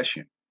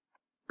progression,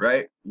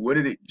 right? What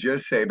did it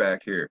just say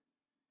back here?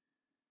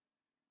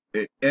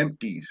 It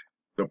empties.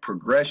 The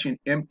progression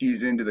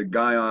empties into the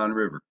Gihon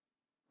River.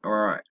 All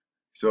right.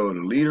 So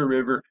the Leda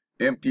River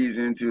empties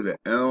into the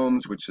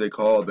Elms, which they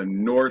call the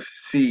North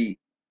Sea,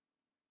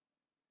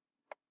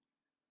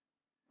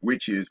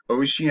 which is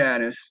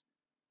Oceanus,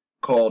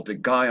 called the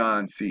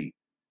Gihon Sea.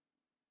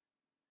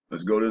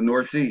 Let's go to the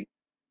North Sea.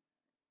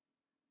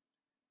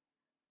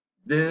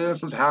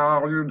 This is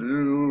how you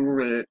do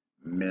it.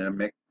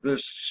 Mimic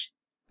this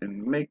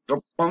and make a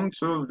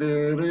bunch of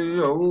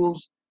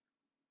videos.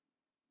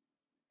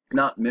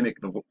 Not mimic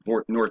the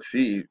North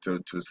Sea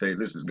to say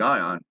this is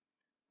Gihon.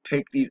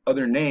 Take these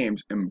other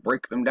names and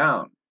break them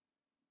down.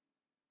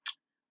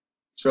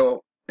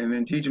 So, and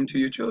then teach them to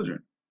your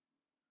children.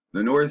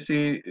 The North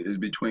Sea is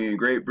between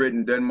Great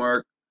Britain,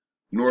 Denmark,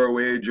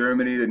 Norway,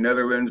 Germany, the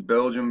Netherlands,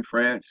 Belgium,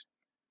 France.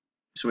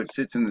 So it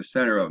sits in the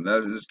center of them. That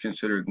is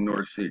considered the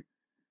North Sea,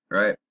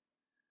 right?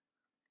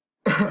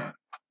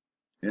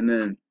 And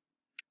then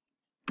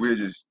we'll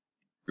just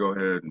go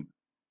ahead and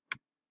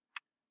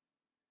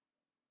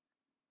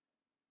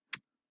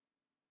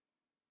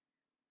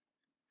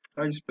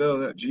how do you spell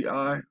that?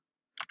 G-I?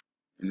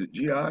 Is it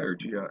G-I or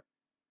G-I?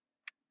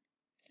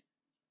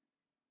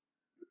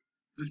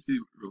 Let's see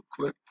real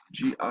quick.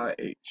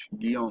 G-I-H.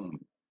 Guion.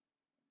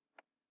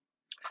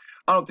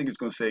 I don't think it's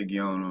going to say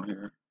Guion on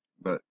here,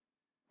 but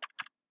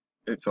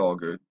it's all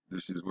good.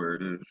 This is where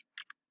it is.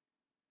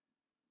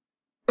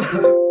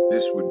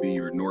 This would be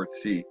your North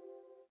Sea.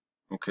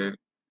 Okay?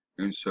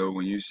 And so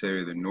when you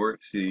say the North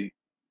Sea,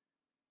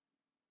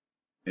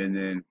 and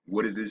then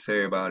what does it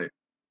say about it?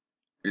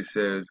 It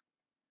says,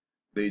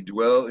 they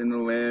dwell in the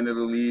land of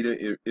Eloahh.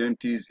 It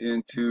empties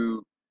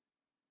into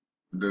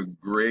the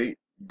Great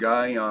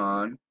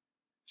Gihon.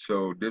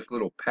 So this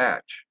little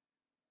patch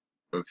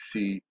of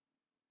sea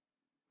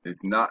is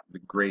not the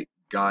Great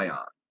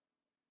Gihon.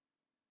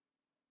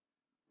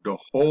 The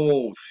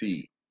whole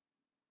sea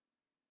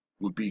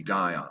would be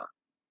Gihon.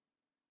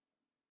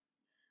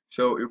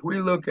 So if we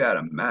look at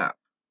a map,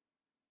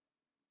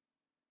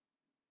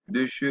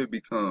 this should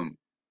become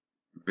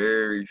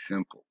very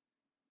simple.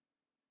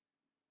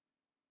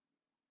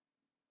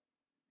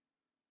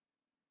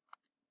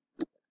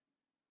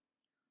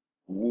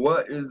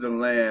 What is the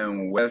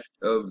land west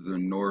of the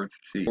North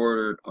Sea?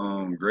 Bordered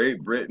on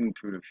Great Britain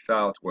to the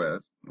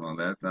southwest. Well,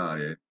 that's not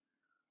it.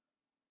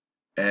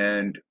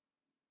 And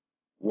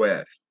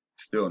west,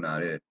 still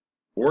not it.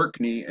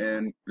 Orkney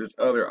and this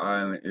other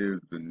island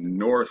is the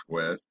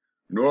northwest.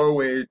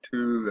 Norway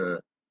to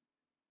the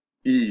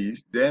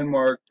east.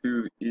 Denmark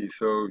to the east.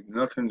 So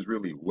nothing's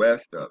really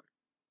west of it.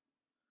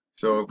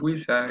 So if we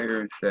sat here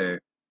and say,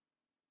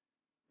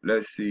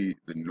 let's see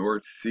the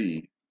North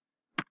Sea.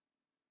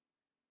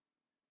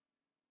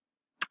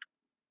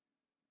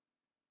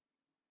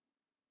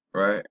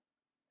 right?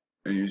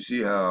 And you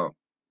see how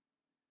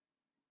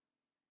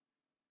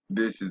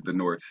this is the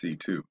North Sea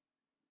too.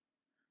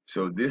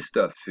 So this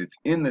stuff sits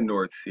in the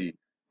North Sea,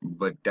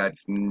 but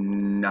that's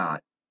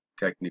not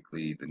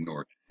technically the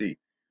North Sea.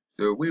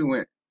 So we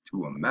went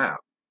to a map.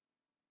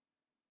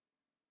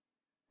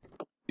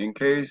 In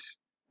case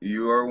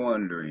you are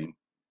wondering,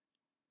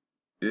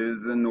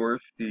 is the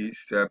North Sea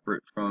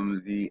separate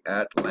from the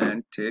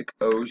Atlantic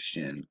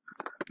Ocean,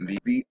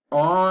 the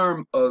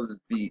arm of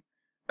the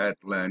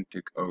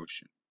Atlantic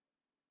Ocean?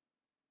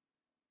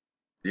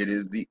 It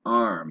is the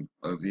arm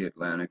of the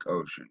Atlantic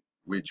Ocean,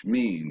 which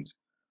means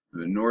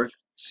the North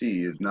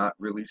Sea is not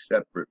really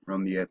separate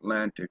from the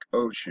Atlantic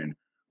Ocean,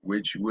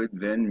 which would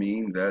then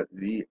mean that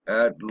the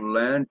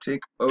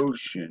Atlantic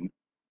Ocean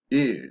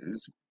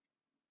is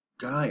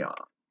Guyana.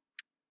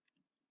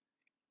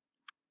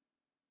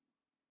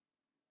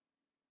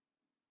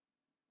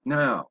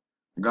 Now,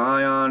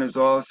 Guyana is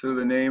also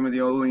the name of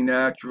the only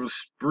natural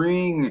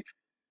spring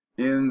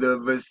in the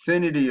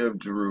vicinity of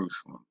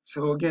Jerusalem.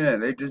 So again,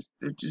 they're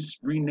just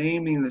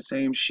renaming the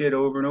same shit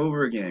over and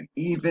over again.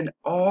 Even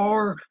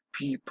our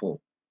people.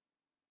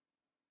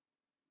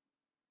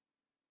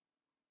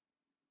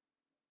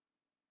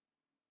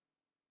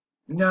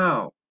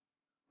 Now,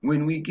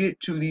 when we get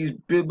to these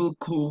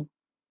biblical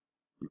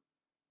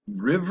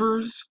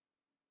rivers,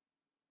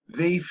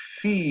 they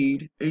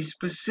feed a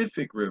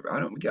specific river.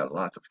 We got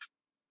lots of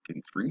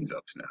fucking freeze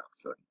ups now,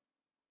 so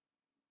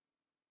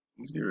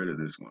let's get rid of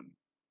this one.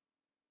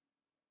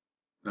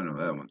 I know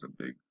that one's a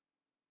big.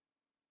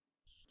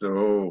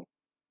 So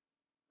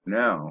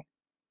now,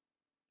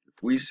 if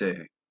we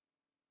say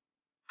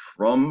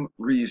from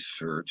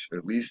research,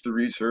 at least the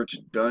research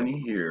done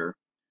here,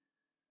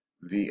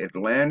 the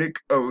Atlantic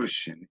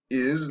Ocean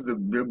is the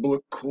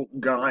biblical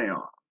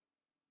Guyana.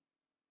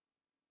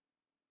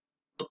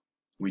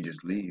 We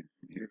just leave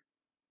here.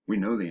 We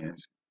know the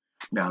answer.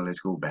 Now let's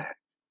go back.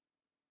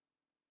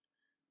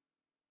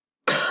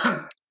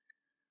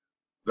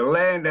 The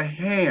land of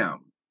Ham.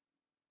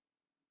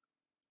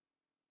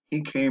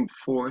 He came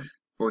forth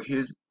for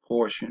his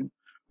portion,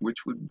 which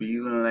would be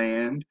the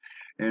land,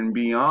 and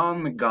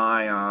beyond the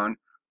Guyana,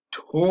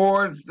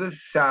 towards the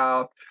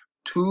south,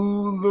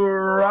 to the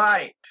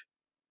right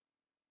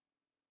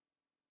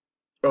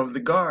of the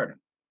garden,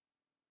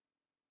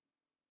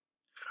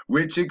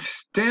 which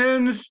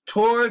extends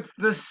towards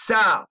the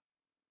south.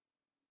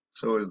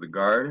 So is the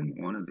garden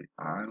one of the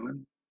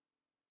islands?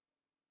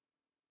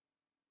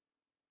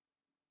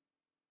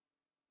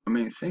 I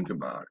mean, think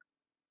about it.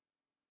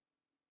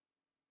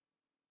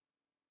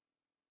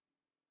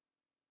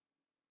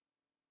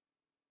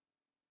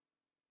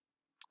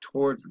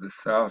 Towards the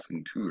south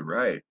and to the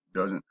right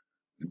doesn't,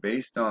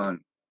 based on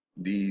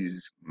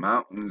these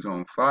mountains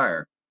on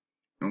fire,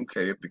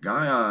 okay, if the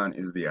Guyana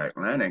is the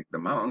Atlantic, the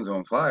mountains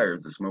on fire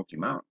is the Smoky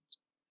Mountains,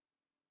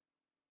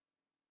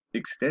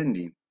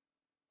 extending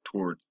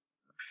towards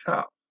the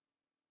south.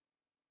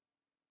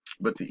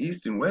 But the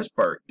east and west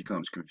part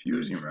becomes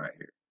confusing right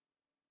here.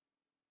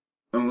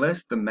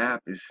 Unless the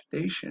map is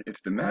stationary.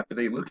 If the map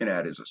they're looking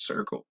at is a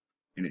circle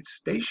and it's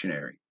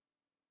stationary,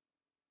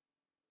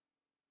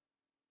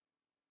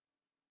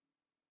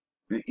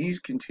 the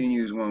east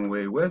continues one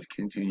way, west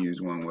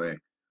continues one way,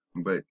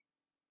 but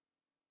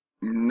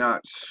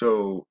not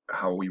so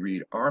how we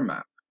read our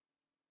map.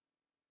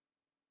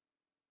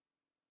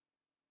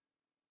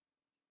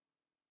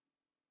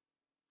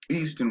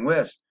 East and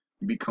west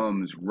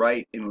becomes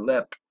right and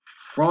left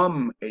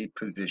from a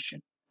position.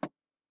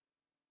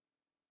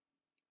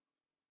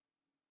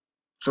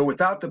 So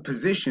without the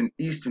position,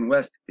 east and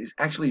west is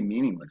actually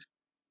meaningless.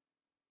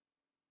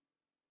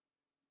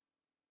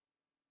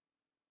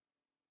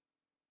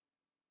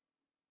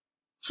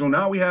 So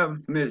now we have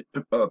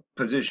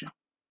position.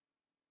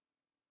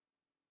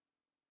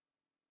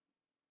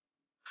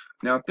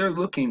 Now if they're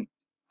looking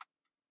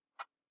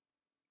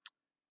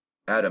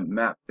at a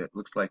map that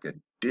looks like a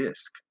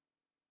disc,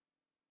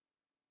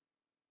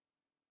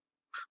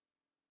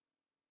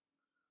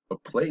 a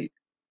plate,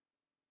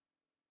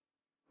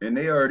 and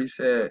they already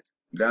said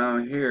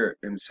down here,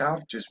 and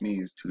south just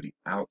means to the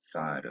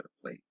outside of the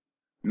plate.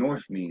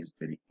 North means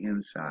to the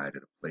inside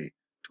of the plate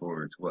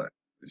towards what?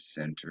 The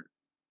center,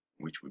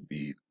 which would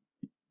be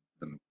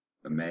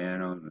the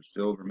man on the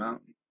silver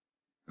mountain,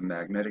 the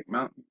magnetic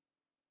mountain.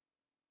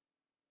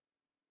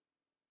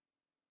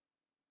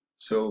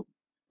 So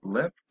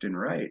left and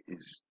right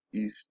is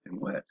east and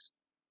west.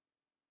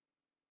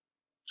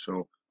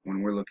 So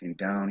when we're looking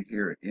down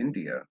here at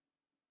India,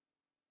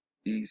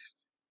 east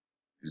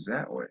is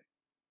that way.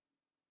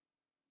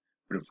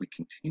 But if we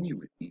continue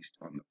with east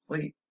on the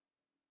plate,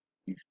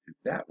 east is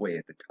that way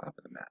at the top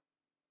of the map.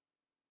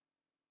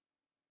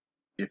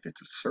 If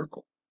it's a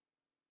circle.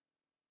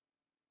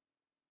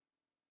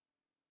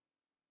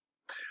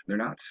 They're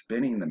not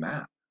spinning the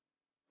map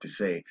to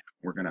say,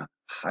 we're going to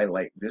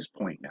highlight this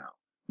point now.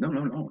 No,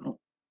 no, no, no.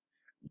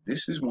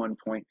 This is one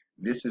point,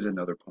 this is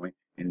another point,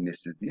 and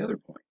this is the other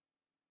point.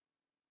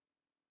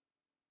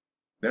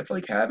 That's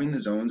like having the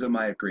zones of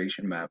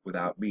migration map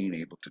without being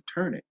able to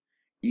turn it.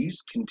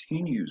 East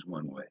continues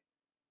one way.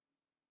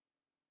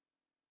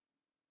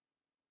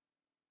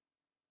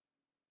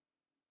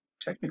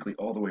 technically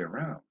all the way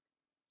around.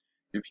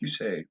 If you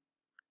say,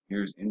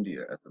 here's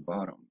India at the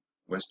bottom,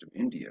 west of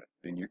India,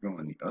 then you're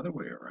going the other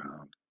way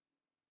around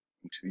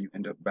until you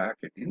end up back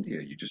at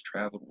India. You just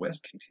traveled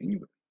west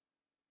continually.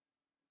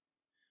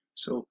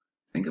 So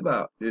think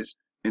about this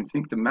and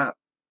think the map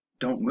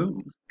don't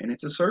move and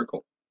it's a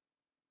circle.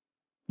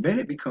 Then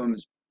it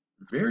becomes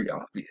very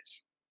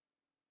obvious.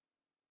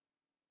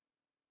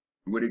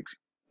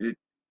 It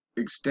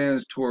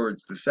extends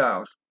towards the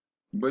south,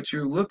 but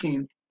you're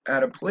looking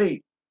at a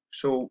plate.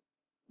 So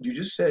you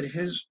just said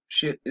his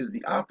shit is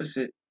the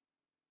opposite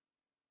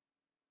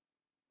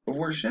of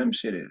where Shem's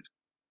shit is.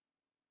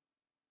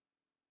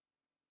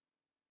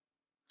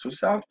 So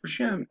south for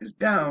Shem is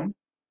down,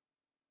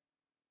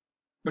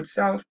 but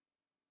south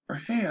for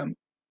Ham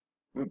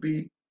would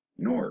be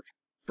north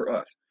for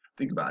us.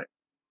 Think about it.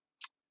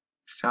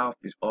 South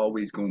is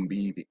always going to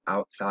be the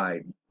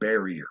outside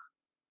barrier.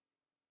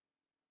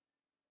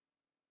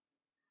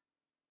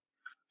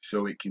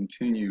 So it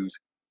continues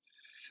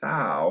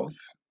south.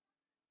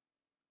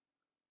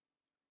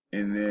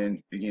 And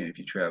then again, if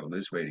you travel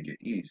this way to get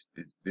east,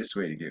 it's this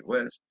way to get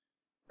west,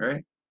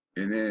 right?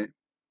 And then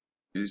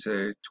you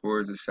say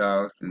towards the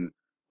south and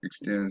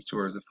extends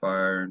towards the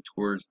fire and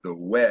towards the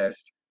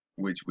west,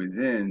 which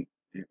within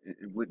it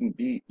wouldn't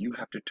be, you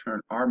have to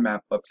turn our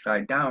map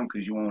upside down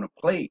because you own a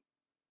plate.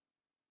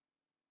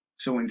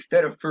 So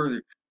instead of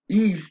further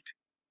east,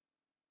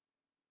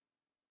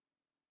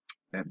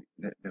 that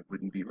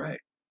wouldn't be right.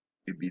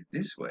 It'd be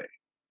this way.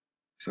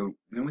 So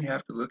then we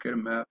have to look at a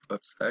map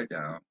upside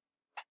down.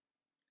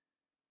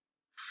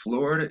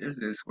 Florida is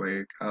this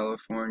way,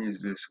 California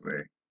is this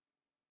way,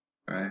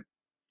 right?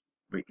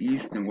 But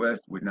east and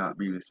west would not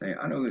be the same.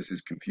 I know this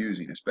is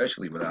confusing,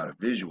 especially without a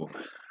visual.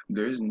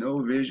 There's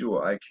no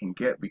visual I can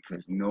get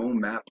because no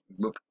map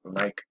look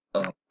like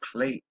a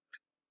plate.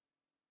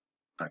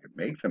 I could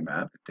make the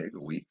map, it'd take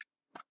a week.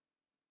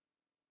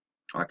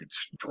 I could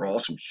draw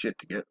some shit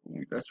to get a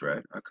week. That's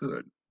right, I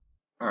could.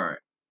 All right,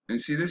 and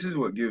see, this is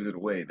what gives it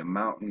away. The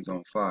mountain's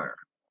on fire.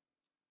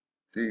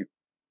 See,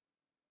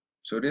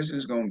 so this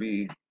is gonna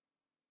be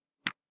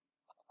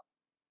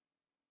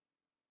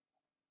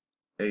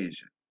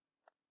Asia.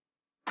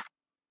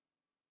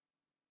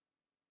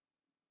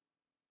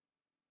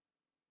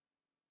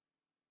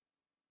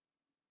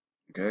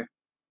 Okay,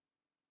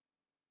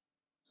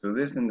 so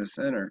this in the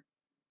center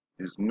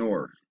is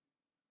north.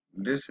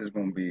 This is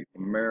going to be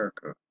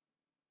America,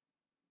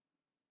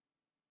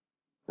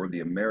 or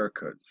the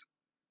Americas.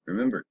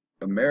 Remember,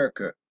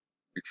 America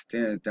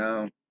extends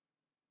down,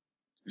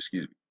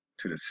 excuse me,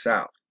 to the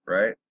south,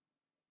 right?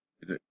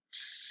 Is it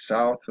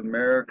South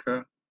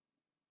America,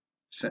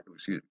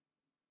 excuse me,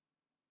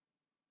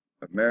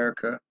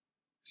 America,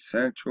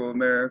 Central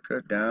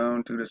America,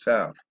 down to the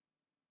south.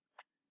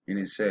 And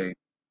it say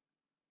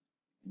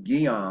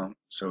Guiana,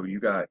 so you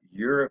got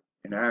Europe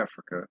and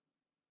Africa,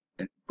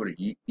 and put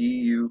a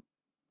EU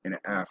in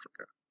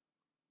Africa,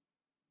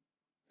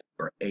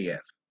 or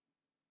AF,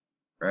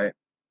 right?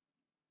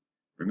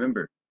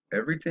 Remember,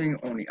 everything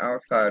on the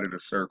outside of the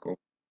circle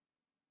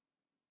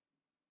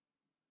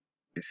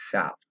is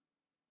south.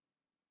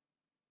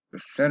 The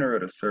center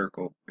of the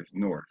circle is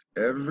north.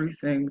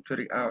 Everything to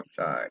the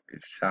outside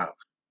is south.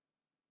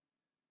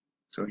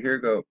 So here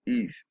go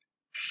east,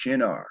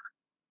 Shinar,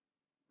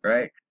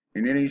 right?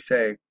 And then he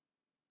say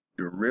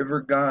the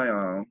river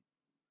Guiana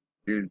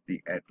is the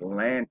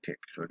Atlantic.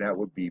 So that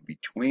would be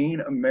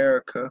between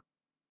America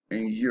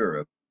and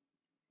Europe.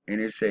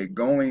 And it say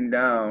going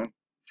down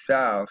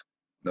south,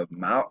 the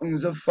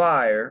mountains of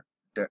fire,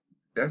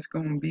 that's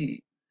going to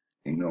be,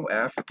 you know,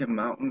 African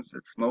mountains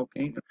that smoke.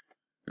 Ain't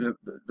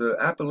the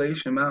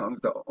Appalachian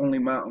Mountains, the only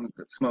mountains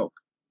that smoke.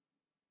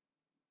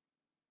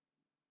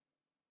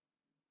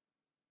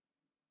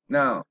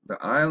 Now, the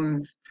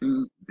islands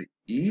to the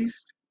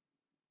east,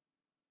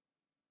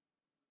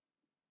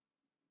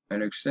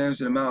 and extends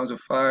to the mountains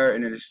of fire,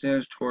 and it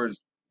extends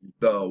towards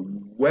the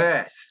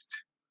west.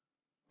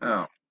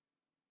 Now,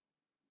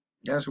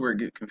 that's where it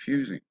gets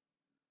confusing.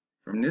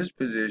 From this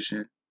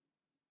position,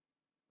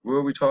 where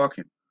are we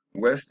talking?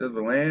 West of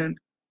the land,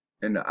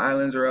 and the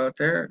islands are out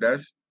there?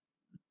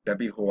 That'd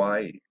be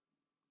Hawaii.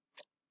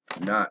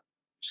 Not,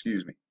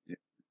 excuse me.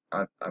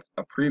 I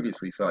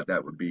previously thought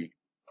that would be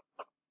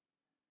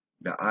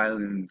the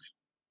islands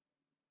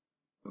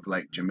of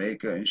like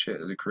Jamaica and shit,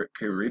 the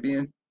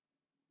Caribbean.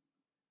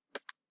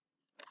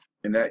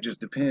 And that just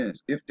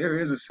depends. If there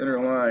is a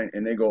center line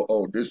and they go,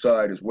 oh, this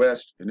side is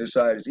west and this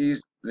side is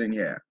east, then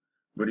yeah.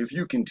 But if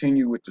you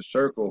continue with the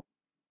circle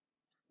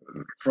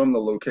from the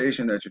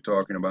location that you're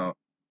talking about,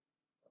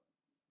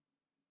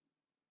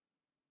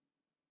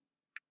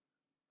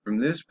 from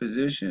this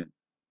position,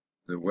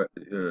 the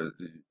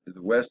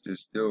west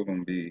is still going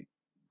to be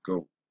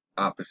go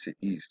opposite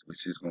east,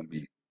 which is going to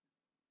be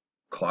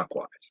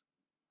clockwise.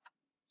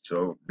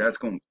 So that's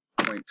going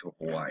to point to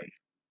Hawaii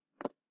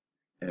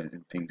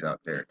and things out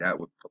there. That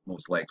would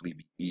most likely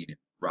be Eden,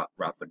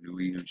 Rapa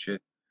Nui and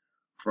shit,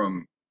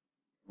 from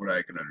what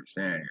I can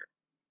understand here.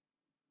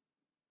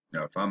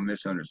 Now, if I'm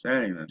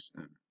misunderstanding this,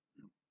 then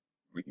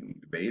we can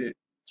debate it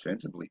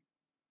sensibly.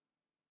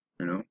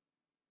 you know.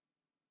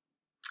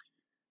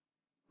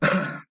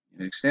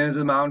 It extends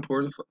the mountain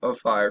towards a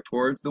fire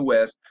towards the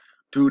west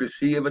to the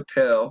Sea of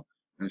Atel.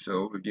 And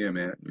so again,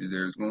 man,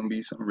 there's going to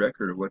be some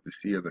record of what the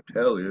Sea of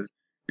Atel is.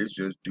 It's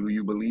just, do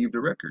you believe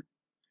the record?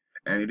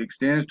 And it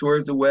extends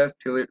towards the west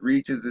till it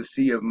reaches the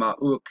Sea of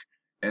Ma'uk,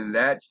 and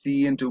that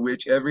sea into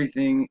which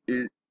everything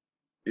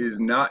is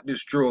not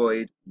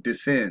destroyed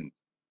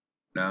descends.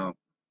 Now,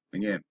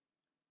 again,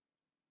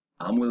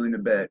 I'm willing to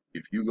bet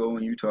if you go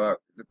and you talk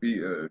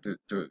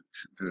to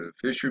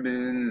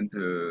fishermen and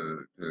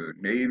to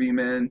Navy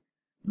men,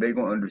 they're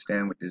going to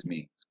understand what this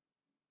means.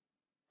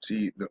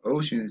 See, the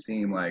ocean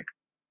seemed like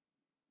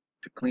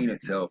to clean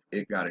itself,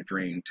 it got to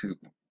drain too.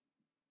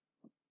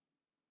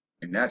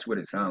 And that's what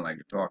it sounded like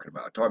you're talking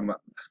about.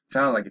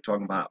 Sound like you're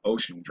talking about an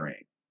ocean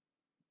drain.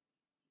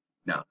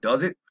 Now,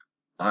 does it?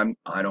 I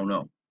don't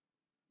know.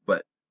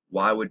 But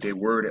why would they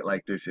word it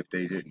like this if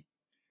they didn't?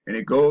 And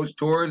it goes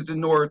towards the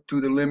north to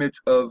the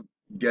limits of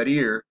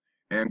Gadir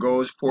and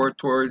goes forth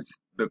towards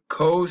the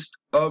coast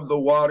of the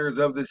waters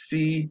of the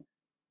sea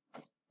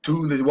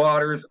to the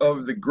waters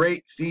of the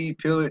great sea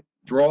till it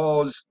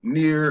draws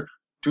near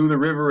to the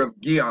river of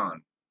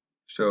Gihon.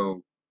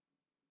 So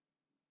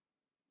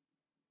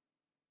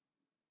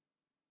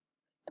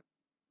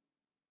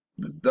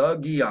the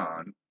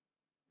Gihon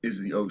is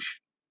the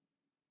ocean.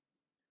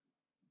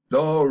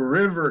 The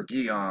river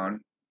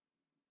Gihon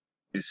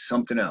is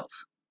something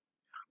else.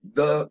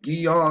 The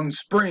Gihon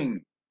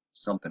spring,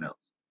 something else.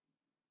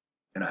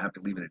 And I have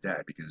to leave it at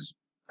that because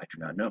I do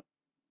not know.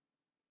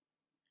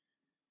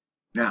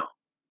 Now,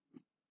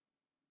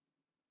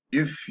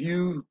 if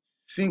you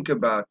think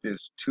about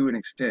this to an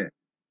extent,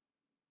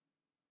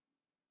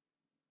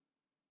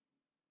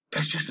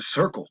 that's just a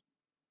circle.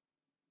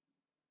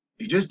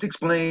 He just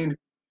explained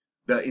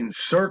the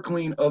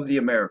encircling of the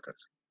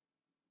Americas.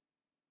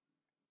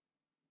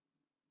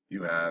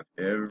 You have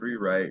every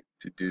right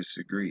to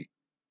disagree.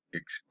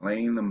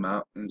 Explain the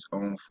mountains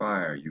on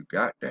fire. You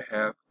got to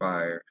have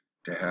fire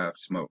to have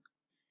smoke.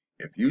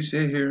 If you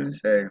sit here and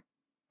say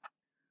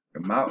the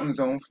mountains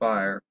on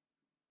fire,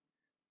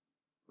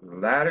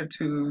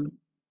 latitude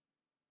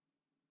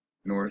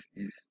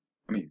northeast,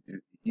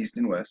 east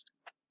and west,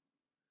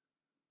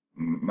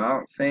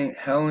 Mount St.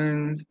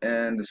 Helens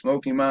and the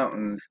Smoky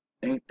Mountains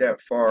ain't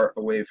that far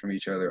away from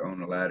each other on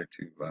the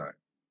latitude line.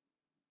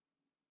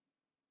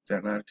 Is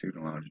that latitude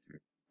and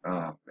longitude?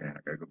 Oh man, I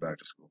gotta go back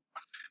to school.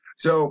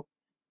 So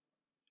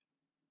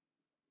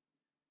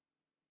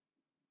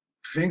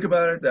think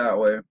about it that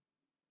way,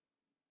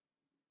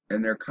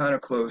 and they're kind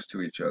of close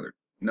to each other.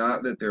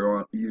 Not that they're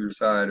on either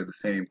side of the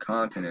same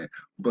continent,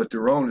 but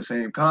they're on the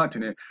same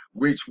continent,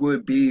 which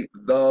would be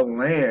the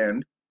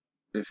land.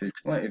 It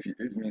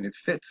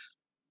fits.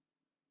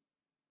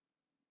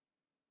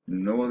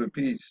 No other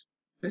piece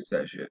fits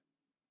that shit.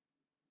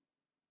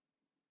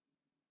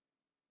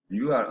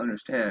 You gotta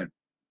understand,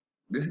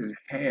 this is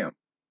Ham,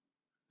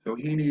 so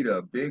he need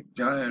a big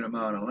giant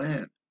amount of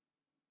land.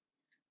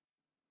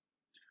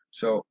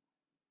 So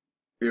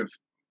if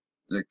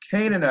the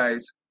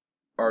Canaanites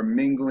are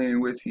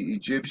mingling with the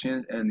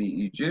Egyptians and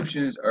the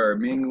Egyptians are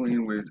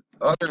mingling with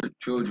other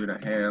children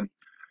of Ham,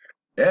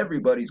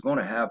 everybody's going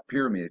to have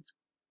pyramids.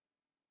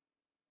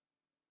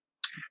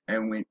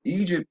 And when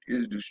Egypt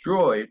is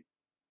destroyed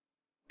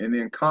and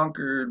then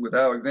conquered with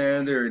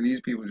Alexander and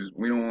these people just,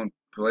 we don't want to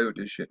play with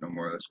this shit no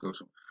more, let's go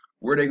somewhere.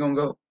 Where are they going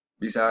to go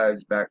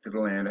besides back to the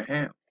land of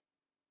Ham?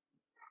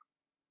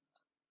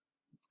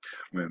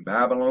 When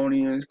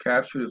Babylonians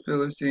capture the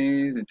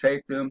Philistines and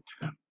take them,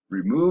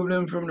 remove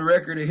them from the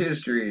record of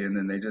history, and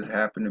then they just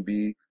happen to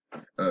be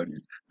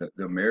the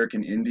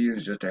American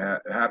Indians just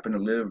happen to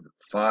live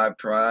 5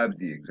 tribes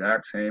the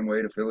exact same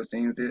way the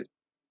Philistines did.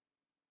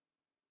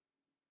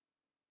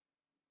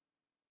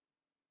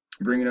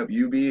 Bringing up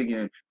UB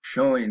again,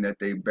 showing that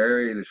they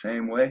bury the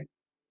same way.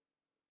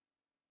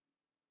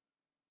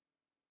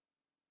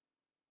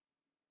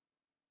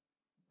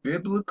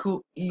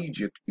 Biblical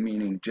Egypt,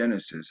 meaning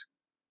Genesis,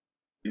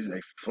 is a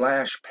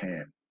flash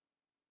pan.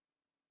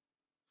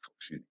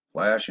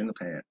 Flash in the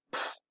pan.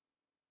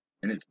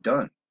 And it's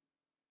done.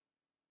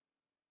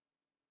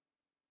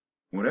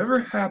 Whatever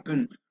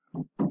happened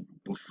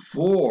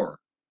before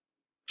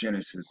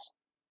Genesis,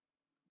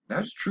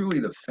 that's truly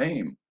the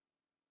fame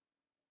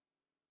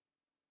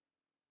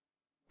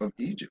of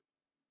Egypt.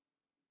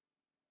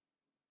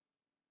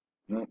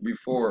 Well,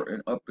 before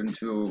and up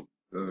until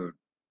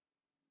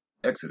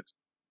Exodus.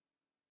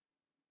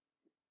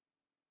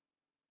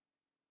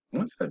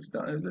 Once that's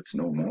done, that's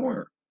no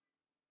more.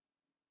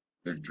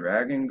 The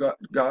dragon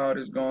god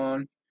is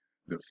gone.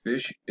 The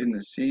fish in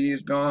the sea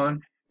is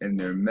gone. And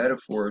their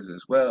metaphors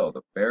as well.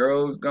 The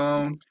Pharaoh's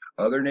gone.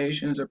 Other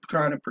nations are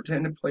trying to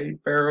pretend to play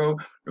Pharaoh.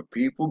 The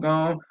people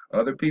gone.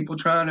 Other people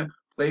trying to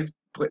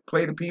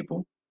play the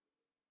people.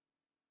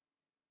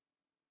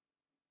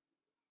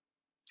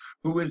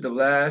 Who is the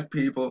last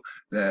people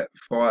that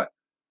fought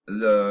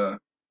the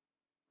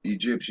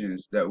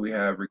Egyptians that we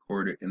have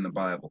recorded in the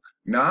Bible?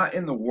 Not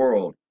in the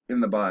world, in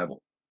the Bible.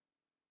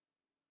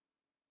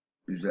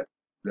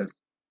 That's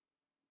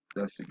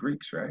That's the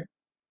Greeks, right?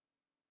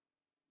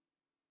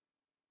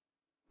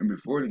 And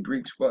before the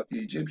Greeks fought the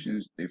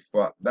Egyptians, they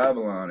fought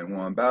Babylon and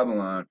won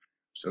Babylon.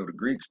 So the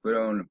Greeks put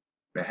on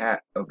the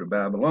hat of the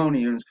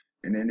Babylonians,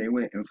 and then they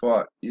went and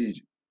fought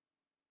Egypt.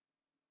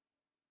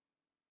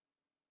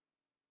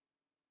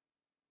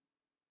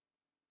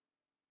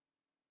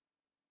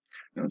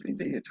 I don't think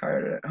they get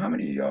tired of that. How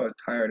many of y'all is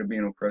tired of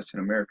being oppressed in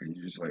America?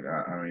 You're just like,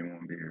 I don't even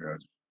want to be here. I'm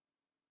just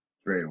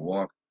ready to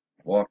walk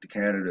to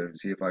Canada and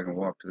see if I can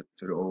walk to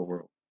the old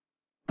world.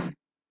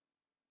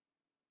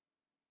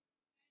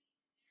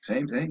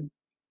 Same thing,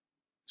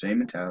 same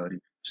mentality,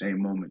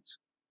 same moments,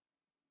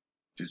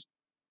 just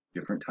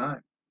different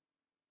time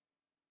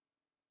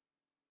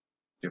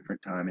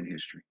in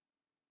history.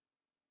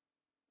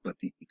 But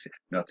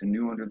nothing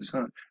new under the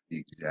sun. The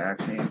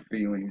exact same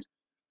feelings,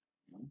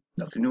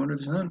 nothing new under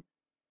the sun.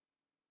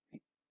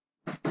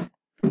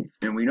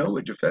 And we know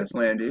what Japheth's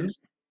land is,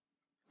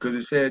 because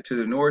it said to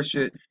the north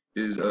shit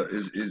is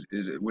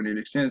when it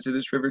extends to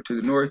this river to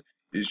the north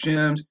is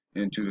Shem's,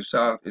 and to the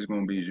south is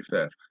going to be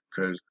Japheth,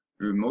 because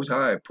the Most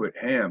High put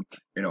Ham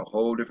in a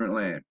whole different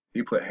land.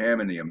 He put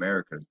Ham in the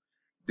Americas.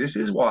 This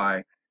is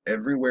why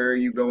everywhere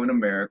you go in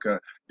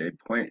America, they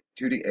point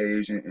to the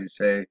Asian and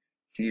say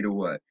he the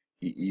what?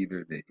 He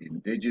either the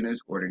indigenous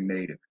or the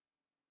native.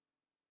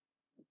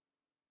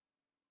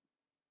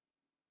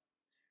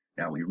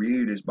 Now we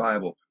read his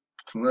Bible.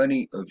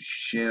 Plenty of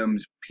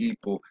Shem's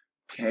people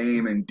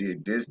came and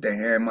did this to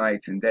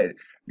Hamites and that.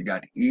 You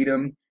got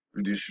Edom,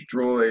 who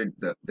destroyed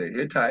the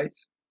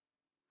Hittites.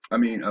 I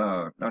mean,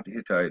 not the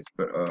Hittites,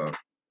 but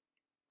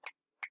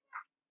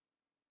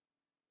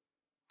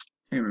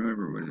can't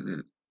remember what it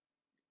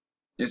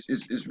is.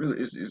 It's really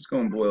it's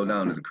going to boil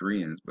down to the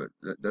Koreans, but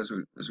that's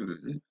what it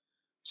is.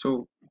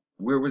 So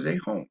where was they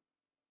home?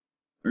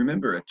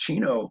 Remember, a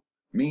Chino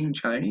mean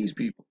Chinese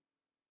people.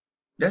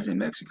 That's in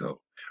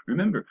Mexico.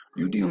 Remember,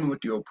 you're dealing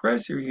with the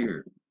oppressor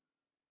here.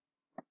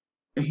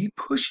 And he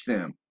pushed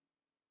them.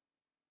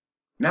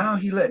 Now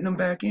he letting them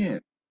back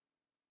in.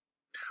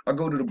 I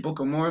go to the Book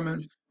of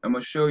Mormons. I'm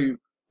gonna show you.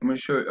 I go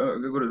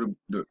to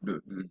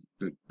the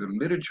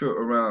literature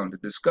around the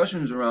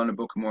discussions around the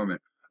Book of Mormon.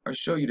 I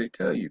show you. They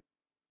tell you,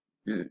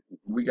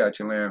 we got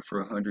your land for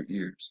 100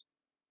 years.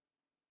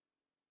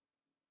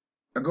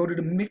 I go to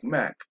the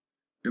Micmac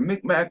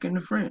and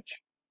the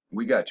French.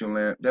 We got your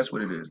land. That's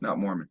what it is, not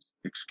Mormons.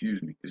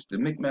 Excuse me. It's the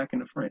Micmac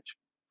and the French.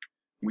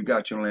 We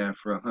got your land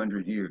for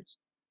 100 years.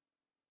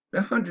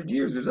 That 100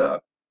 years is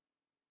up.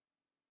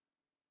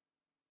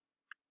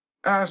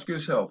 Ask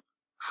yourself,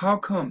 how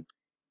come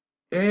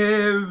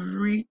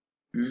every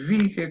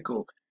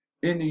vehicle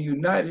in the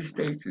United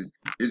States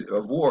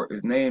of war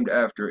is named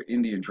after an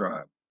Indian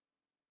tribe?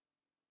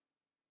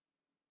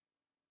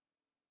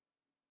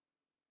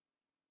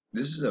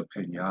 This is a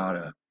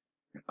pinata,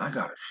 and I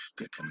got a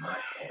stick in my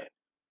hand.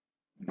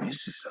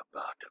 This is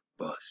about to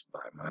bust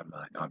by my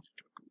mind. I'm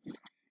joking.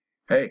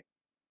 Hey,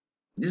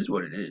 this is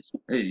what it is.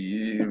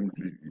 Hey,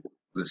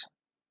 listen.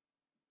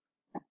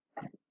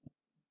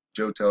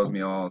 Joe tells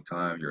me all the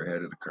time, you're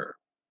ahead of the curve.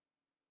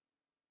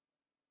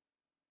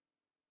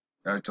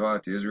 I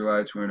taught the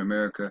Israelites were in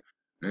America.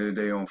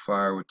 They're on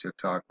fire with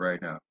TikTok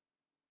right now.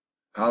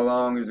 How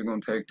long is it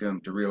going to take them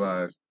to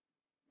realize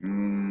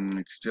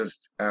it's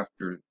just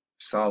after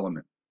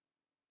Solomon?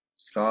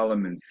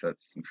 Solomon set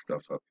some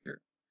stuff up here.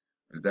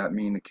 Does that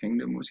mean the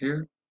kingdom was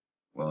here?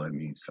 Well, it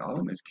means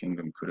Solomon's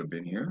kingdom could have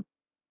been here.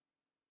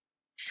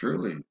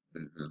 Surely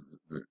the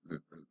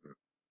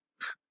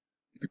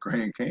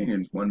Grand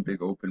Canyon's one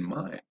big open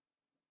mine.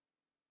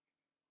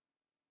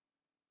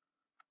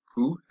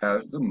 Who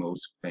has the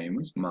most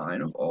famous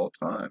mine of all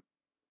time?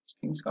 It's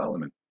King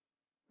Solomon.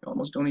 You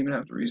almost don't even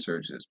have to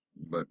research this,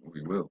 but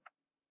we will.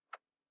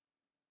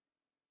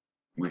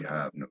 We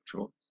have no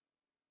choice.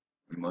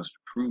 We must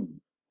prove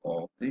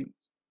all things,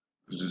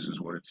 because this is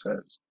what it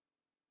says.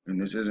 And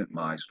this isn't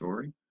my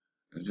story.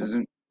 This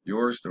isn't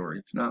your story.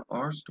 It's not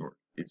our story.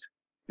 It's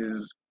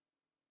his.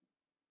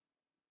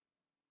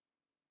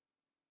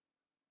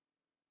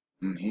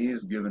 And he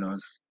has given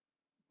us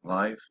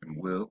life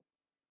and will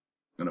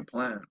and a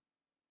plan.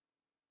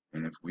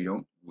 And if we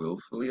don't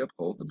willfully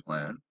uphold the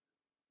plan,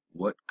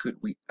 what could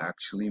we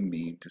actually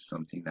mean to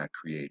something that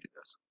created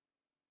us?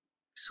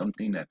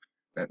 Something that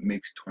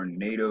makes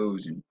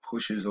tornadoes and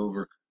pushes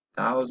over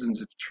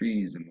thousands of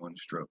trees in one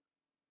stroke.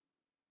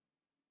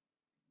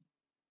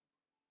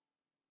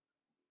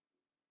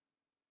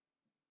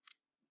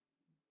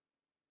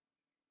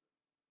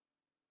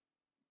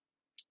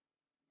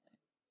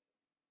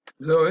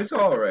 So it's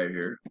all right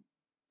here.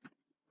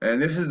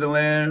 And this is the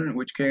land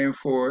which came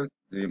forth,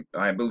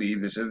 I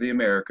believe this is the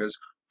Americas,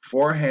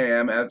 for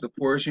Ham as the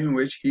portion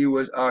which he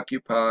was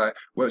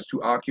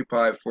to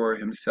occupy for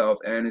himself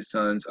and his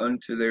sons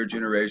unto their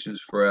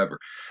generations forever.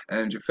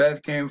 And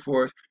Japheth came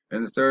forth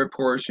in the third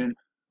portion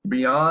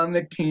beyond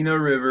the Tina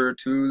River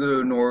to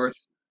the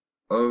north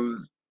of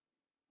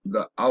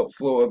the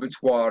outflow of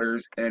its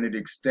waters, and it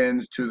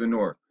extends to the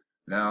north.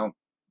 Now,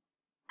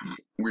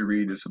 we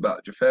read this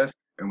about Japheth,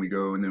 and we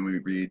go and then we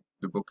read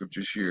the book of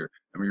Jashir,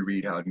 and we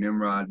read how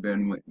Nimrod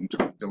then went and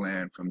took the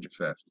land from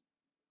Japheth.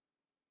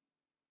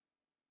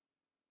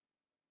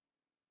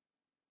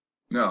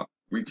 Now,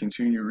 we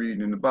continue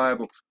reading in the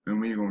Bible,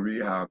 and we're going to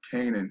read how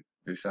Canaan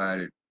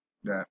decided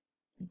that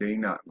they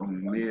not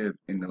going to live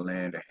in the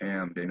land of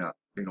Ham. They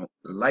don't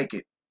like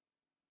it.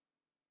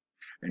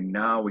 And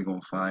now we're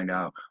going to find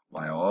out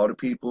why all the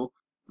people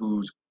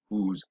who's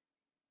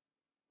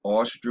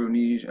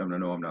Austronesian, I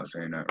know I'm not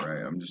saying that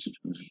right.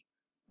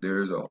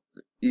 There's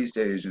East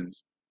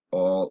Asians,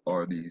 all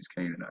are these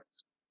Canaanites.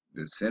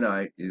 The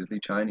Sinite is the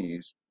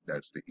Chinese.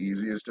 That's the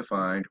easiest to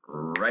find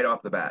right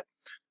off the bat.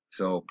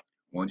 So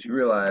once you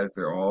realize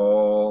they're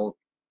all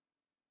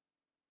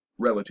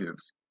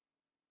relatives,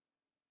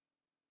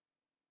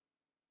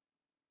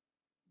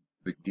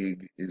 the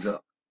gig is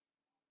up.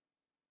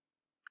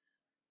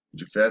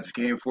 Japheth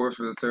came forth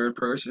for the third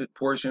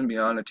portion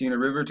beyond the Tina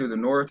River to the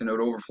north, and it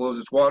overflows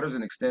its waters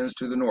and extends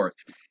to the north,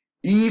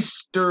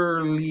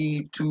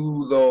 easterly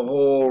to the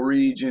whole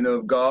region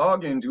of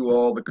Gog, and to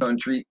all the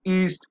country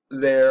east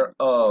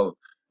thereof.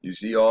 You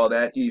see all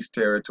that east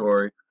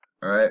territory,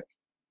 all right,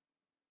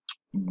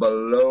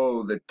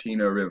 below the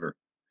Tina River.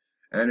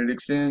 And it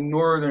extends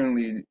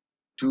northernly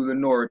to the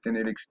north, and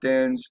it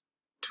extends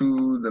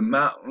to the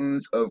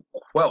mountains of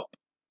Quelt,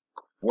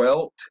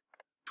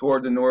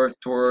 toward the north,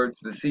 towards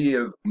the sea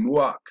of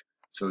Muak.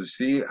 So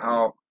see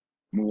how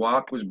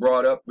Muak was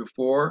brought up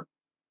before?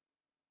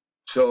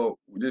 So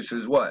this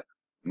is what?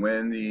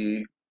 When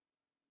the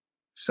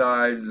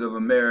sides of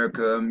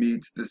America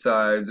meets the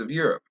sides of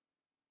Europe.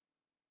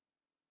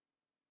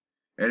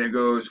 And it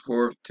goes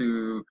forth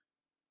to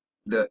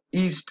the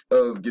east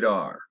of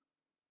Gedar,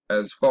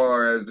 as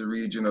far as the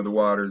region of the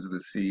waters of the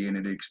sea, and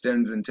it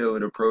extends until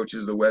it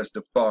approaches the west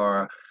of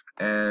Farah,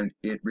 and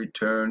it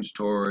returns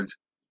towards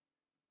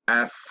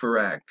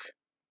Apharak,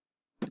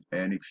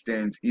 and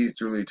extends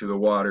easterly to the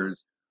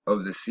waters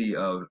of the sea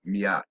of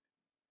Miat,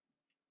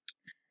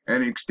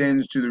 and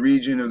extends to the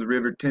region of the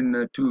river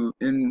Timnah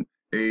in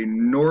a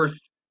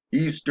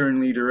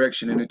northeasterly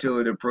direction until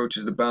it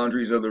approaches the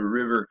boundaries of the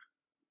river,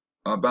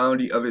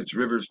 boundary of its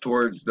rivers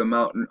towards the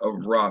mountain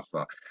of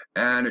Rapha,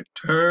 and it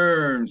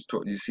turns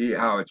toward, you see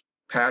how it's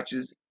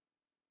patches?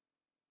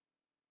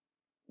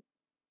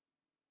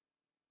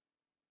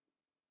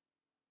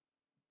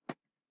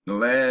 The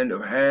land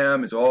of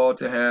Ham is all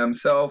to Ham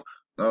himself.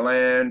 The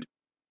land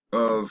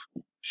of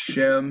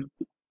Shem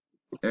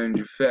and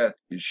Japheth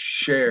is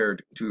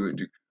shared to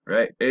it,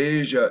 right?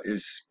 Asia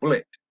is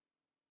split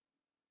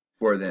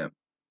for them.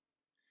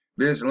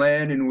 This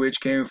land in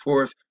which came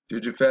forth to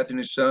Japheth and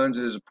his sons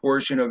is a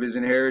portion of his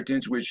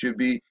inheritance, which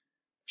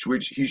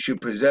he should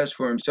possess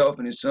for himself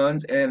and his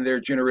sons and their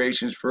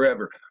generations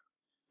forever.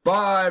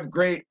 5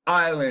 great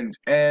islands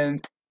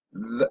and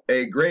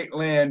a great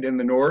land in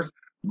the north,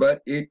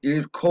 but it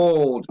is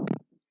cold.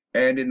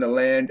 And in the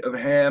land of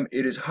Ham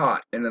it is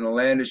hot, and in the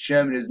land of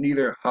Shem it is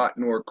neither hot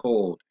nor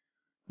cold,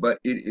 but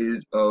it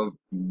is of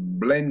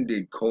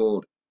blended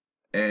cold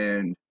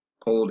and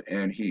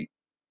heat.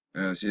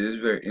 Now, see, this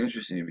is very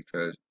interesting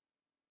because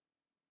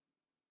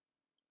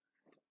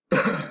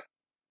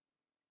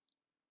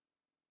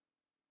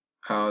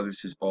how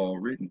this is all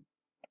written.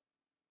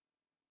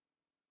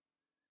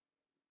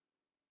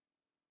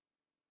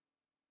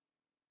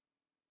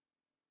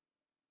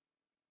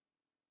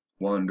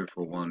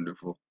 Wonderful,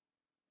 wonderful.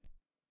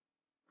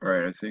 All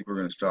right, I think we're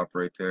going to stop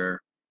right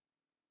there.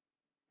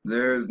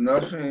 There's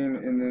nothing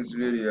in this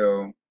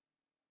video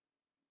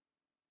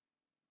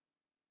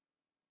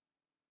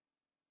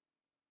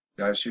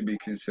that should be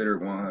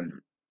considered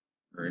 100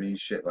 or any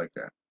shit like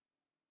that.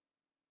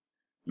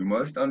 You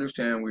must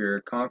understand we are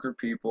a conquered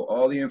people.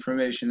 All the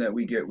information that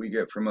we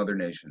get from other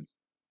nations.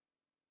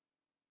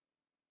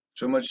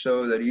 So much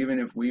so that even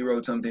if we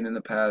wrote something in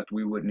the past,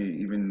 we wouldn't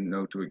even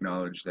know to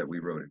acknowledge that we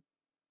wrote it.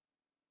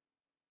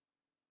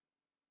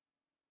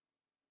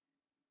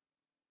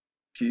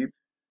 Keep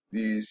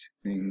these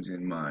things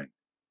in mind.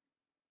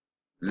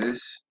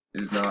 This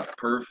is not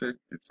perfect.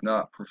 It's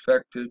not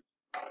perfected.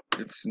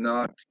 It's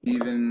not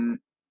even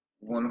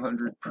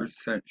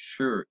 100%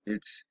 sure.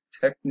 It's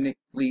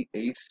technically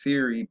a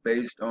theory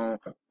based on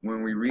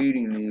when we're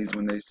reading these,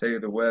 when they say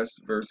the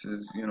West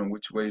versus,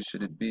 which way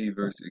should it be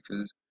versus,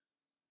 because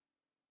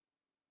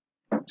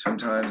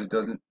sometimes it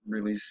doesn't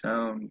really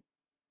sound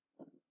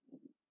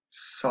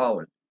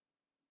solid.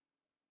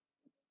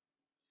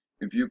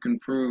 If you can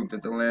prove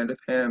that the land of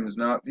Ham is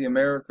not the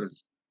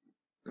Americas,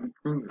 then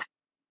prove it.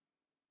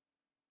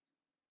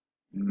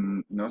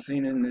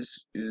 Nothing in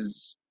this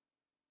is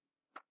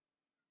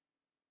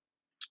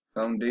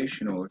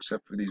foundational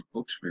except for these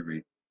books we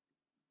read.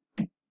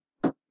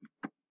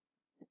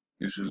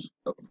 This is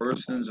a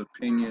person's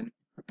opinion,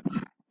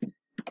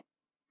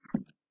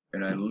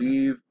 and I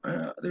leave.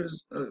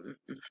 There's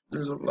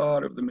a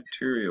lot of the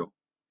material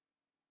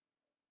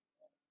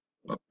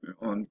up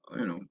on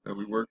that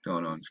we worked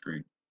on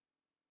screen.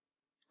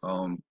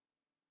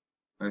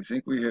 I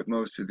think we hit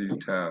most of these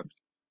tabs.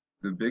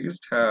 The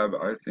biggest tab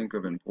I think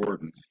of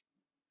importance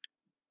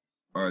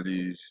are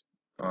these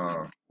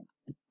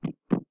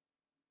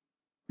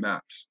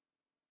maps.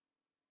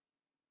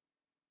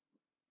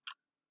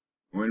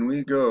 When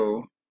we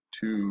go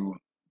to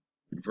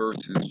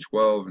verses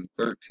 12 and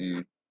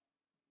 13,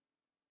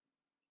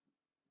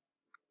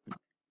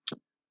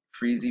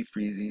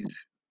 freezies.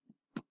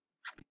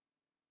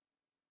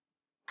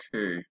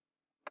 Okay,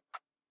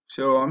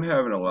 so I'm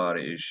having a lot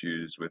of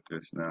issues with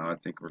this now. I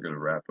think we're going to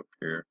wrap up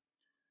here.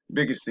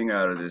 Biggest thing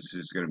out of this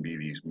is going to be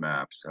these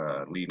maps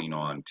leading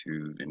on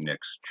to the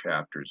next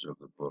chapters of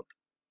the book.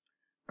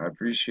 I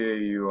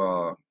appreciate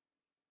you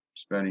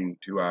spending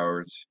 2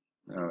 hours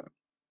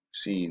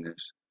seeing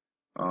this.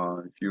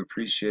 If you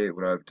appreciate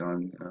what I've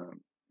done,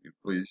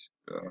 please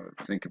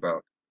think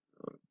about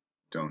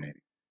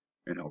donating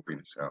and helping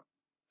us out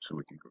so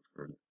we can go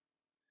further.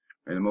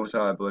 May the Most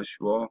High bless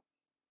you all.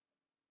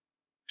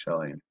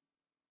 Shalom.